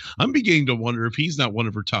chick. I'm beginning to wonder if he's not one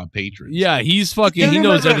of her top patrons. Yeah, he's fucking. He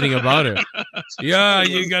knows everything about her. Yeah,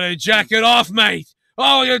 you gotta jack it off, mate.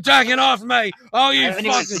 Oh, you're jacking off, mate. Oh, you. I haven't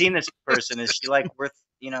even seen this person. Is she like worth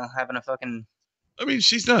having a fucking? I mean,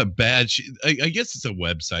 she's not bad. I guess it's a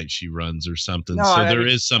website she runs or something. No, so there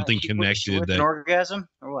is something connected. An orgasm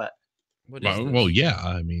or what? Well, yeah.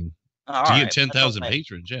 I mean, to get 10,000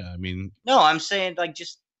 patrons, yeah. I mean, no, I'm saying like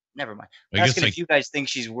just. Never mind. I'm asking if you guys think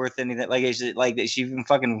she's worth anything. Like, is it like she even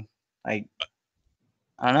fucking like?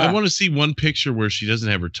 I don't know. I want to see one picture where she doesn't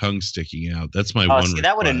have her tongue sticking out. That's my one. See,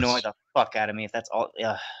 that would annoy the fuck out of me if that's all.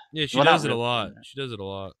 Yeah, she does it a lot. She does it a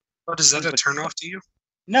lot. Oh, is that a turn off to you?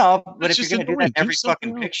 No, but if you're gonna do that every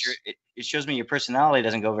fucking picture, it shows me your personality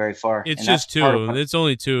doesn't go very far. It's just two. It's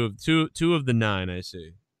only two of the 9. I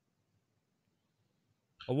see.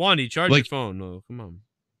 Awonddy, charge your phone. No, come on.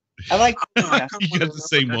 I like you got the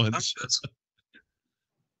same ones.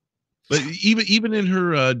 But even in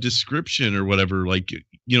her description or whatever, like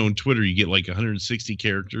in Twitter, you get like 160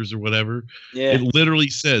 characters or whatever. Yeah. It literally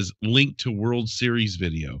says link to World Series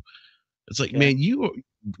video. It's like, man,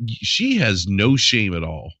 she has no shame at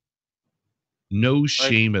all. No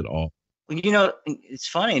shame at all. It's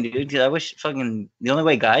funny, dude. Because I wish fucking the only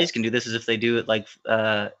way guys can do this is if they do it like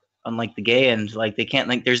unlike the gay end, like they can't,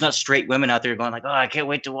 like there's not straight women out there going like, oh, I can't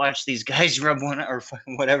wait to watch these guys rub one or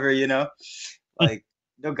fucking whatever, like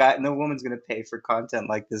no woman's gonna pay for content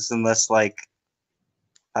like this unless like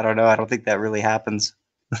I don't know, I don't think that really happens.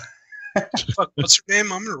 Fuck, what's her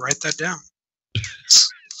name? I'm gonna write that down.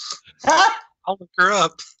 I'll look her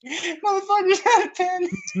up. Motherfucker's got a pen.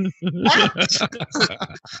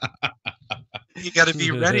 You got to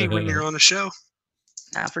be ready when you're on a show.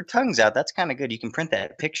 Nah, for tongues out, that's kind of good. You can print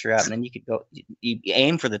that picture out, and then you could go. You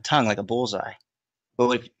aim for the tongue like a bullseye. But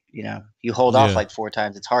if you hold off like 4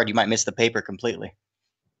 times, it's hard. You might miss the paper completely.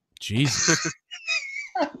 Jesus.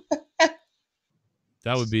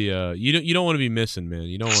 That would be you don't want to be missing, man.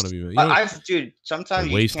 You don't want to be. Dude,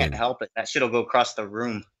 sometimes you can't help it. That shit'll go across the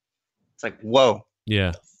room. It's like, whoa.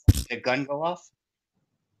 Yeah. Did the gun go off?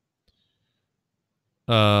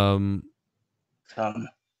 I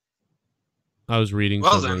was reading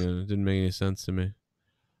something and it didn't make any sense to me.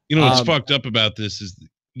 What's fucked up about this is,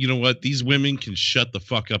 what? These women can shut the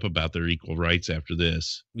fuck up about their equal rights after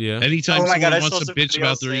this. Yeah. Anytime someone wants to bitch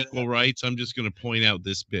about their equal rights, I'm just going to point out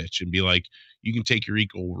this bitch and be like, you can take your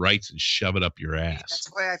equal rights and shove it up your ass. That's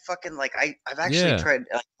why I fucking I've actually tried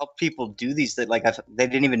to help people do these that they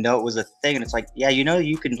didn't even know it was a thing, and it's like,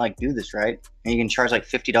 you can do this, right? And you can charge like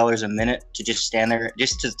 $50 a minute to just stand there,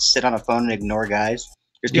 just to sit on a phone and ignore guys.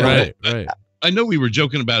 Right. I know we were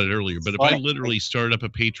joking about it earlier, but if I literally started up a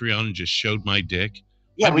Patreon and just showed my dick,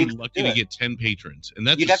 I'd be lucky to get 10 patrons, and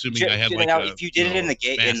that's assuming I have if you did it in the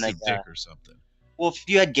gay dick or something. Well, if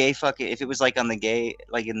you had gay if it was like on the gay,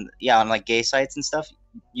 on like gay sites and stuff,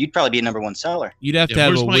 you'd probably be a #1 seller. You'd have to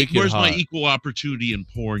have a wicked hot. Where's my equal opportunity in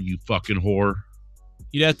porn, you fucking whore?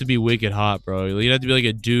 You'd have to be wicked hot, bro. You'd have to be like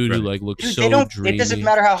a dude who looks so dreamy. It doesn't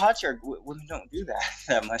matter how hot you are. Women don't do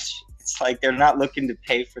that much. It's like they're not looking to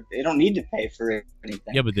pay for. They don't need to pay for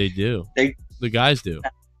anything. Yeah, but they do. The guys do.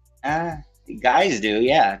 Guys do.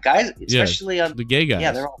 Yeah, guys, especially the gay guys.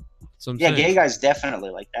 Yeah, they're all. Gay guys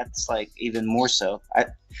definitely that's even more so.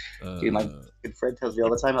 Dude, my good friend tells me all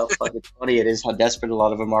the time how fucking funny it is, how desperate a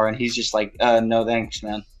lot of them are, and he's just like, no thanks,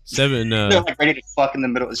 man. They're like ready to fuck in the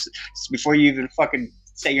middle before you even fucking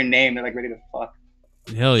say your name. They're like ready to fuck.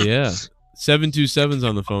 Hell yeah. 727's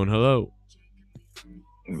on the phone. Hello.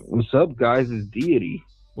 What's up, guys? It's Deity.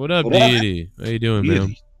 What up, Deity? How you doing,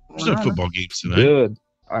 man? There's no football games tonight. Good.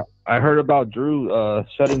 I heard about Drew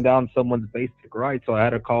shutting down someone's basic rights, so I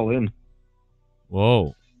had to call in.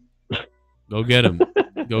 Whoa. Go get him.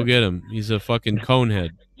 Go get him. He's a fucking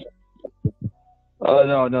conehead.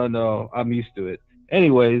 No. I'm used to it.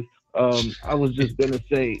 Anyways, I was just gonna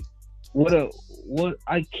say, what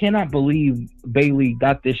I cannot believe Bailey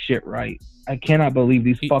got this shit right. I cannot believe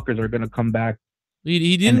these fuckers are gonna come back.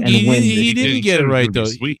 He didn't get it right though.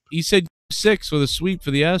 He said 6 with a sweep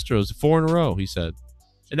for the Astros, 4 in a row, he said.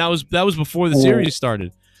 And that was before the series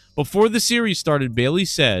started. Before the series started, Bailey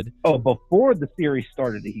said... Oh, before the series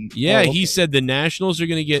started. He said the Nationals are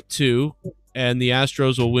going to get 2, and the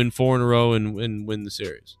Astros will win 4 in a row and win the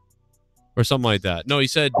series. or something like that. No, he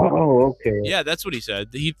said. Oh, okay. Yeah, that's what he said.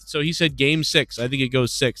 He said game 6. I think it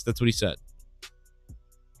goes 6. That's what he said.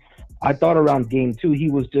 I thought around game 2 he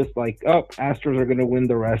was just like, "Oh, Astros are gonna win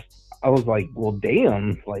the rest." I was like, "Well,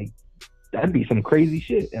 damn, like that'd be some crazy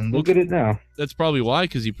shit." And look at it now. That's probably why,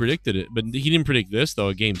 because he predicted it, but he didn't predict this though.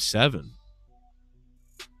 At game 7.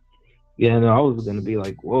 Yeah, no, I was gonna be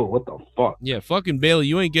like, "Whoa, what the fuck?" Yeah, fucking Bailey,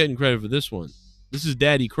 you ain't getting credit for this one. This is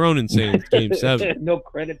Daddy Cronin saying it's game 7. No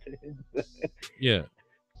credit to him. Yeah,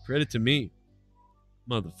 credit to me,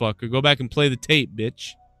 motherfucker. Go back and play the tape,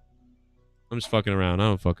 bitch. I'm just fucking around. I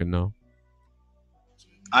don't fucking know.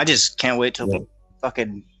 I just can't wait till the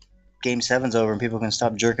fucking game 7's over and people can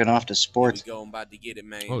stop jerking off to sports. Here we go, I'm about to get it,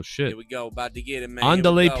 man. Oh shit. Here we go, about to get it, man.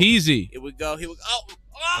 Andale peasy. Here we go. Here we go.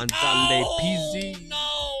 Andale peasy.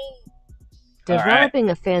 Developing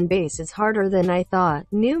a fan base is harder than I thought.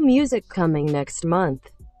 New music coming next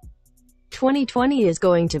month. 2020 is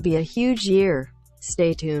going to be a huge year.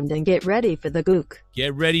 Stay tuned and get ready for the gook.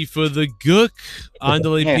 Get ready for the gook.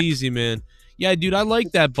 Andale peasy, man. Yeah, dude, I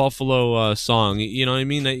like that Buffalo song. You know what I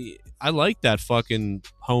mean? I like that fucking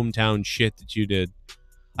hometown shit that you did.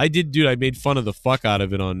 I did, dude. I made fun of the fuck out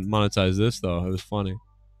of it on Monetize This, though. It was funny.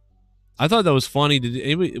 I thought that was funny.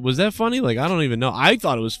 Was that funny? Like, I don't even know. I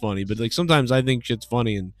thought it was funny, but like sometimes I think shit's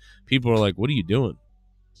funny and people are like, what are you doing?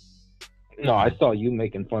 No, I saw you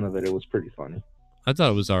making fun of it. It was pretty funny. I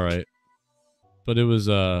thought it was all right. But it was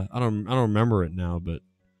I don't remember it now, but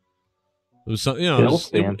it was something, you know,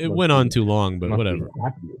 it went on too long, but whatever.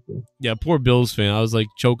 Yeah, poor Bills fan. I was like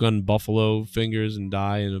choke on buffalo fingers and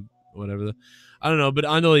die and whatever. I don't know, but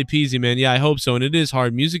Andale peasy, man. Yeah, I hope so. And it is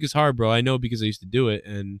hard. Music is hard, bro. I know because I used to do it,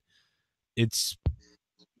 and it's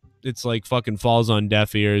like fucking falls on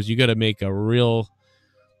deaf ears. You got to make a real,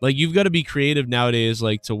 like, you've got to be creative nowadays,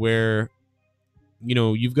 like to where, you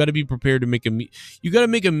know, you've got to be prepared to make you got to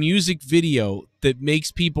make a music video that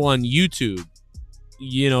makes people on YouTube,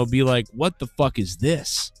 you know, be like, what the fuck is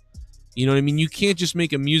this? You know what I mean? You can't just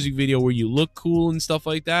make a music video where you look cool and stuff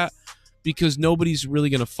like that because nobody's really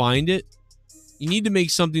going to find it. You need to make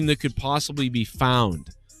something that could possibly be found.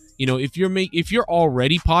 You know, if you're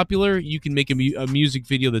already popular, you can make a music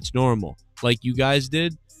video that's normal, like you guys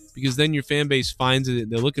did, because then your fan base finds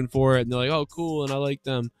it, they're looking for it, and they're like, oh, cool, and I like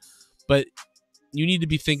them. But you need to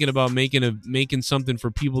be thinking about making something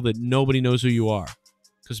for people that nobody knows who you are,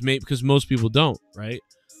 because most people don't, right?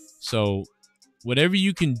 So whatever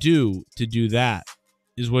you can do to do that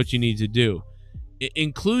is what you need to do,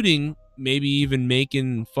 including maybe even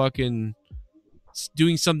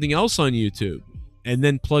doing something else on YouTube and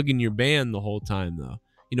then plugging your band the whole time, though.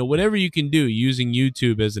 You know, whatever you can do using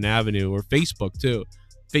YouTube as an avenue, or Facebook too.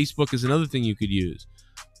 Facebook is another thing you could use.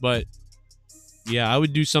 But yeah, I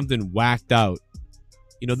would do something whacked out.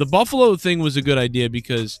 You know, the Buffalo thing was a good idea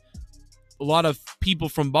because a lot of people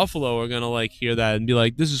from Buffalo are going to like hear that and be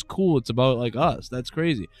like, this is cool. It's about like us. That's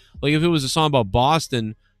crazy. Like if it was a song about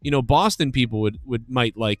Boston, you know, Boston people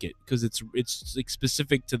might like it because it's like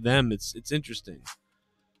specific to them. It's interesting.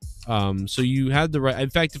 So you had the right.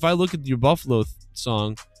 In fact, if I look at your Buffalo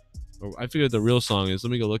song, or I figure what the real song is.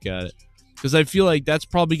 Let me go look at it, because I feel like that's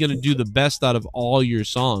probably going to do the best out of all your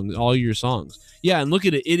songs. Yeah, and look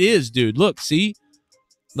at it. It is, dude. Look, see,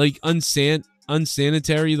 like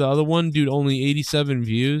unsanitary. The other one, dude, only 87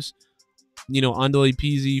 views. You know, Andale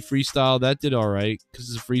peasy freestyle, that did all right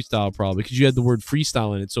because it's a freestyle, probably because you had the word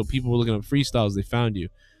freestyle in it, so people were looking up freestyles. They found you.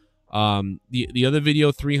 The other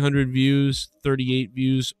video, 300 views, 38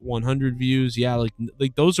 views, 100 views. Yeah,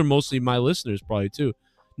 like those are mostly my listeners, probably too.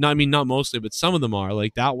 Not mostly, but some of them are.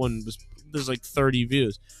 Like that one there's like 30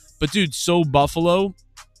 views. But dude, So Buffalo,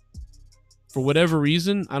 for whatever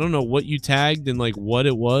reason, I don't know what you tagged and like what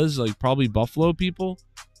it was, like probably Buffalo people.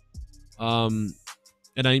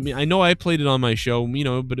 And I mean, I know I played it on my show, you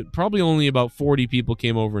know, but probably only about 40 people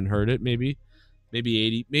came over and heard it, maybe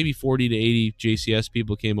 80, maybe 40 to 80 JCS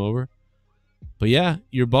people came over. But yeah,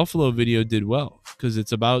 your Buffalo video did well because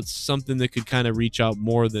it's about something that could kind of reach out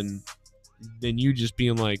more than you just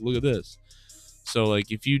being like, look at this. So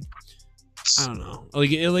like if you, I don't know,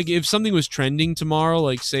 like if something was trending tomorrow,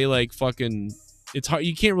 like say like fucking, it's hard,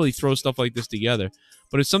 you can't really throw stuff like this together.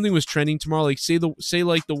 But if something was trending tomorrow, like say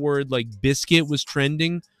like the word like biscuit was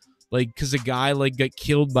trending, like because a guy like got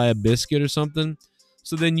killed by a biscuit or something.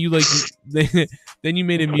 So then you like then you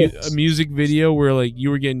made a music video where like you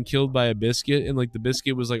were getting killed by a biscuit and like the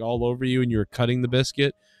biscuit was like all over you and you were cutting the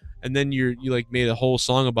biscuit, and then you like made a whole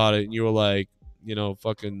song about it and you were like, you know,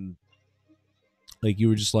 fucking like you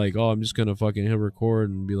were just like, oh, I'm just gonna fucking hit record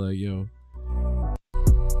and be like, yo.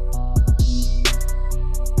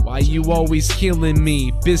 Why you always killing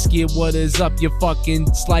me? Biscuit, what is up? You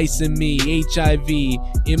fucking slicing me. HIV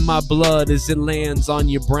in my blood as it lands on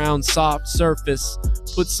your brown soft surface.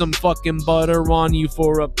 Put some fucking butter on you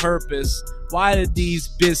for a purpose. Why do these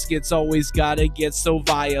biscuits always gotta get so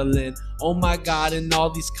violent? Oh my god, and all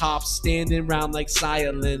these cops standing around like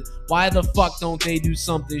silent. Why the fuck don't they do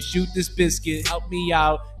something? Shoot this biscuit, help me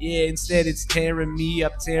out. Yeah, instead it's tearing me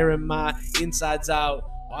up, tearing my insides out.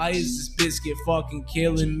 Why is this biscuit fucking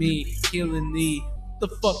killing me? Killing me. What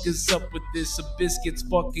the fuck is up with this? A biscuit's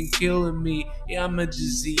fucking killing me. Yeah, I'm a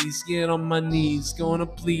disease. Get on my knees. Gonna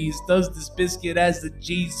please. Does this biscuit has the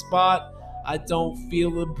G spot? I don't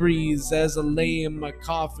feel a breeze as I lay in my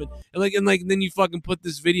coffin. And then you fucking put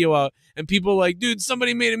this video out and people are like, dude,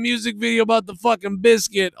 somebody made a music video about the fucking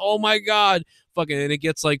biscuit. Oh my god. Fucking, and it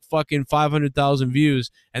gets like fucking 500,000 views,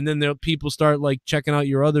 and then there people start like checking out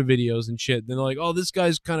your other videos and shit. Then they're like, oh, this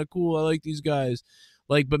guy's kind of cool. I like these guys.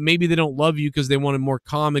 Like, but maybe they don't love you because they wanted more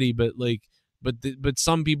comedy. But like, but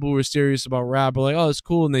some people who are serious about rap are like, oh, it's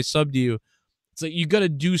cool, and they sub to you. It's like you got to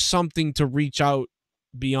do something to reach out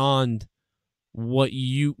beyond what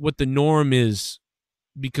the norm is,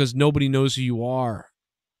 because nobody knows who you are,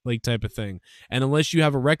 like type of thing. And unless you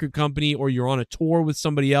have a record company or you're on a tour with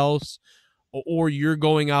somebody else, or you're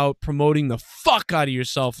going out promoting the fuck out of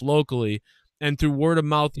yourself locally, and through word of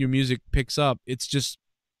mouth your music picks up, it's just,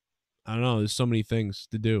 I don't know, there's so many things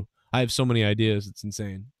to do. I have so many ideas, it's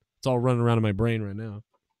insane. It's all running around in my brain right now.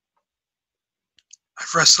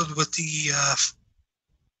 I've wrestled with the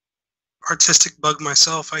artistic bug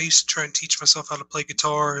myself. I used to try and teach myself how to play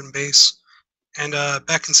guitar and bass. And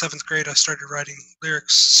back in 7th grade, I started writing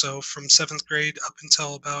lyrics. So from 7th grade up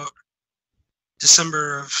until about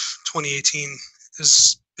December of 2018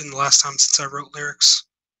 has been the last time since I wrote lyrics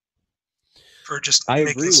for just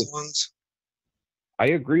making songs. I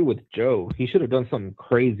agree with Joe. He should have done something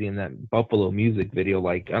crazy in that Buffalo music video,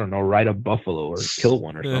 like, I don't know, ride a buffalo or kill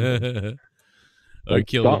one or something. Or like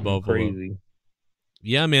kill a buffalo. Crazy.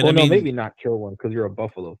 Yeah, man. Well, I mean, maybe not kill one because you're a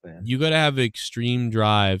Buffalo fan. You gotta have extreme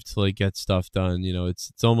drive to like get stuff done. You know,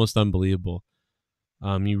 it's almost unbelievable.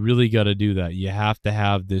 You really gotta do that. You have to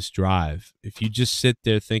have this drive. If you just sit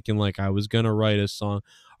there thinking like I was gonna write a song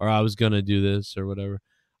or I was gonna do this or whatever,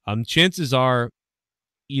 chances are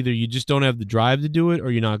either you just don't have the drive to do it or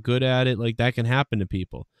you're not good at it. Like that can happen to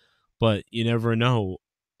people, but you never know.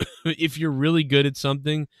 If you're really good at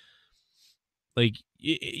something, like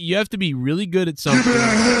you have to be really good at something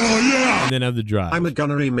and then have the drive. I'm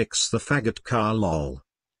gonna remix the faggot car lol.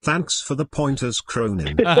 Thanks for the pointers,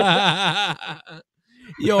 Cronin.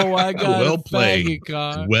 Yo, I got well a played. faggot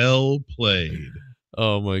car. Well played.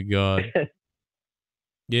 Oh my god.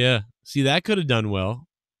 Yeah. See, that could have done well.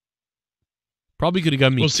 Probably could have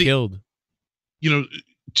got me killed. You know,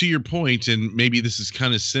 to your point, and maybe this is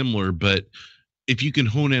kind of similar, but if you can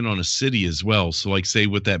hone in on a city as well, so like say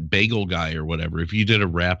with that bagel guy or whatever, if you did a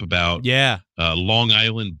rap about Long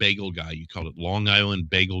Island bagel guy, you called it Long Island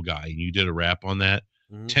bagel guy, and you did a rap on that,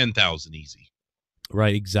 10,000 easy.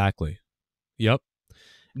 Right, exactly. Yep.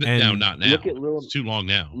 No, not now. It's too long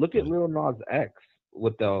now. Look at Lil Nas X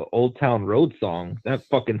with the Old Town Road song. That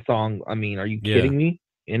fucking song, I mean, are you kidding me?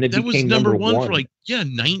 And it that was became number one for like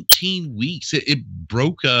 19 weeks. It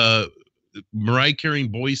broke Mariah Carey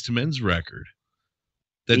Boys to Men's record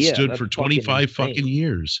that stood for 25 fucking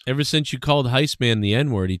years. Ever since you called Heist Man the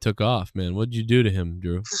N-word, he took off, man. What'd you do to him,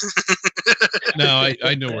 Drew? No,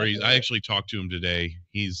 I know where I actually talked to him today.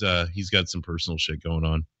 He's got some personal shit going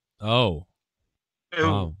on. Oh.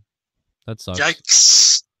 Wow. That sucks.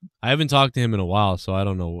 Yikes. I haven't talked to him in a while, so I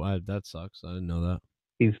don't know. That sucks. I didn't know that.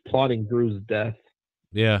 He's plotting Drew's death.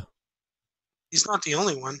 Yeah. He's not the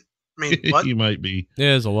only one. I mean, what? He might be.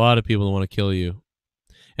 There's a lot of people that want to kill you.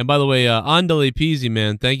 And by the way, Andale Peasy,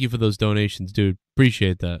 man, thank you for those donations, dude.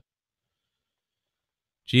 Appreciate that.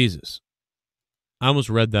 Jesus. I almost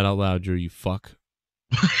read that out loud, Drew, you fuck.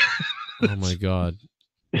 Oh, my God.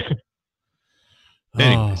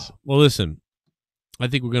 Anyways. Well, listen. I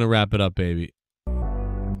think we're going to wrap it up, baby.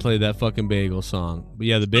 Play that fucking bagel song. But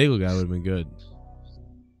yeah, the bagel guy would have been good.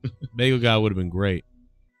 Bagel guy would have been great.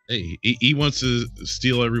 Hey, he wants to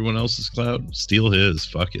steal everyone else's clout. Steal his.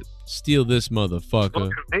 Fuck it. Steal this motherfucker.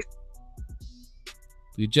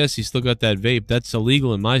 Jesse still got that vape. That's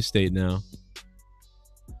illegal in my state now.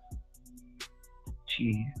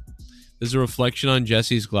 Gee. There's a reflection on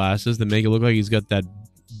Jesse's glasses that make it look like he's got that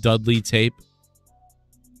Dudley tape.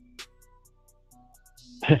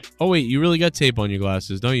 Oh, wait. You really got tape on your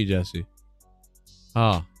glasses, don't you, Jesse?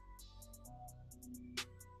 Oh.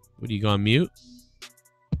 What, are you gone mute?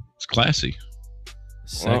 It's classy.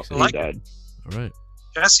 Sexy. Well, All right.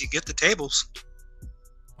 Jesse, get the tables.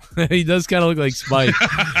 He does kind of look like Spike.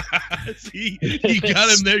 See, you got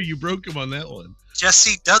him there. You broke him on that one.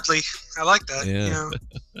 Jesse Dudley. I like that. Yeah. You know?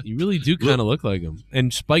 You really do kind of look like him.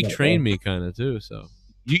 And Spike trained me kind of too, so.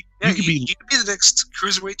 You could be the next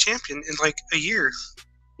cruiserweight champion in like a year.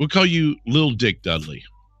 We'll call you Lil Dick Dudley.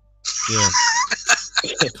 Yeah.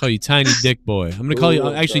 I'll call you Tiny Dick Boy. I'm going to call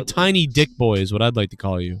you, actually, Tiny Dick Boy is what I'd like to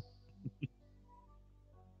call you.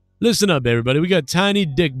 Listen up, everybody. We got Tiny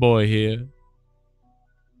Dick Boy here.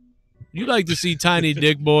 You like to see Tiny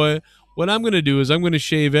Dick Boy? What I'm going to do is I'm going to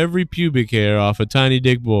shave every pubic hair off a Tiny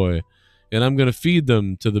Dick Boy, and I'm going to feed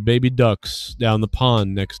them to the baby ducks down the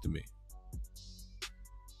pond next to me.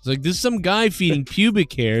 It's like, this is some guy feeding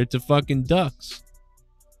pubic hair to fucking ducks.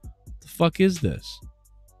 What the fuck is this?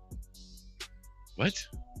 What?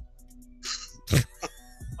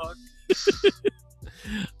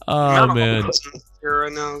 Oh, man. Here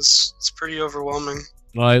right now it's pretty overwhelming.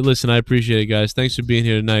 All right, listen, I appreciate it, guys. Thanks for being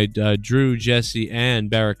here tonight. Drew, Jesse, and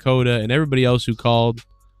Barracuda, and everybody else who called.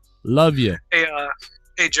 Love you. Hey,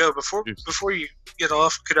 Joe. Before you get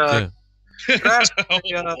off, could I ask?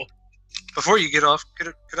 Before you get off,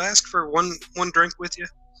 could I ask for one drink with you?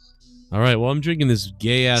 All right. Well, I'm drinking this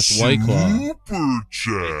gay ass White Claw. Super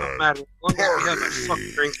chat. Don't matter. As long as you have a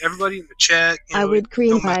fucking drink. Everybody in the chat. I would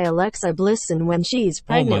cream pie Alexa Bliss, and when she's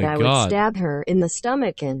pregnant, I would stab her in the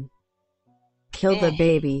stomach and kill the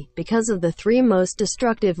baby because of the 3 most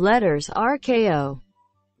destructive letters RKO.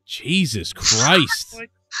 Jesus Christ.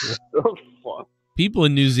 People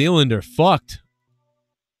in New Zealand are fucked.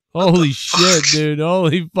 Holy shit, dude.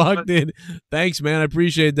 Holy fuck, dude. Thanks, man. I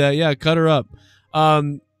appreciate that. Yeah, cut her up.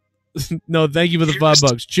 No, thank you for the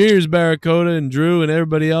 $5. Cheers, Barracuda and Drew and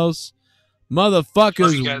everybody else.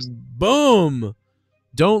 Motherfuckers. Boom.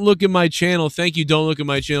 Don't look at my channel. Thank you. Don't look at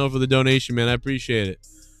my channel for the donation, man. I appreciate it.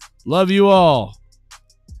 Love you all.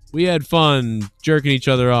 We had fun jerking each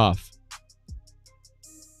other off.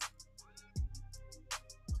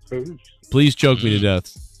 Please choke me to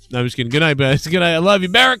death. No, I'm just kidding. Good night, guys. Good night. I love you.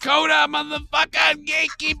 Barracuda, motherfucker.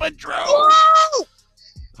 Gatekeeper Drew. All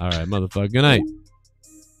right, motherfucker. Good night.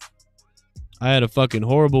 I had a fucking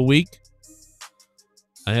horrible week.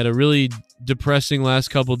 I had a really depressing last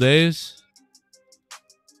couple days.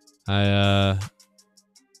 Actually,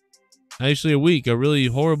 a really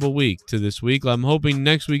horrible week to this week. I'm hoping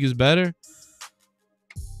next week is better.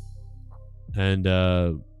 And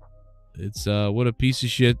it's what a piece of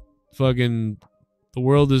shit. Fucking the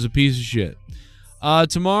world is a piece of shit.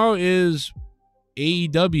 Tomorrow is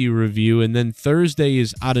AEW review, and then Thursday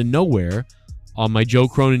is Out of Nowhere on my Joe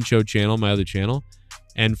Cronin Show channel, my other channel.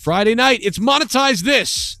 And Friday night, it's Monetize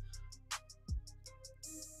This.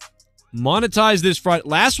 Monetize This Friday.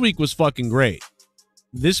 Last week was fucking great.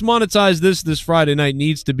 This Monetize This Friday night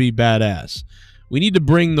needs to be badass. We need to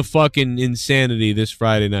bring the fucking insanity this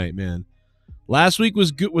Friday night, man. Last week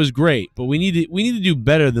was great, but we need to do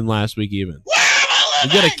better than last week even. We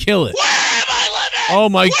gotta kill it. Oh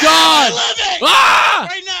my God! Ah!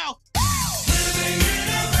 Right now.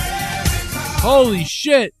 Holy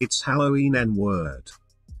shit! It's Halloween N-word.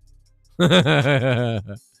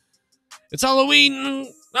 It's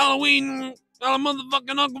Halloween, Halloween,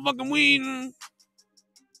 motherfucking Uncle fucking Ween.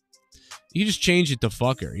 You just change it to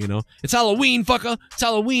fucker, you know? It's Halloween, fucker. It's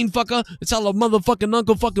Halloween, fucker. It's Halloween, motherfucking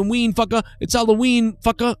Uncle fucking Ween, fucker. It's Halloween,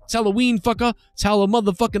 fucker. It's Halloween, fucker. It's Halloween,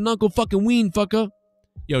 motherfucking Uncle fucking Ween, fucker.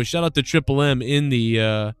 Yo, shout out to Triple M in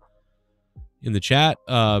the chat.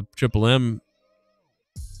 Triple M.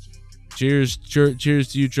 Cheers to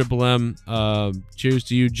you, Triple M. Cheers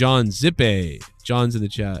to you, John Zippay. John's in the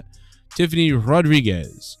chat. Tiffany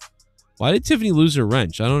Rodriguez. Why did Tiffany lose her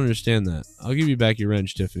wrench? I don't understand that. I'll give you back your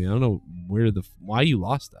wrench, Tiffany. I don't know why you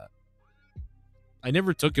lost that. I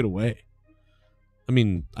never took it away. I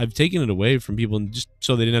mean, I've taken it away from people just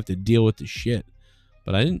so they didn't have to deal with the shit.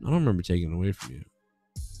 But I don't remember taking it away from you.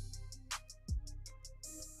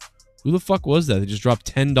 Who the fuck was that? They just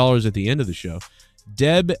dropped $10 at the end of the show.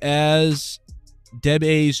 Deb A's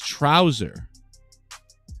trouser.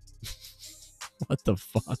 What the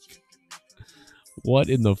fuck? What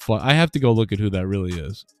in the fuck? I have to go look at who that really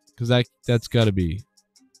is. Because that's got to be...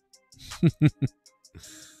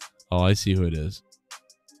 Oh, I see who it is.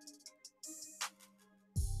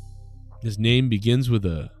 His name begins with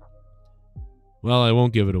a... Well, I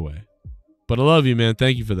won't give it away. But I love you, man.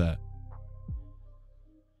 Thank you for that.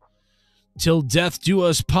 Till Death Do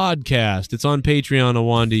Us podcast. It's on Patreon,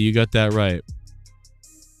 Awonddy. You got that right.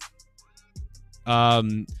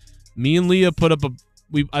 Me and Leah put up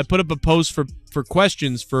I put up a post for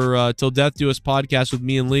questions for Till Death Do Us podcast with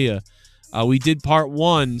me and Leah. We did part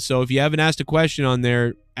 1, so if you haven't asked a question on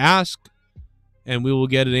there, ask, and we will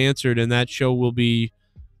get it answered, and that show will be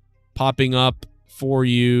popping up for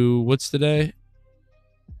you. What's today?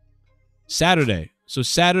 Saturday. So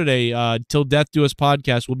Saturday, Till Death Do Us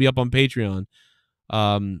podcast will be up on Patreon,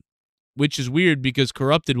 which is weird because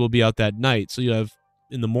Corrupted will be out that night. So you have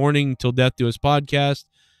in the morning Till Death Do Us podcast,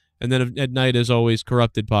 and then at night, as always,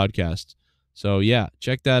 Corrupted podcast. So yeah,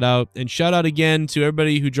 check that out. And shout out again to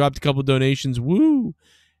everybody who dropped a couple donations. Woo!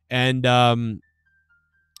 And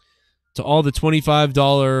to all the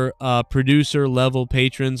 $25 producer level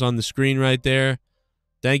patrons on the screen right there.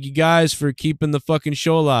 Thank you guys for keeping the fucking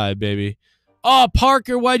show alive, baby. Oh,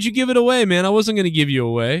 Parker, why'd you give it away, man? I wasn't going to give you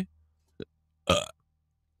away.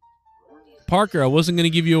 Parker, I wasn't going to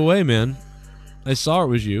give you away, man. I saw it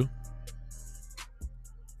was you.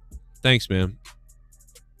 Thanks, man.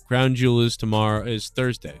 Crown Jewel is tomorrow. Is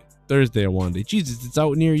Thursday. Thursday, Awonddy. Jesus, it's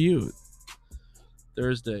out near you.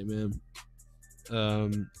 Thursday, man.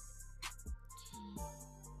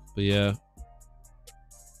 But yeah.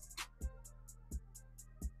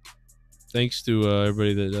 Thanks to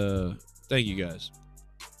everybody that thank you guys.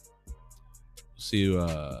 See you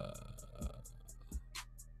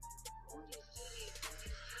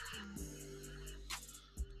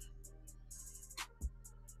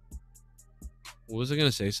was I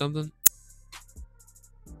gonna say something?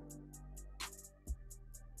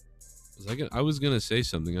 I was gonna say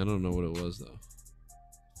something. I don't know what it was though.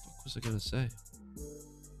 What was I gonna say?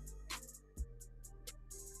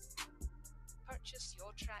 Purchase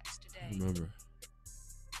your tracks today. I remember.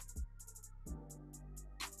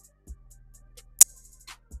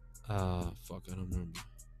 Fuck, I don't remember.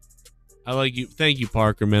 I like you. Thank you,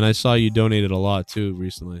 Parker, man. I saw you donated a lot too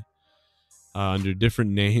recently. Under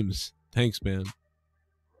different names. Thanks, man.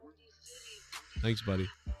 Thanks, buddy.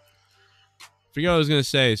 Forget what I was gonna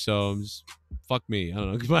say, so I'm just fuck me. I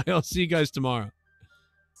don't know. Goodbye. I'll see you guys tomorrow.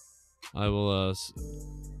 I will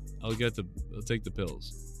I'll take the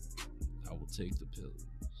pills. I will take the pills.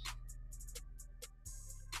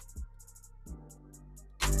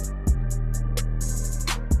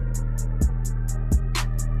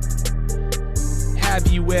 Have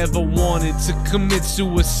you ever wanted to commit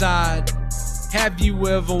suicide? Have you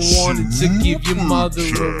ever wanted to give your mother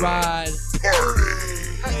a ride?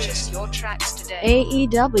 Purchase your tracks today.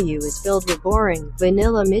 AEW is filled with boring,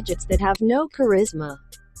 vanilla midgets that have no charisma.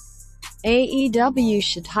 AEW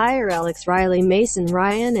should hire Alex Riley, Mason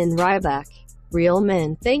Ryan, and Ryback. Real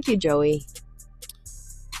men. Thank you, Joey.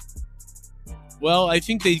 Well, I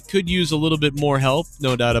think they could use a little bit more help,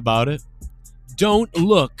 no doubt about it. Don't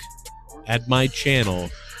look at my channel.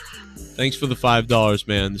 Thanks for the $5,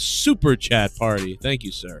 man. The super chat party. Thank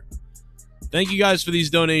you, sir. Thank you guys for these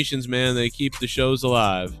donations, man. They keep the shows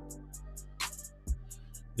alive.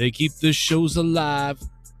 They keep the shows alive.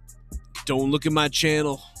 Don't look at my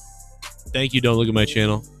channel. Thank you, don't look at my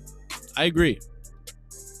channel. I agree.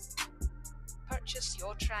 Purchase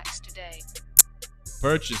your tracks today.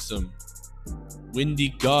 Purchase them. Windy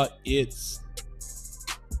got its.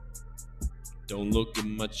 Don't look at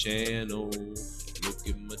my channel. Look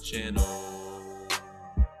at my channel.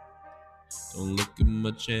 Don't look at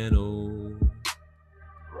my channel.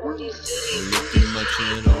 Don't look at my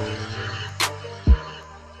channel.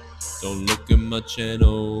 Don't look at my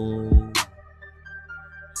channel.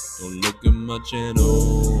 Don't look at my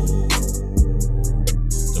channel.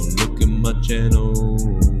 Don't look at my channel.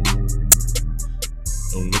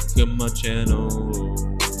 Don't look at my channel.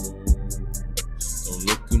 Don't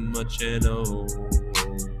look at my channel.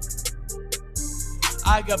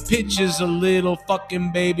 I got pictures of little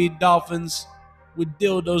fucking baby dolphins with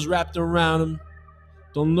dildos wrapped around them.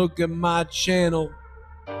 Don't look at my channel.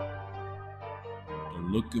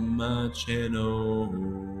 Don't look at my channel.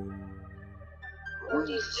 Don't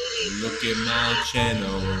look at my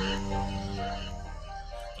channel.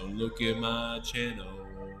 Don't look at my channel.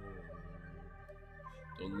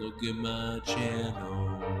 Don't look at my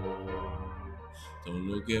channel. Don't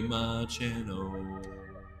look at my channel.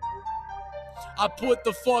 I put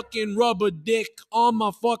the fucking rubber dick on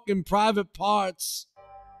my fucking private parts.